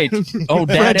Durst. Right. Oh,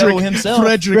 Daddo himself.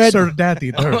 Frederick Sir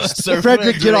Daddy Durst. Sir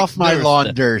Frederick, get off my Durst.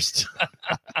 lawn, Durst.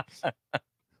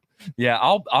 Yeah,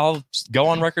 I'll go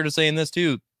on record as saying this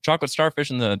too. Chocolate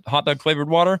Starfish and the hot dog flavored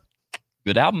water.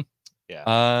 Good album. Yeah.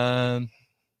 All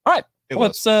right. It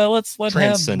Let's let have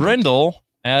Transcendent. Brendel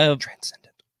have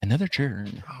Transcendent. another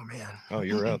churn. Oh man. Oh,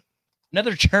 you're up.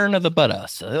 Another churn of the butter,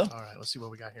 sir. All right, let's see what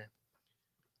we got here.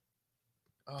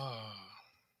 Oh.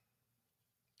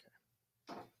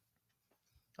 Okay.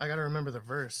 I gotta remember the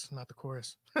verse, not the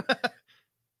chorus.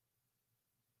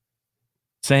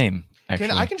 Same.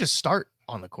 Actually. I can just start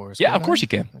on the chorus. Yeah, can't of course I? you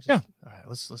can. I just- Yeah. All right,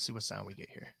 let's see what sound we get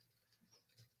here.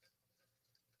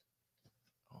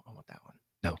 Oh, I want that one.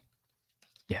 No.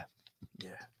 Yeah.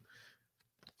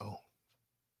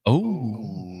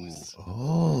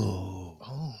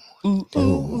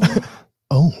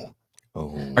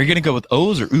 Are you gonna go with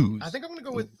O's or oohs? I think I'm gonna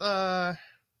go with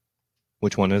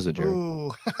Which one is it, Jerry?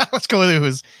 ooh. Let's go with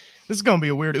oohs. This is gonna be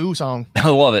a weird ooh song. I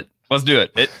love it. Let's do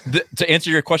it. To answer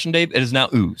your question, Dave, it is now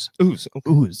oohs. Oohs.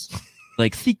 Oohs.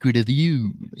 Like Secret of the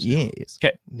Ooze. Yes.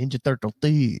 Okay. Ninja Turtle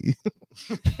 3.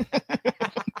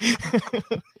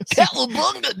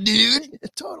 Cowabunga, dude.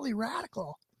 Totally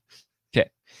radical. Okay.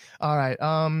 All right.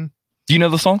 Do you know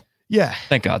the song? Yeah.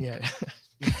 Thank God. Yeah.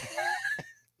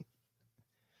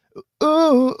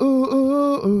 Ooh, ooh,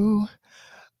 ooh, ooh,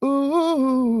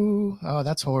 ooh. Oh,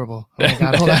 that's horrible. Oh my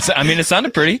God. Hold on. I mean, it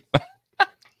sounded pretty.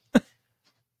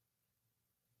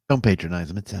 Don't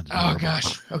patronize him. It sounds. Oh horrible.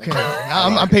 gosh. Okay.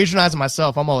 I'm patronizing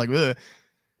myself. I'm all like, ugh.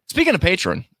 Speaking of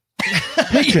Patreon,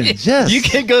 Patrons, yes. you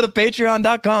can go to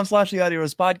patreon.com/the Audio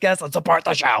Roast Podcast and support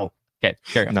the show. Okay,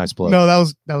 carry on. Nice plug. No, that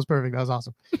was perfect. That was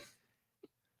awesome.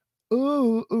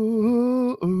 Ooh,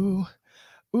 ooh, ooh.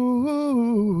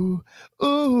 Ooh, ooh,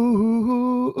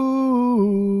 ooh,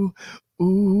 ooh,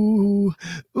 ooh,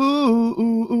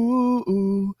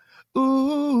 ooh,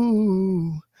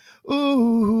 ooh,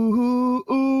 ooh,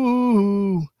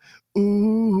 ooh,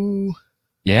 ooh.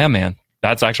 Yeah, man.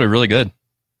 That's actually really good.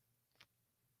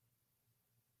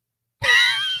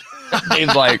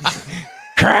 Dave's like,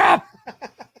 crap.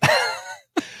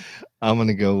 I'm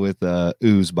gonna go with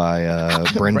Ooze by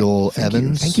Brendel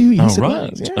Evans. Thank you. Yes, All it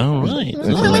right. was. All right.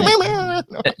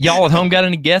 Y'all at home got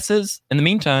any guesses? In the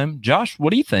meantime, Josh, what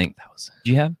do you think?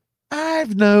 Do you have?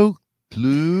 I've no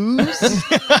clues.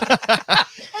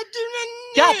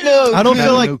 I don't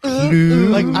feel like no clue.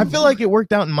 like I feel like it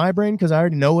worked out in my brain because I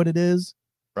already know what it is.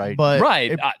 Right. But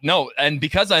Right. it- No, and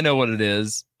because I know what it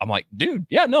is, I'm like, dude,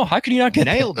 yeah, no, how can you not get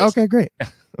Nailed it. okay, great.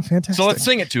 Fantastic. So let's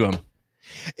sing it to him.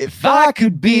 If I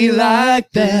could be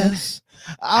like this,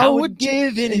 I would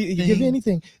give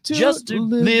anything just to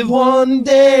live one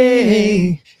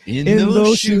day in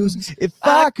those shoes. If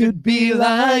I could be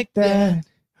like that,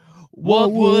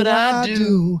 what would I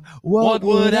do? What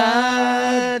would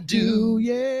I do?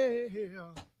 Yeah.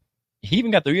 He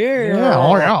even got the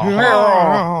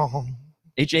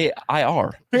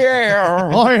H-A-I-R.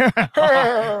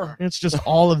 It's just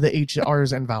all of the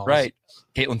HRs and vowels. Right.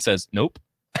 Caitlin says, nope.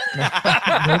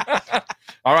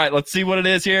 All right, let's see what it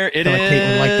is here. It Feel like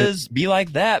Caitlin liked it. is Be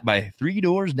Like That by Three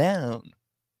Doors Down.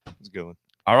 It's going.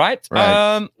 All right.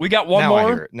 Right. We got one now I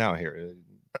hear more. it. Now I hear it.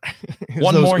 It's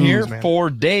One those more here oohs, man. for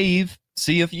Dave.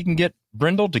 See if you can get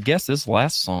Brendel to guess this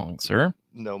last song, sir.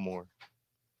 No more.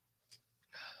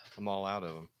 I'm all out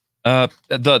of them.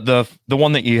 The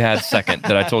one that you had second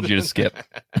that I told you to skip.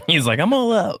 He's like, I'm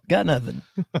all out. Got nothing.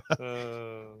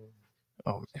 Oh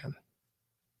man.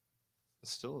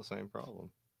 It's still the same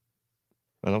problem.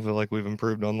 I don't feel like we've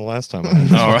improved on the last time. All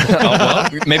right. Oh,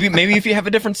 well, maybe if you have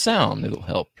a different sound, it'll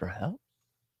help. Perhaps.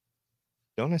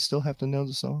 Don't I still have to know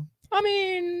the song? I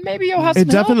mean, maybe you'll have some It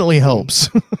definitely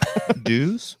helps.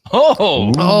 Doos?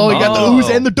 Oh, you got the oohs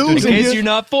and the doos In in case here. you're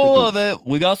not full of it,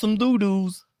 we got some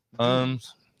doo-doos. All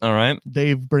right.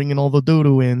 Dave bringing all the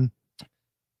doo-doo in.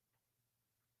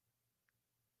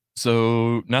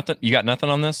 So nothing. You got nothing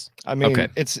on this? I mean, Okay.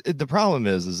 The problem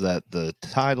is that the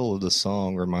title of the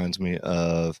song reminds me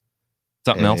of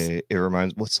Something else. It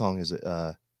reminds. What song is it?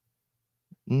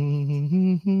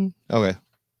 Okay.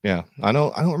 Yeah, I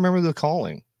don't remember the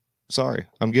calling. Sorry,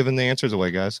 I'm giving the answers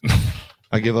away, guys.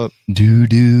 I give up. Do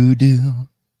do do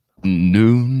do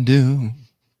do do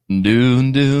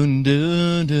do do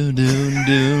do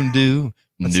do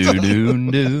do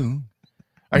do do.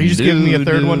 Are you just giving me a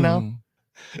third one now?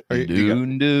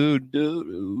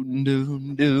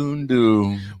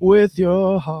 With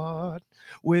your heart,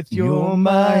 with your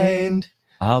mind,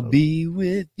 I'll be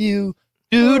with you.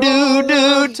 Do do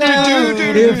do do do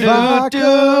if do I do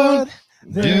could,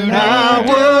 then I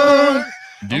would.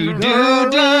 do do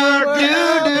do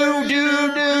do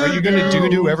do do. Are you gonna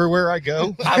do everywhere I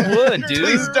go? I would, dude.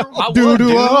 Please don't. I Do would, do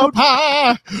dude. up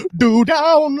high, do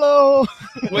down low.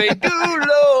 Wait, do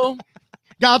low.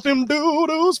 Got them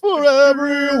doodles for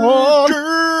everyone.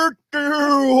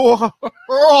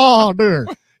 Oh, dear.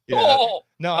 Yeah. Oh.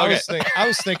 No, Okay. I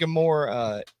was thinking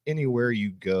more. Anywhere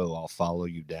you go, I'll follow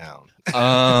you down.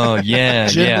 Oh yeah,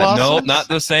 Gin yeah. blossoms? Nope, not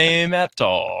the same at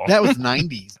all. That was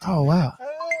 90s. Oh, wow.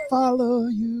 Follow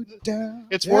you down.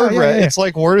 It's Yeah, word. yeah, yeah. It's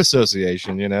like word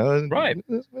association, you know. Right.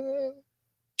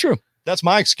 True. That's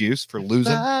my excuse for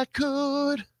losing. I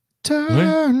could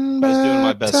turn I was doing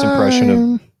my back best impression of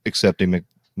time. accepting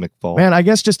McFall. Man, I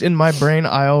guess just in my brain,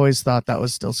 I always thought that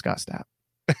was still Scott Stapp.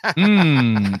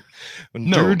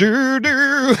 No.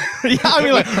 Do. Yeah, I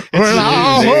mean, like,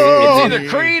 It's either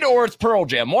Creed or it's Pearl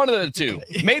Jam. One of the two.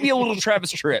 Maybe a little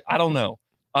Travis Tritt. I don't know.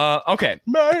 Okay.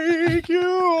 Make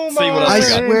you See what else I we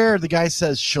got. swear the guy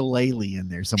says shillelagh in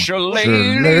there somewhere. Shillelagh.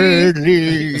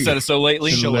 Instead of so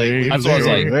lately. Shillelagh. That's what I was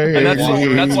like. And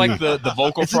that's like the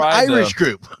vocal It's an fry. Irish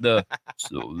group. The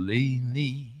so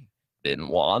lately been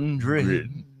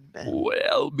wandering.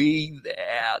 Well, be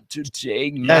there to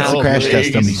take my That's a crash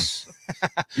test dummy.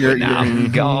 You're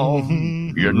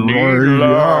gone. You need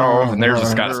love. And there's a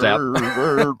Scott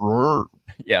Stapp.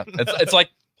 Yeah, it's like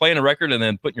playing a record and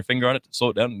then putting your finger on it to slow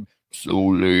it down. So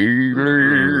lately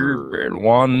been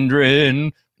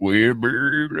wandering. We'll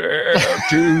be there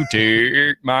to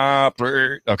take my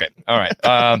place. Okay, all right.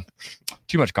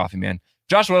 Too much coffee, man.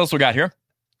 Josh, what else we got here?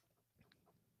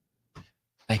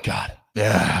 Thank God.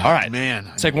 Yeah. All right, man.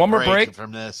 Let's take one more break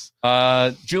from this.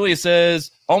 Julia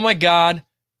says, "Oh my God,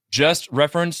 just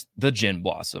reference the Gin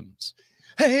Blossoms."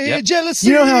 Hey, jealousy.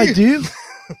 You know how I do?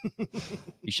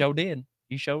 He sure did.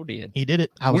 He sure did. He did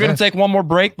it. We're going to take one more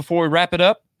break before we wrap it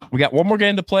up. We got one more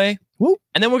game to play,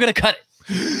 and then we're going to cut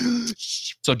it.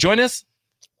 So join us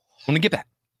when we get back.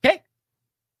 Okay?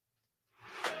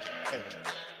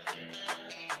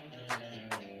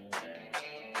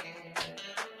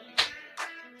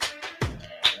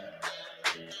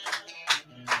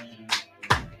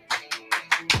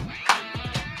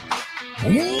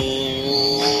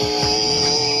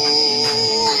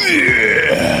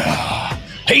 Yeah.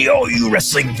 Hey, all you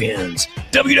wrestling fans.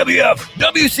 WWF,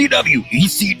 WCW,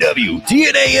 ECW,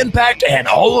 TNA Impact, and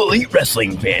all Elite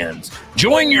Wrestling fans.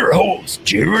 Join your hosts,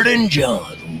 Jared and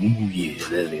John. Ooh, yeah,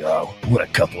 there they are. What a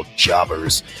couple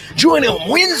jobbers. Join them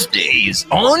Wednesdays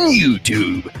on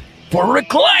YouTube for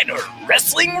Recliner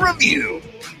Wrestling Review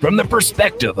from the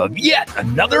perspective of yet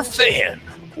another fan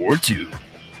or two.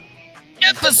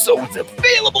 Episodes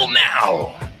available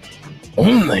now,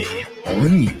 only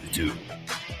on YouTube.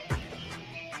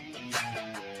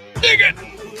 Dig it!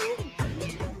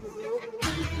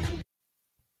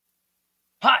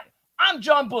 Hi, I'm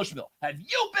John Bushmill. Have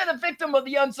you been a victim of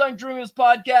the Unsung Dreamers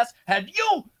podcast? Have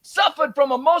you suffered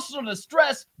from emotional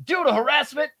distress due to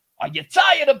harassment? Are you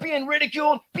tired of being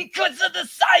ridiculed because of the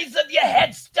size of your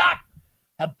headstock?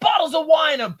 Have bottles of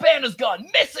wine or banners gone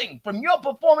missing from your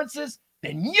performances?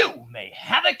 Then you may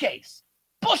have a case.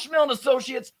 Bushmill and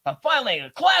Associates are filing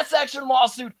a class action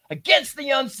lawsuit against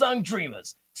the Unsung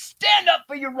Dreamers. Stand up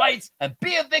for your rights and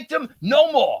be a victim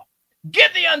no more.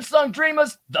 Give the Unsung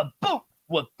Dreamers the boot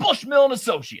with Bushmill and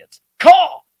Associates.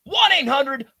 Call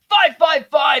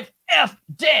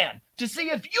 1-800-555-F-DAN to see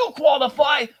if you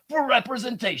qualify for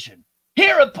representation.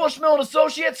 Here at Bushmill and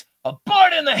Associates, a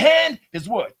bird in the hand is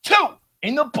worth two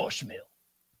in the Bushmill.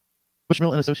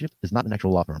 Bushmill & Associates is not an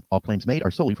actual law firm. All claims made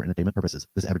are solely for entertainment purposes.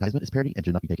 This advertisement is parody and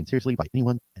should not be taken seriously by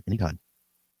anyone at any time.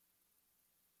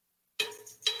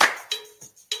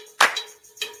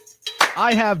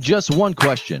 I have just one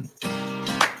question.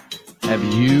 Have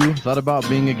you thought about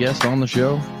being a guest on the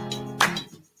show?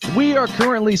 We are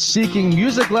currently seeking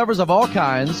music lovers of all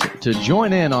kinds to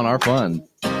join in on our fun.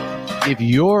 If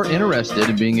you're interested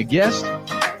in being a guest,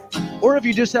 or if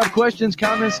you just have questions,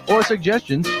 comments, or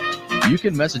suggestions, you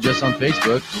can message us on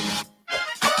Facebook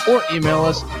or email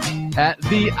us at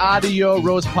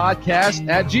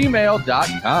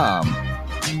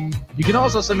theaudioroastpodcast@gmail.com. You can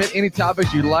also submit any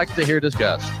topics you'd like to hear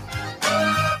discussed.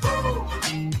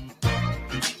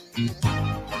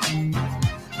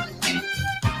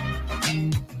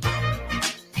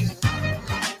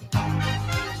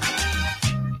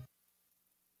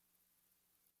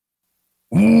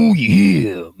 Ooh,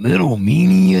 yeah, Metal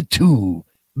Mania 2.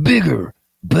 Bigger,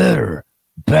 better,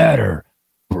 badder,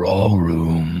 brawl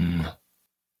room.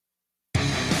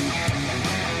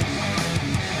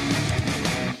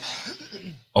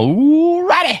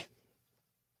 Alrighty.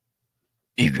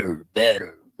 Bigger,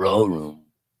 better, brawl room.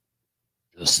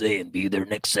 Just saying, be there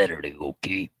next Saturday,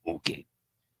 okay? Okay.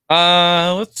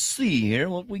 Let's see here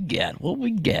what we got.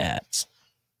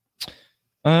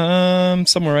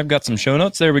 Somewhere I've got some show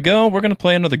notes. There we go. We're gonna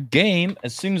play another game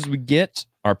as soon as we get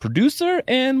our producer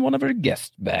and one of our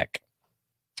guests back.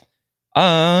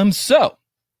 So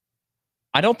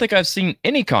I don't think I've seen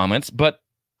any comments, but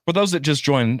for those that just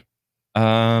joined,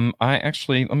 I want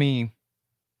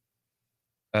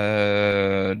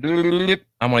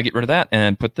to get rid of that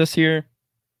and put this here,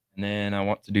 and then I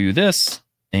want to do this,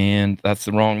 and that's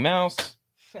the wrong mouse.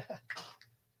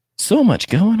 So much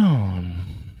going on.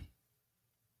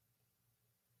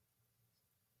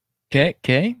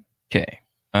 Okay.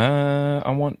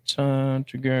 I want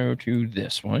to go to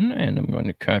this one, and I'm going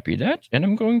to copy that, and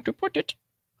I'm going to put it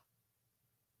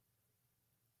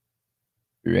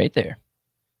right there.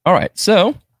 All right,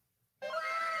 so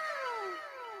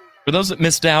for those that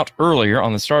missed out earlier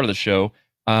on the start of the show,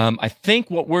 I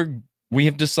think what we're we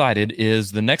have decided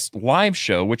is the next live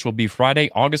show, which will be Friday,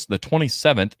 August the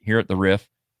 27th here at the Riff.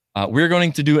 We're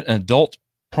going to do an adult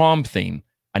prom theme.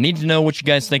 I need to know what you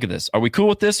guys think of this. Are we cool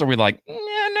with this? Or are we like,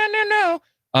 no?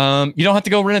 You don't have to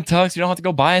go rent a tux. You don't have to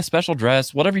go buy a special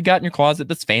dress. Whatever you got in your closet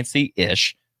that's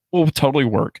fancy-ish will totally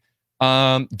work.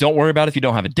 Don't worry about if you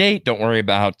don't have a date. Don't worry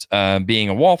about being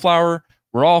a wallflower.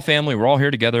 We're all family. We're all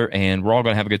here together, and we're all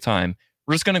going to have a good time.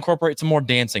 We're just going to incorporate some more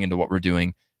dancing into what we're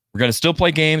doing. We're going to still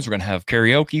play games. We're going to have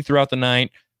karaoke throughout the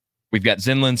night. We've got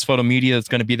Zenlin's Photo Media that's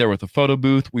going to be there with a photo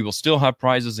booth. We will still have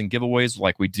prizes and giveaways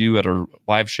like we do at our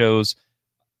live shows.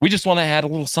 We just want to add a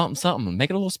little something, make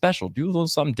it a little special, do a little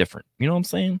something different. You know what I'm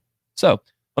saying? So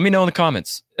let me know in the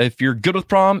comments if you're good with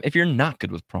prom, if you're not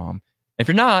good with prom. If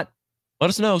you're not, let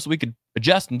us know so we could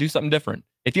adjust and do something different.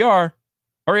 If you are,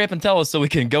 hurry up and tell us so we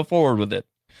can go forward with it.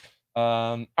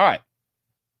 All right.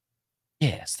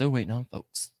 Yeah, still waiting on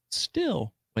folks.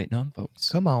 Still waiting on folks.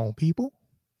 Come on, people.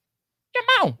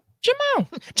 Come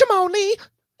on, Lee.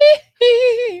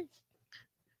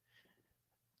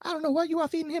 I don't know what you are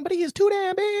feeding him, but he is too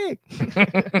damn big.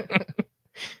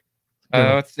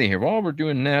 Let's see here. While we're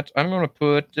doing that, I'm going to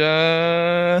put...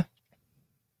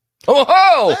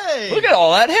 Oh, hey! Look at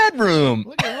all that headroom.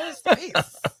 Look at all this space. All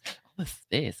this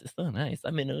space is so nice.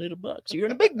 I'm in a little box. You're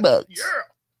in a big box.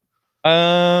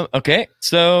 Yeah. Okay,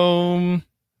 so...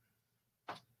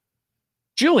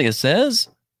 Julia says...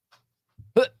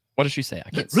 What does she say? I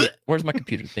can't see it. Where's my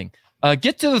computer thing?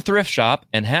 Get to the thrift shop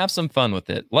and have some fun with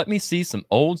it. Let me see some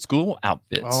old school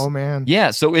outfits. Oh, man.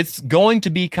 Yeah, so it's going to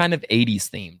be kind of 80s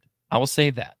themed. I will say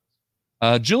that.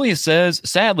 Julia says,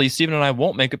 sadly, Steven and I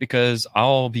won't make it because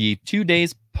I'll be 2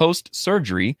 days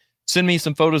post-surgery. Send me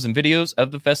some photos and videos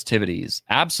of the festivities.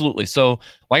 Absolutely. So,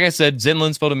 like I said,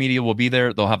 Zenlin's Photo Media will be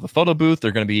there. They'll have a photo booth.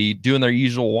 They're going to be doing their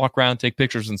usual walk around, take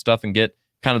pictures and stuff, and get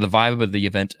kind of the vibe of the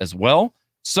event as well.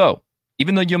 So,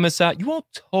 even though you'll miss out, you won't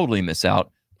totally miss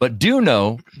out. But do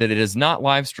know that it is not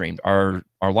live streamed. Our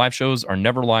live shows are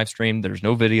never live streamed. There's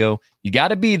no video. You got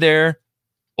to be there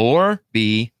or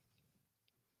be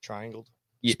triangled,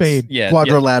 spade,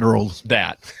 quadrilateral.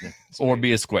 That or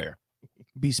be a square.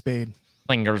 Be spade.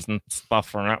 Fingers and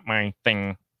stuff are not my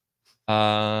thing.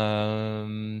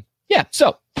 Yeah.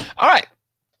 So, all right.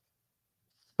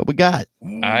 What we got?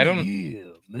 I don't.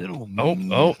 Oh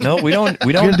no, we don't.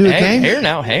 You gonna do a game? Here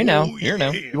now.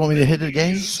 You want me to hit it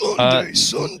again?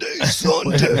 Sunday.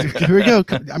 Here we go.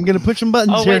 I'm gonna push some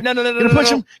buttons here. Wait, no.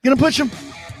 Gonna push them.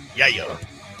 Yeah.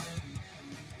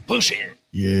 Push it.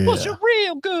 Yeah. Push it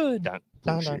real good.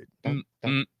 I'm sorry.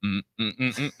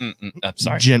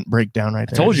 Gent breakdown right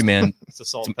there. I told you, man.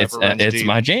 It's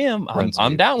my jam.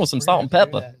 I'm down with some salt and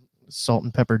pepper. Salt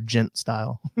and pepper gent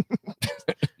style.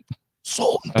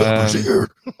 Salt and pepper's here.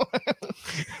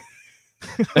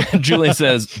 Julian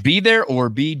says, be there or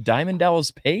be Diamond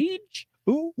Dallas Page?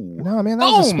 Ooh. No, man, that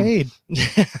was a spade.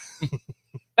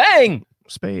 Bang!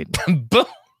 Spade. Boom.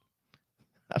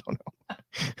 I don't know.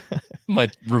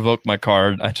 Might revoke my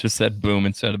card. I just said boom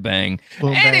instead of bang.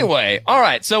 Boom, anyway, bang. All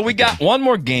right. So we got one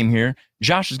more game here.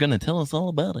 Josh is going to tell us all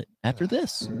about it after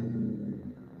this.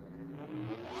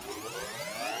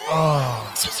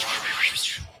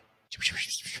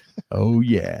 Oh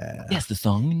yeah. Yes, the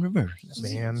song in reverse.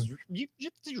 Man.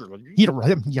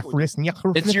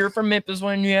 It's your from Memphis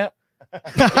one yet?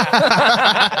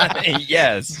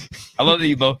 Yes. I love that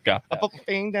you both got that. Put the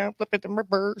thing down, flip it and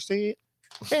reverse it.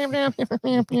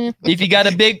 If you got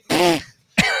a big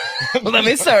let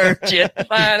me search it.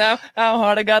 Find out how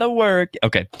hard I gotta work.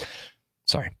 Okay.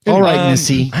 Sorry. All right,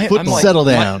 Missy. Settle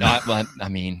down. I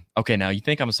mean, okay, now you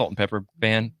think I'm a Salt and Pepper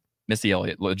fan? Missy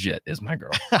Elliott legit is my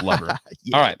girl. Love her.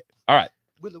 Yeah. All right.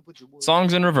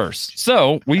 Songs in reverse.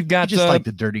 So we've got you just like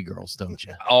the dirty girls, don't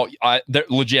you? Oh, they're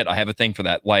legit. I have a thing for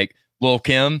that. Like Lil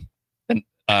Kim and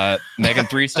Megan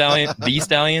Thee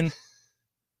Stallion.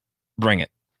 Bring it.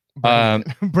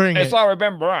 Bring it. If I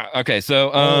remember. Okay,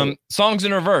 so songs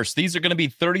in reverse. These are going to be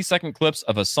 30-second clips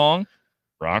of a song,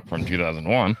 rock from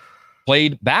 2001,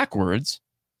 played backwards,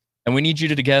 and we need you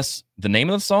to guess the name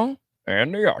of the song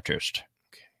and the artist.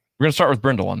 We're going to start with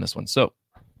Brendel on this one. So,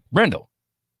 Brendel,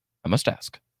 I must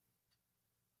ask,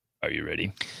 are you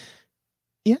ready?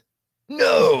 Yeah.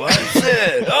 No, I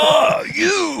said, are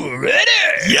you ready?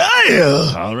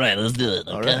 Yeah. All right, let's do it.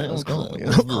 All right, let's go.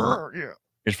 Here's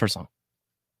the first song.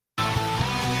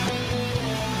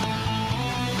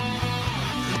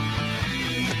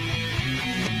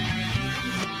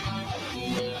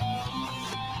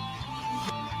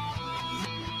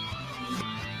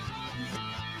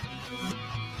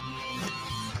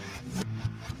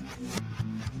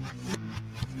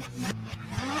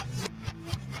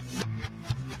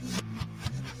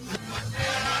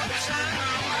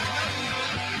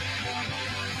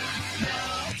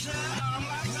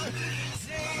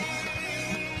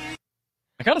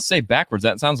 I gotta say backwards.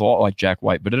 That sounds a lot like Jack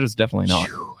White, but it is definitely not.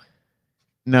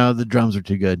 No, the drums are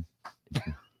too good.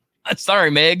 Sorry,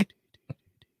 Meg.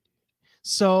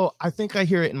 So I think I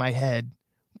hear it in my head,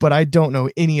 but I don't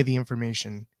know any of the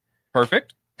information.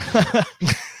 Perfect.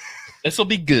 This will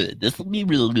be good. This will be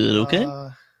real good. Okay.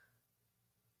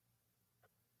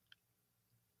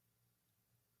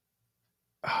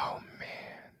 Oh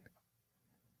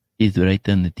It's right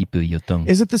on the tip of your tongue.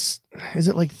 Is it this? Is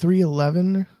it like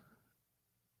 311?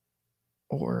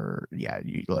 Or yeah,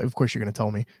 of course you're gonna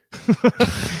tell me.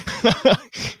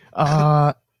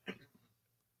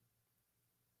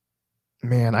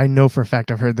 Man, I know for a fact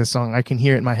I've heard this song. I can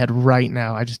hear it in my head right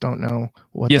now. I just don't know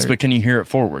what. Yes, but can you hear it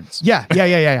forwards? Yeah.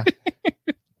 I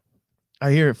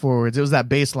hear it forwards. It was that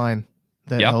bass line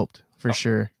that helped for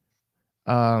sure.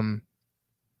 Oh.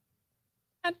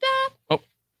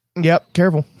 Yep.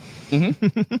 Careful.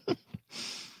 Mm-hmm.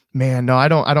 Man, no, I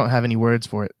don't have any words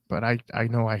for it, but I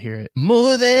know I hear it.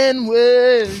 More than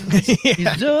words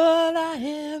is all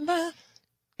I ever.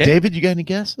 David, you got any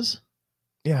guesses?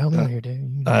 Yeah, help me out here, Dave.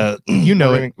 You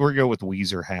know it. We're going with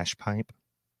Weezer Hash Pipe.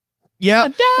 Yeah.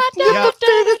 Yep,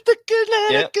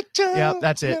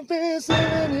 that's it.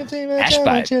 Hash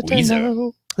Pipe,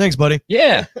 Weezer. Thanks, buddy.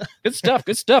 Yeah. Good stuff.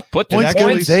 Good stuff. Put Points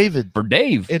points David. for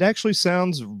Dave. It actually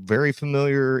sounds very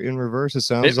familiar in reverse. It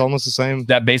sounds almost the same.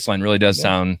 That bass line really does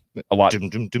sound a lot. Yep.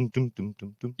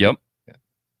 Yeah.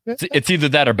 It's either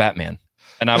that or Batman.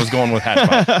 And I was going with Hash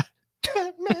Pipe.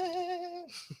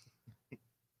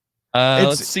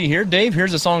 Let's see here. Dave,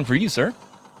 here's a song for you, sir.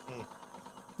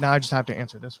 Now I just have to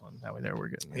answer this one. That way there we're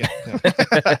good. Yeah.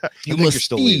 You must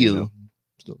still steal.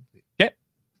 Okay.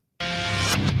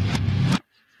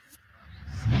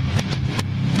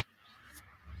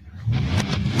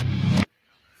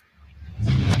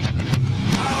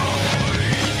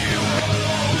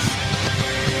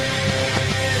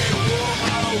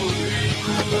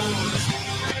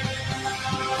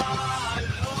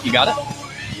 You got it?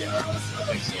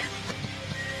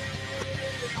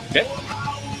 Okay.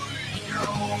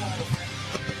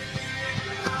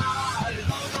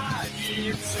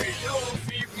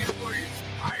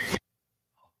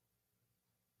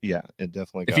 Yeah, it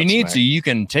definitely. If you need to, you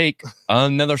can take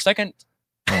another second.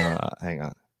 Hang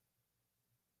on.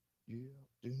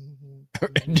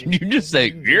 Did you just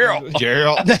say Gerald?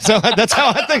 Gerald. That's how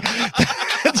I think.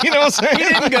 You know what I'm saying? He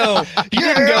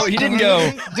didn't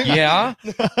go. Yeah.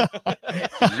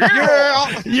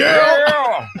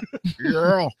 Yeah.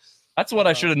 That's what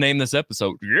I should have named this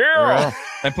episode. Yeah.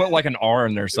 I put like an R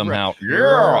in there somehow.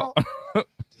 Yeah.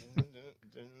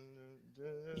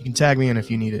 You can tag me in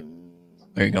if you need it.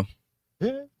 There you go.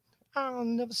 I'll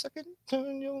never second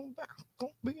turn your back on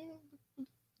me.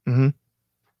 Mm-hmm.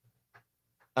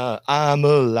 I'm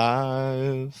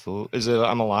alive. Is it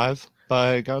I'm Alive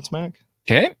by Godsmack?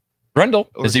 Okay. Brendel,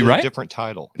 Or is he it a right? different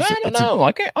title? I don't know.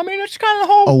 I mean, it's kind of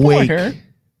the whole Awake. point here.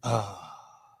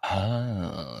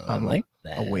 I like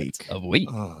that. Awake.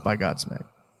 By Godsmack.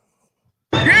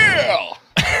 Yeah.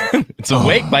 It's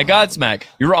Awake by Godsmack.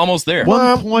 You were almost there.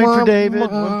 1 point for David. 1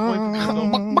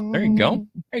 point. There you go.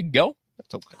 There you go.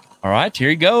 That's okay. All right, here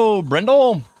you go,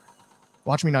 Brendel.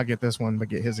 Watch me not get this one, but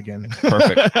get his again.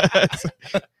 Perfect.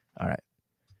 All right.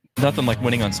 Nothing like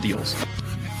winning on steals.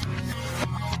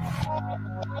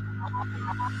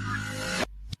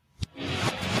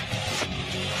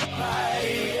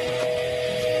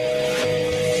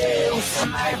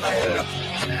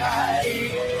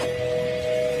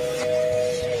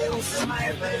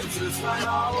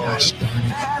 Gosh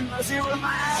darn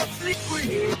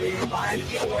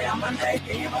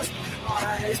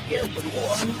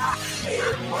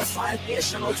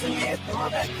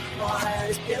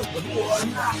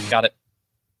Got it.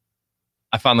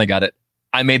 I finally got it.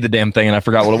 I made the damn thing and I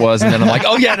forgot what it was. And then I'm like,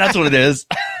 oh, yeah, that's what it is.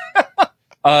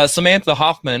 Samantha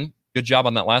Hoffman. Good job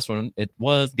on that last one. It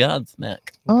was Godsmack.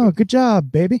 Oh, good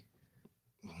job, baby.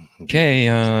 Okay.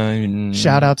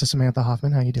 Shout out to Samantha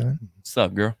Hoffman. How you doing? What's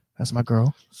up, girl? That's my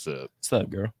girl. What's up,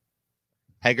 girl?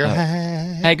 Hey, girl.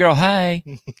 Hey. Hey, girl. Hi.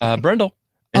 Brendel.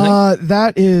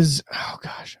 That is. Oh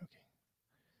gosh. Okay.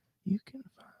 You can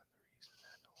find the reason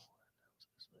that no one else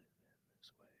is living this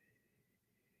way.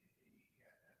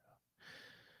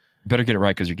 Better get it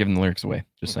right because you're giving the lyrics away.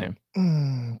 Just saying.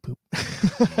 Poop.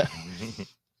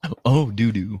 Oh,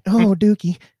 doo-doo. Oh,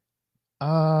 dookie.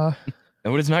 No,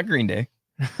 it is not Green Day.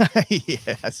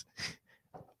 Yes.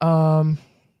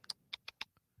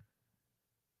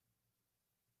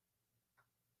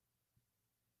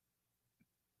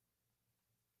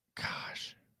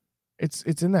 Gosh.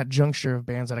 It's in that juncture of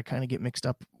bands that I kind of get mixed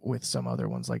up with some other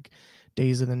ones like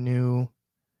Days of the New.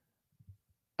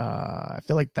 I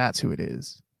feel like that's who it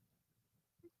is.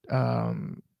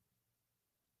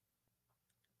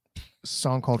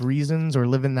 song called Reasons or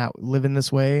Living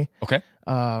This Way. Okay.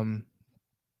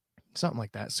 Something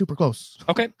like that. Super close.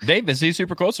 Okay. Dave, is he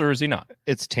super close or is he not?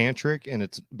 It's Tantric and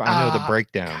it's I know the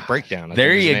breakdown. Breakdown. I There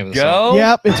think is the you name of the song.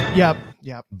 go.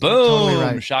 Yep. Boom. Totally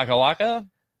right. Shakalaka.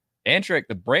 Tantric,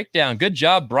 the breakdown. Good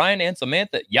job, Brian and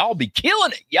Samantha. Y'all be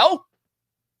killing it, yo.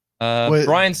 Wait,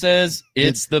 Brian says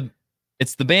it's the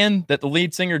band that the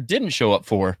lead singer didn't show up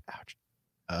for.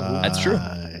 That's true.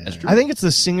 That's true. I think it's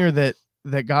the singer that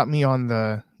got me on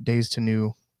the Days to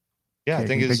New. Yeah, I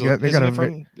think They it's got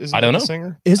isn't I don't it the know.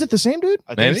 singer? Is it the same dude?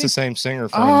 I think Maybe. it's the same singer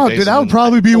from Oh, Days dude, to that would New-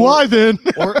 probably be why then.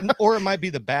 or it might be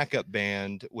the backup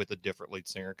band with a different lead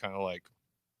singer, kind of like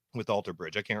with Alter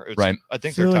Bridge. I can't. Right. I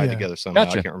think they're Feel tied ya. together somehow.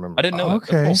 Gotcha. I can't remember. I didn't know that.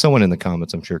 Okay. Well, someone in the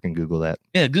comments, I'm sure, can Google that.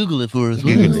 Yeah, Google it for us.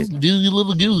 Google it. Do your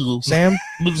little Google. Sam,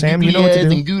 Little Sam, you know what to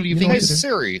do. Google You know Hey what to do.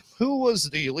 Siri, who was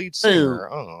the lead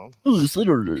singer? Oh, Who's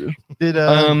literally? Did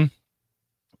I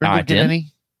Brendan get did.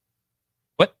 any?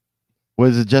 What?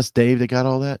 Was it just Dave that got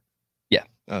all that?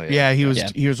 oh Yeah, he was Yeah.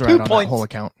 he was 2 right on points. that whole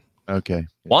account. Okay.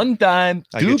 One time,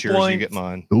 I 2 get yours, points. you get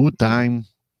mine. Good time.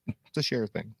 It's a share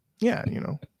thing. Yeah,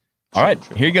 All right,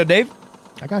 here you go, Dave.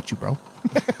 I got you, bro.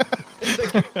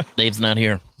 Dave's not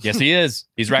here. Yes, he is.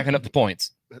 He's racking up the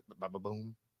points.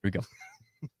 Ba-ba-boom. Here we go.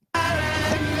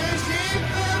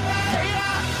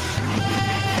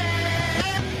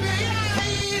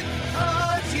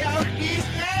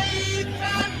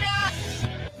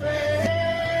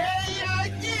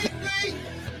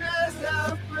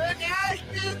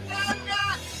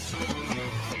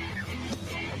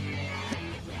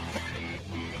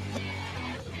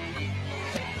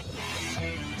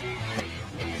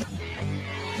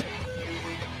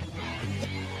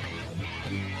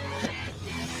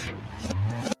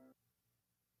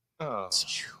 Oh.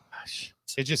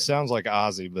 It just sounds like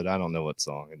Ozzy, but I don't know what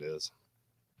song it is.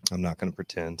 I'm not going to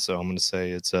pretend, so I'm going to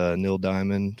say it's Neil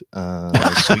Diamond,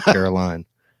 Sweet Caroline,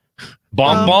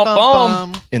 Bomb, bomb,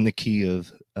 bomb. in the key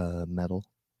of metal.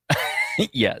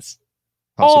 Yes.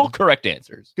 Possible. All correct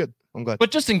answers. Good. I'm glad.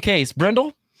 But just in case,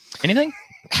 Brendel, anything?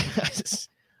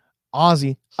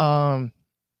 Ozzy.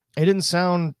 It didn't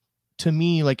sound to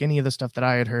me like any of the stuff that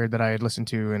I had heard that I had listened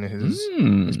to in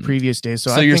his previous days.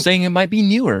 So, So you're saying it might be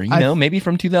newer, you I- know, maybe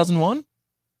from 2001?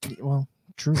 well,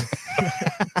 true.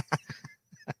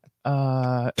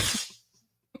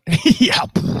 Yeah.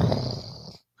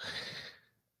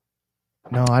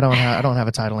 No, I don't have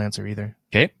a title answer either.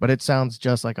 Okay. But it sounds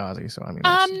just like Ozzy, so I mean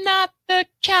I'm not the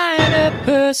kind of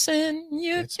person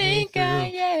you It's me think I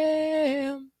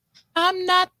am. I'm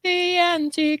not the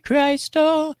Antichrist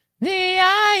or the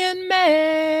Iron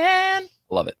Man.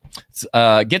 Love it. It's,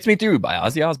 Gets Me Through by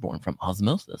Ozzy Osbourne from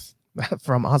Osmosis.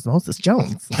 from Osmosis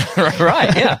Jones.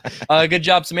 Right, yeah. Good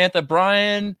job, Samantha.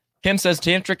 Brian, Kim says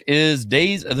Tantric is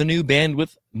Days of the New Band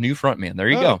with new frontman. There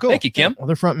you Oh, go. cool. Thank you, Kim. Well,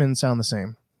 their frontmen sound the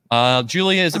same.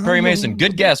 Julia is a Perry Mason.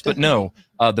 Good guess, but no.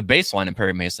 The bass line in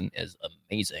Perry Mason is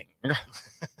amazing.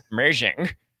 Amazing.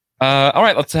 All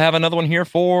right, let's have another one here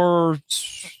for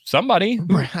somebody.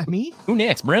 Me? Who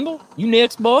next? Brendel? You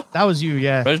next, boy? That was you,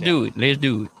 yeah. Let's do it. Let's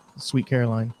do it. Sweet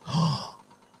Caroline.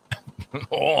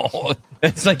 Oh,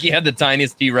 it's like you had the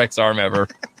tiniest T-Rex arm ever.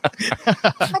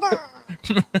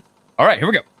 All right, here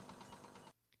we go.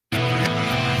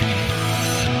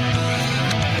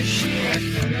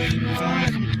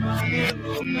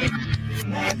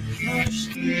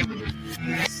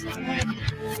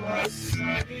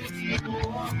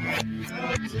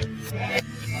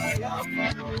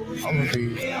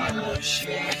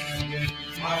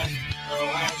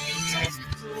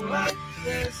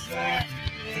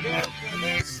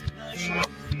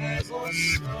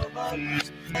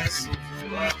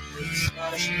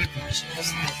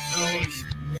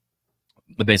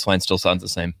 The bass line still sounds the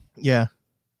same. Yeah.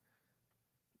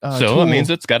 So Tool. it means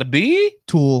it's got to be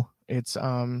Tool. It's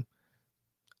I'm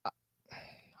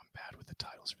bad with the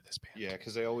titles for this band. Yeah,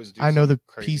 because they always do. I know some the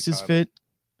crazy pieces title. fit.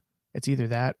 It's either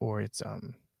that or it's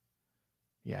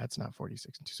yeah, it's not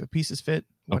 46 and 2. So pieces fit.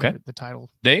 Okay. whatever The title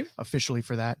Dave officially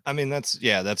for that. I mean, that's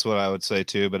what I would say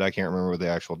too, but I can't remember the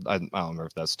actual. I don't remember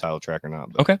if that's the title track or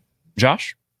not. But Okay.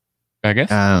 Josh, I guess.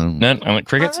 None. I went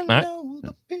crickets. All right.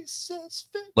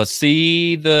 Let's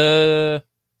see the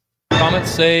comments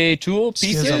say Tool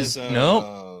pieces. Schism.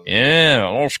 No. Yeah.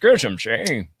 Oh, schism.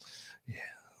 Say.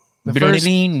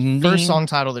 The first song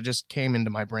title that just came into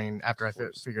my brain after I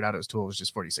figured out it was Tool was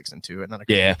just 46 and 2, and then I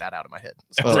couldn't Yeah. get that out of my head.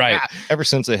 So, Well, Right. Ever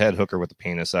since they had Hooker with the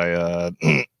penis, I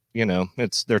you know,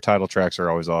 it's their title tracks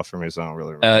are always off for me, so I don't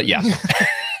really remember. Yeah.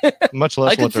 Much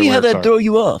less I can what their see how lyrics that are. throw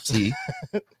you off. See,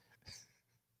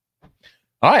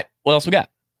 All right. What else we got?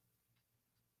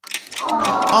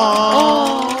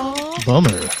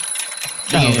 Bummer.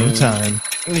 Out of time.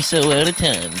 We're so out of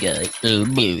time, guys. So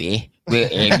blurry. We're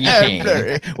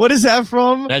everything. What is that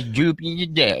from? That's drooping your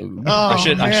dough. Oh, I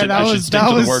should that stick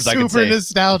to the words I can super say.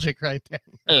 nostalgic right there.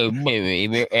 Oh, blurry.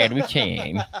 We're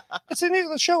everything. It's the end of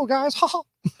the show, guys.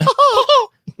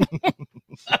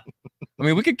 I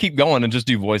mean, we could keep going and just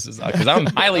do voices because I'm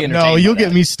highly entertained. No, by you'll that.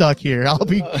 get me stuck here. I'll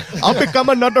become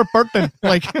another person.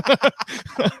 Like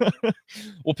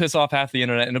We'll piss off half the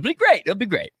internet and it'll be great. It'll be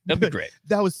great.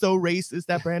 that was so racist,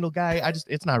 that Brandel guy.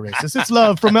 It's not racist. It's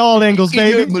love from all angles,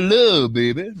 baby. My love,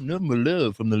 baby. Nothing but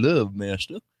love from the love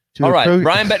master. All right.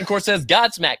 Brian Betancourt says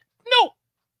Godsmack. No.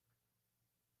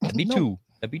 That'd be two.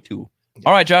 That'd be two.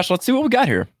 All right, Josh, let's see what we got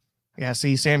here. Yeah,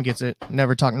 see, Sam gets it.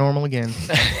 Never talk normal again.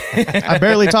 I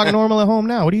barely talk normal at home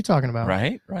now. What are you talking about?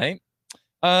 Right.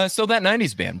 So that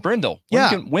 90s band, Brindle.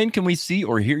 When can we see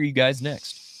or hear you guys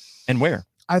next? And where?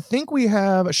 I think we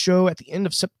have a show at the end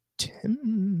of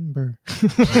September. I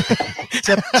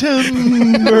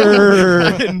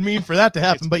didn't mean for that to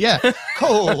happen, but yeah.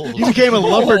 Cold. You became a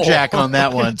lumberjack on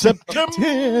that one. September.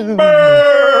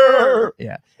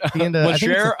 Yeah. At the end of, Was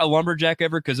Cher a lumberjack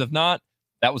ever? Because if not,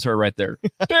 that was her right there.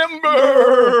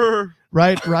 Timber.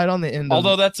 Right on the end.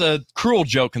 Although that's a cruel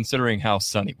joke considering how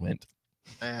Sunny went.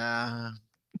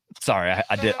 Sorry,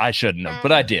 I did. I shouldn't have,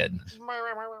 but I did.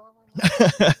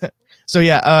 So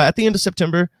yeah, at the end of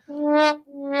September,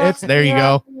 there you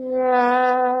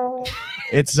go.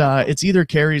 It's either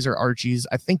Carrie's or Archie's.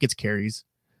 I think it's Carrie's.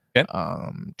 Okay.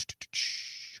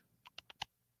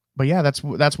 But yeah, that's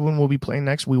when we'll be playing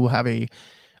next. We will have a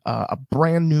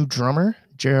brand new drummer,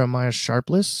 Jeremiah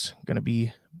Sharpless, gonna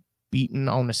be beating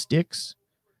on the sticks.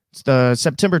 It's the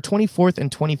September 24th and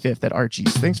 25th at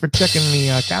Archie's. Thanks for checking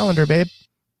the calendar, babe.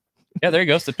 Yeah, there you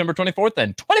go. September 24th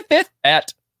and 25th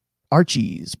at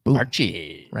Archie's. Boom.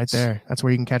 Archie's. Right there. That's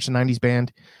where you can catch the 90s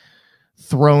band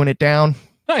throwing it down.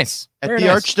 Nice. At Very the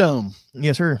nice. Archdome.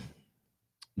 Yes, sir.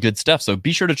 Good stuff. So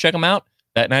be sure to check them out.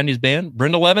 That 90s band,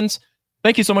 Brindle Evans.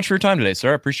 Thank you so much for your time today,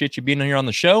 sir. I appreciate you being here on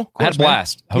the show. I had a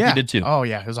blast. I hope you did too. Oh,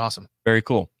 yeah. It was awesome. Very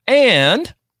cool.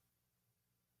 And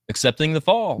Accepting the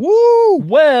Fall. Woo!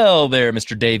 Well, there,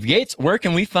 Mr. Dave Yates. Where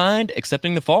can we find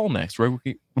Accepting the Fall next?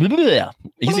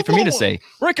 Easy for me to say.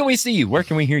 Where can we see you? Where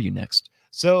can we hear you next?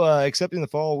 So, Accepting the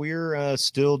Fall, we're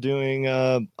still doing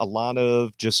a lot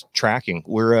of just tracking.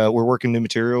 We're working new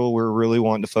material. We're really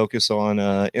wanting to focus on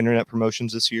internet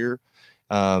promotions this year.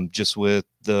 Just with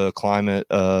the climate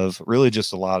of really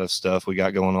just a lot of stuff we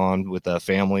got going on with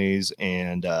families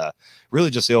and really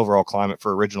just the overall climate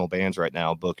for original bands right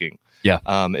now booking. Yeah.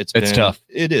 It's tough.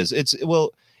 It is.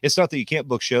 It's not that you can't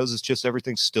book shows. It's just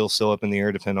everything's still so up in the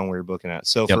air depending on where you're booking at.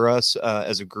 So for us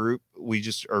as a group, we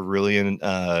just are really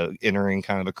entering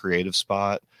kind of a creative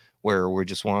spot where we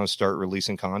just want to start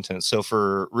releasing content. So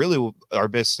for really our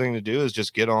best thing to do is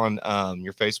just get on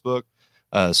your Facebook,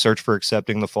 search for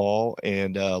Accepting the Fall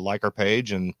and like our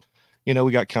page. And,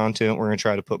 we got content. We're going to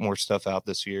try to put more stuff out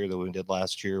this year than we did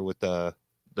last year with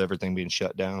everything being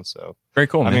shut down. So very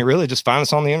cool. I mean, really just find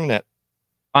us on the internet.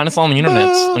 Find us on the internet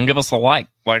and give us a like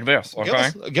this. Okay.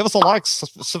 Give us a like,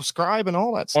 subscribe, and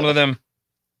all that stuff. One of them.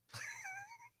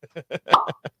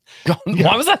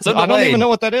 Why was that so I don't delayed? even know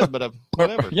what that is, but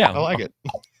whatever. Yeah. I like it.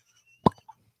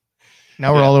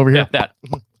 Now we're all over here. That.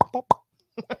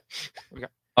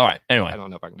 All right. Anyway. I don't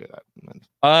know if I can do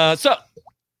that. So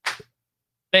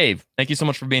Dave, thank you so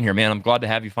much for being here, man. I'm glad to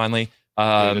have you finally.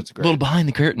 A little behind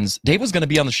the curtains. Dave was going to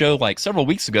be on the show like several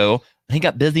weeks ago, and he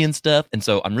got busy and stuff. And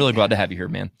so I'm really glad to have you here,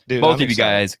 man. Dude, both I'm of you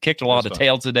excited. guys kicked a lot of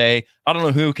tail today. I don't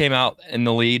know who came out in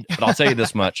the lead, but I'll tell you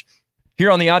this much. Here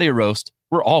on the Audio Roast,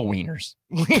 we're all wieners.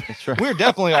 We're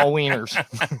definitely all wieners.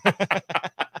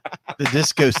 The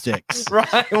disco sticks.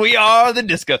 Right. We are the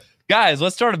disco. Guys,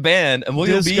 let's start a band and we'll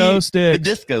be Disco Sticks. the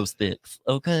disco sticks.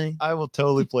 Okay. I will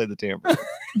totally play the tambourine.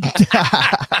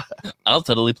 I'll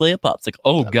totally play a popsicle.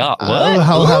 Oh God. What?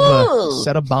 I'll have a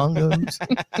set of bongos.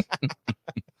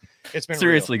 It's been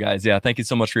Seriously, guys. Yeah. Thank you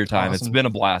so much for your time. It's Awesome. been a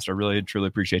blast. I really, truly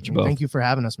appreciate you both. Thank you for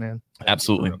having us, man.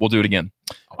 Absolutely. We'll do it again.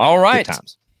 All right. Good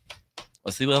times.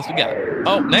 Let's see what else we got.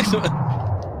 Oh, next week.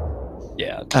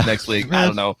 Yeah, next week. I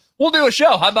don't know. We'll do a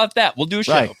show. How about that? We'll do a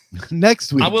show. Right.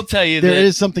 Next week. I will tell you there that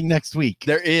is something next week.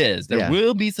 There is. There Yeah.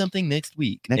 will be something next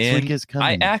week. Next And week is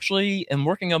coming. I actually am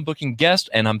working on booking guests,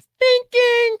 and I'm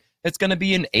thinking it's going to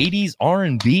be an 80s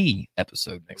R&B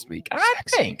episode next week. I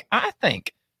think.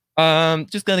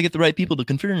 Just got to get the right people to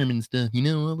confirm and stuff.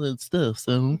 All that stuff.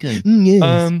 So, okay.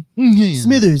 Yes.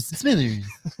 Smithers.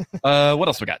 What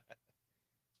else we got?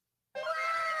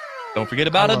 Don't forget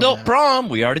about Adult Prom.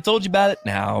 We already told you about it.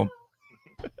 Now,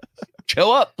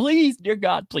 show up, please. Dear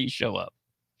God, please show up.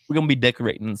 We're going to be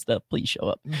decorating and stuff. Please show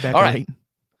up. Decorate. All right.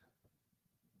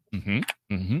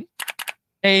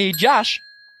 Hey, Josh.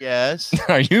 Yes.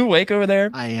 Are you awake over there?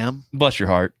 I am. Bless your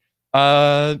heart.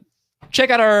 Check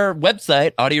out our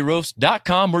website,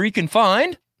 audioroast.com, where you can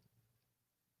find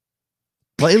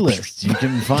playlists. You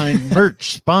can find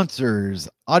merch, sponsors,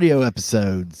 audio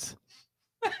episodes,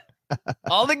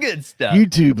 all the good stuff.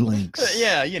 YouTube links.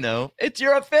 Yeah, it's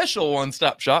your official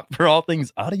one-stop shop for all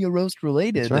things Audio Roast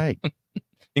related. That's right.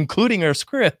 Including our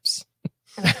scripts.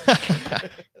 All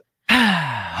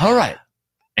right.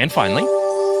 And finally,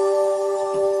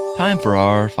 time for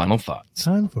our final thoughts.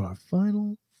 Time for our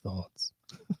final thoughts.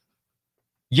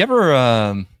 You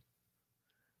ever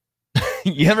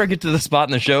you ever get to the spot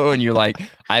in the show and you're like,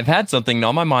 I've had something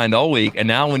on my mind all week, and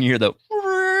now when you hear the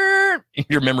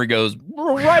your memory goes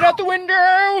right out the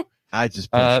window. I just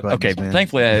push buttons, okay. man.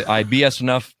 Thankfully, I BS'd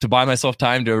enough to buy myself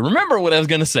time to remember what I was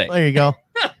going to say. There you go.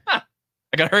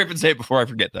 I gotta hurry up and say it before I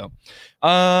forget, though.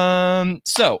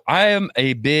 So I am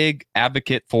a big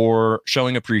advocate for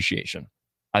showing appreciation.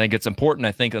 I think it's important.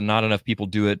 I think that not enough people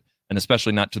do it, and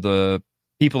especially not to the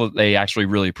people that they actually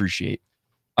really appreciate.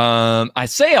 I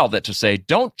say all that to say,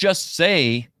 don't just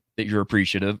say that you're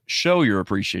appreciative. Show your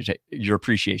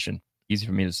appreciation. Easy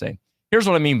for me to say. Here's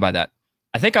what I mean by that.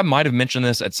 I think I might have mentioned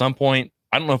this at some point.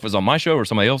 I don't know if it was on my show or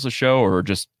somebody else's show or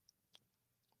just,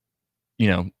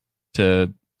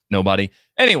 to nobody.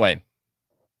 Anyway,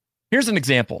 here's an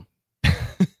example.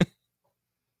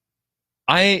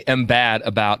 I am bad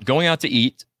about going out to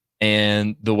eat,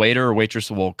 and the waiter or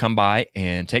waitress will come by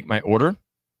and take my order,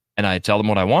 and I tell them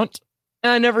what I want,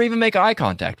 and I never even make eye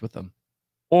contact with them.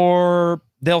 Or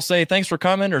they'll say, thanks for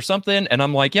coming or something, and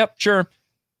I'm like, yep, sure.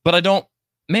 But I don't,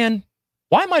 man,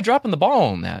 why am I dropping the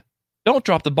ball on that? Don't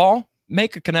drop the ball.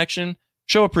 Make a connection.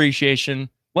 Show appreciation.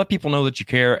 Let people know that you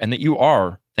care and that you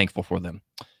are thankful for them.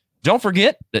 Don't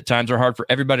forget that times are hard for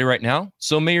everybody right now.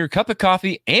 So may your cup of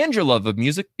coffee and your love of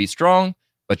music be strong,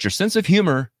 but your sense of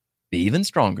humor be even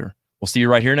stronger. We'll see you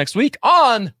right here next week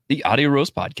on the Audio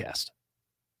Roast Podcast.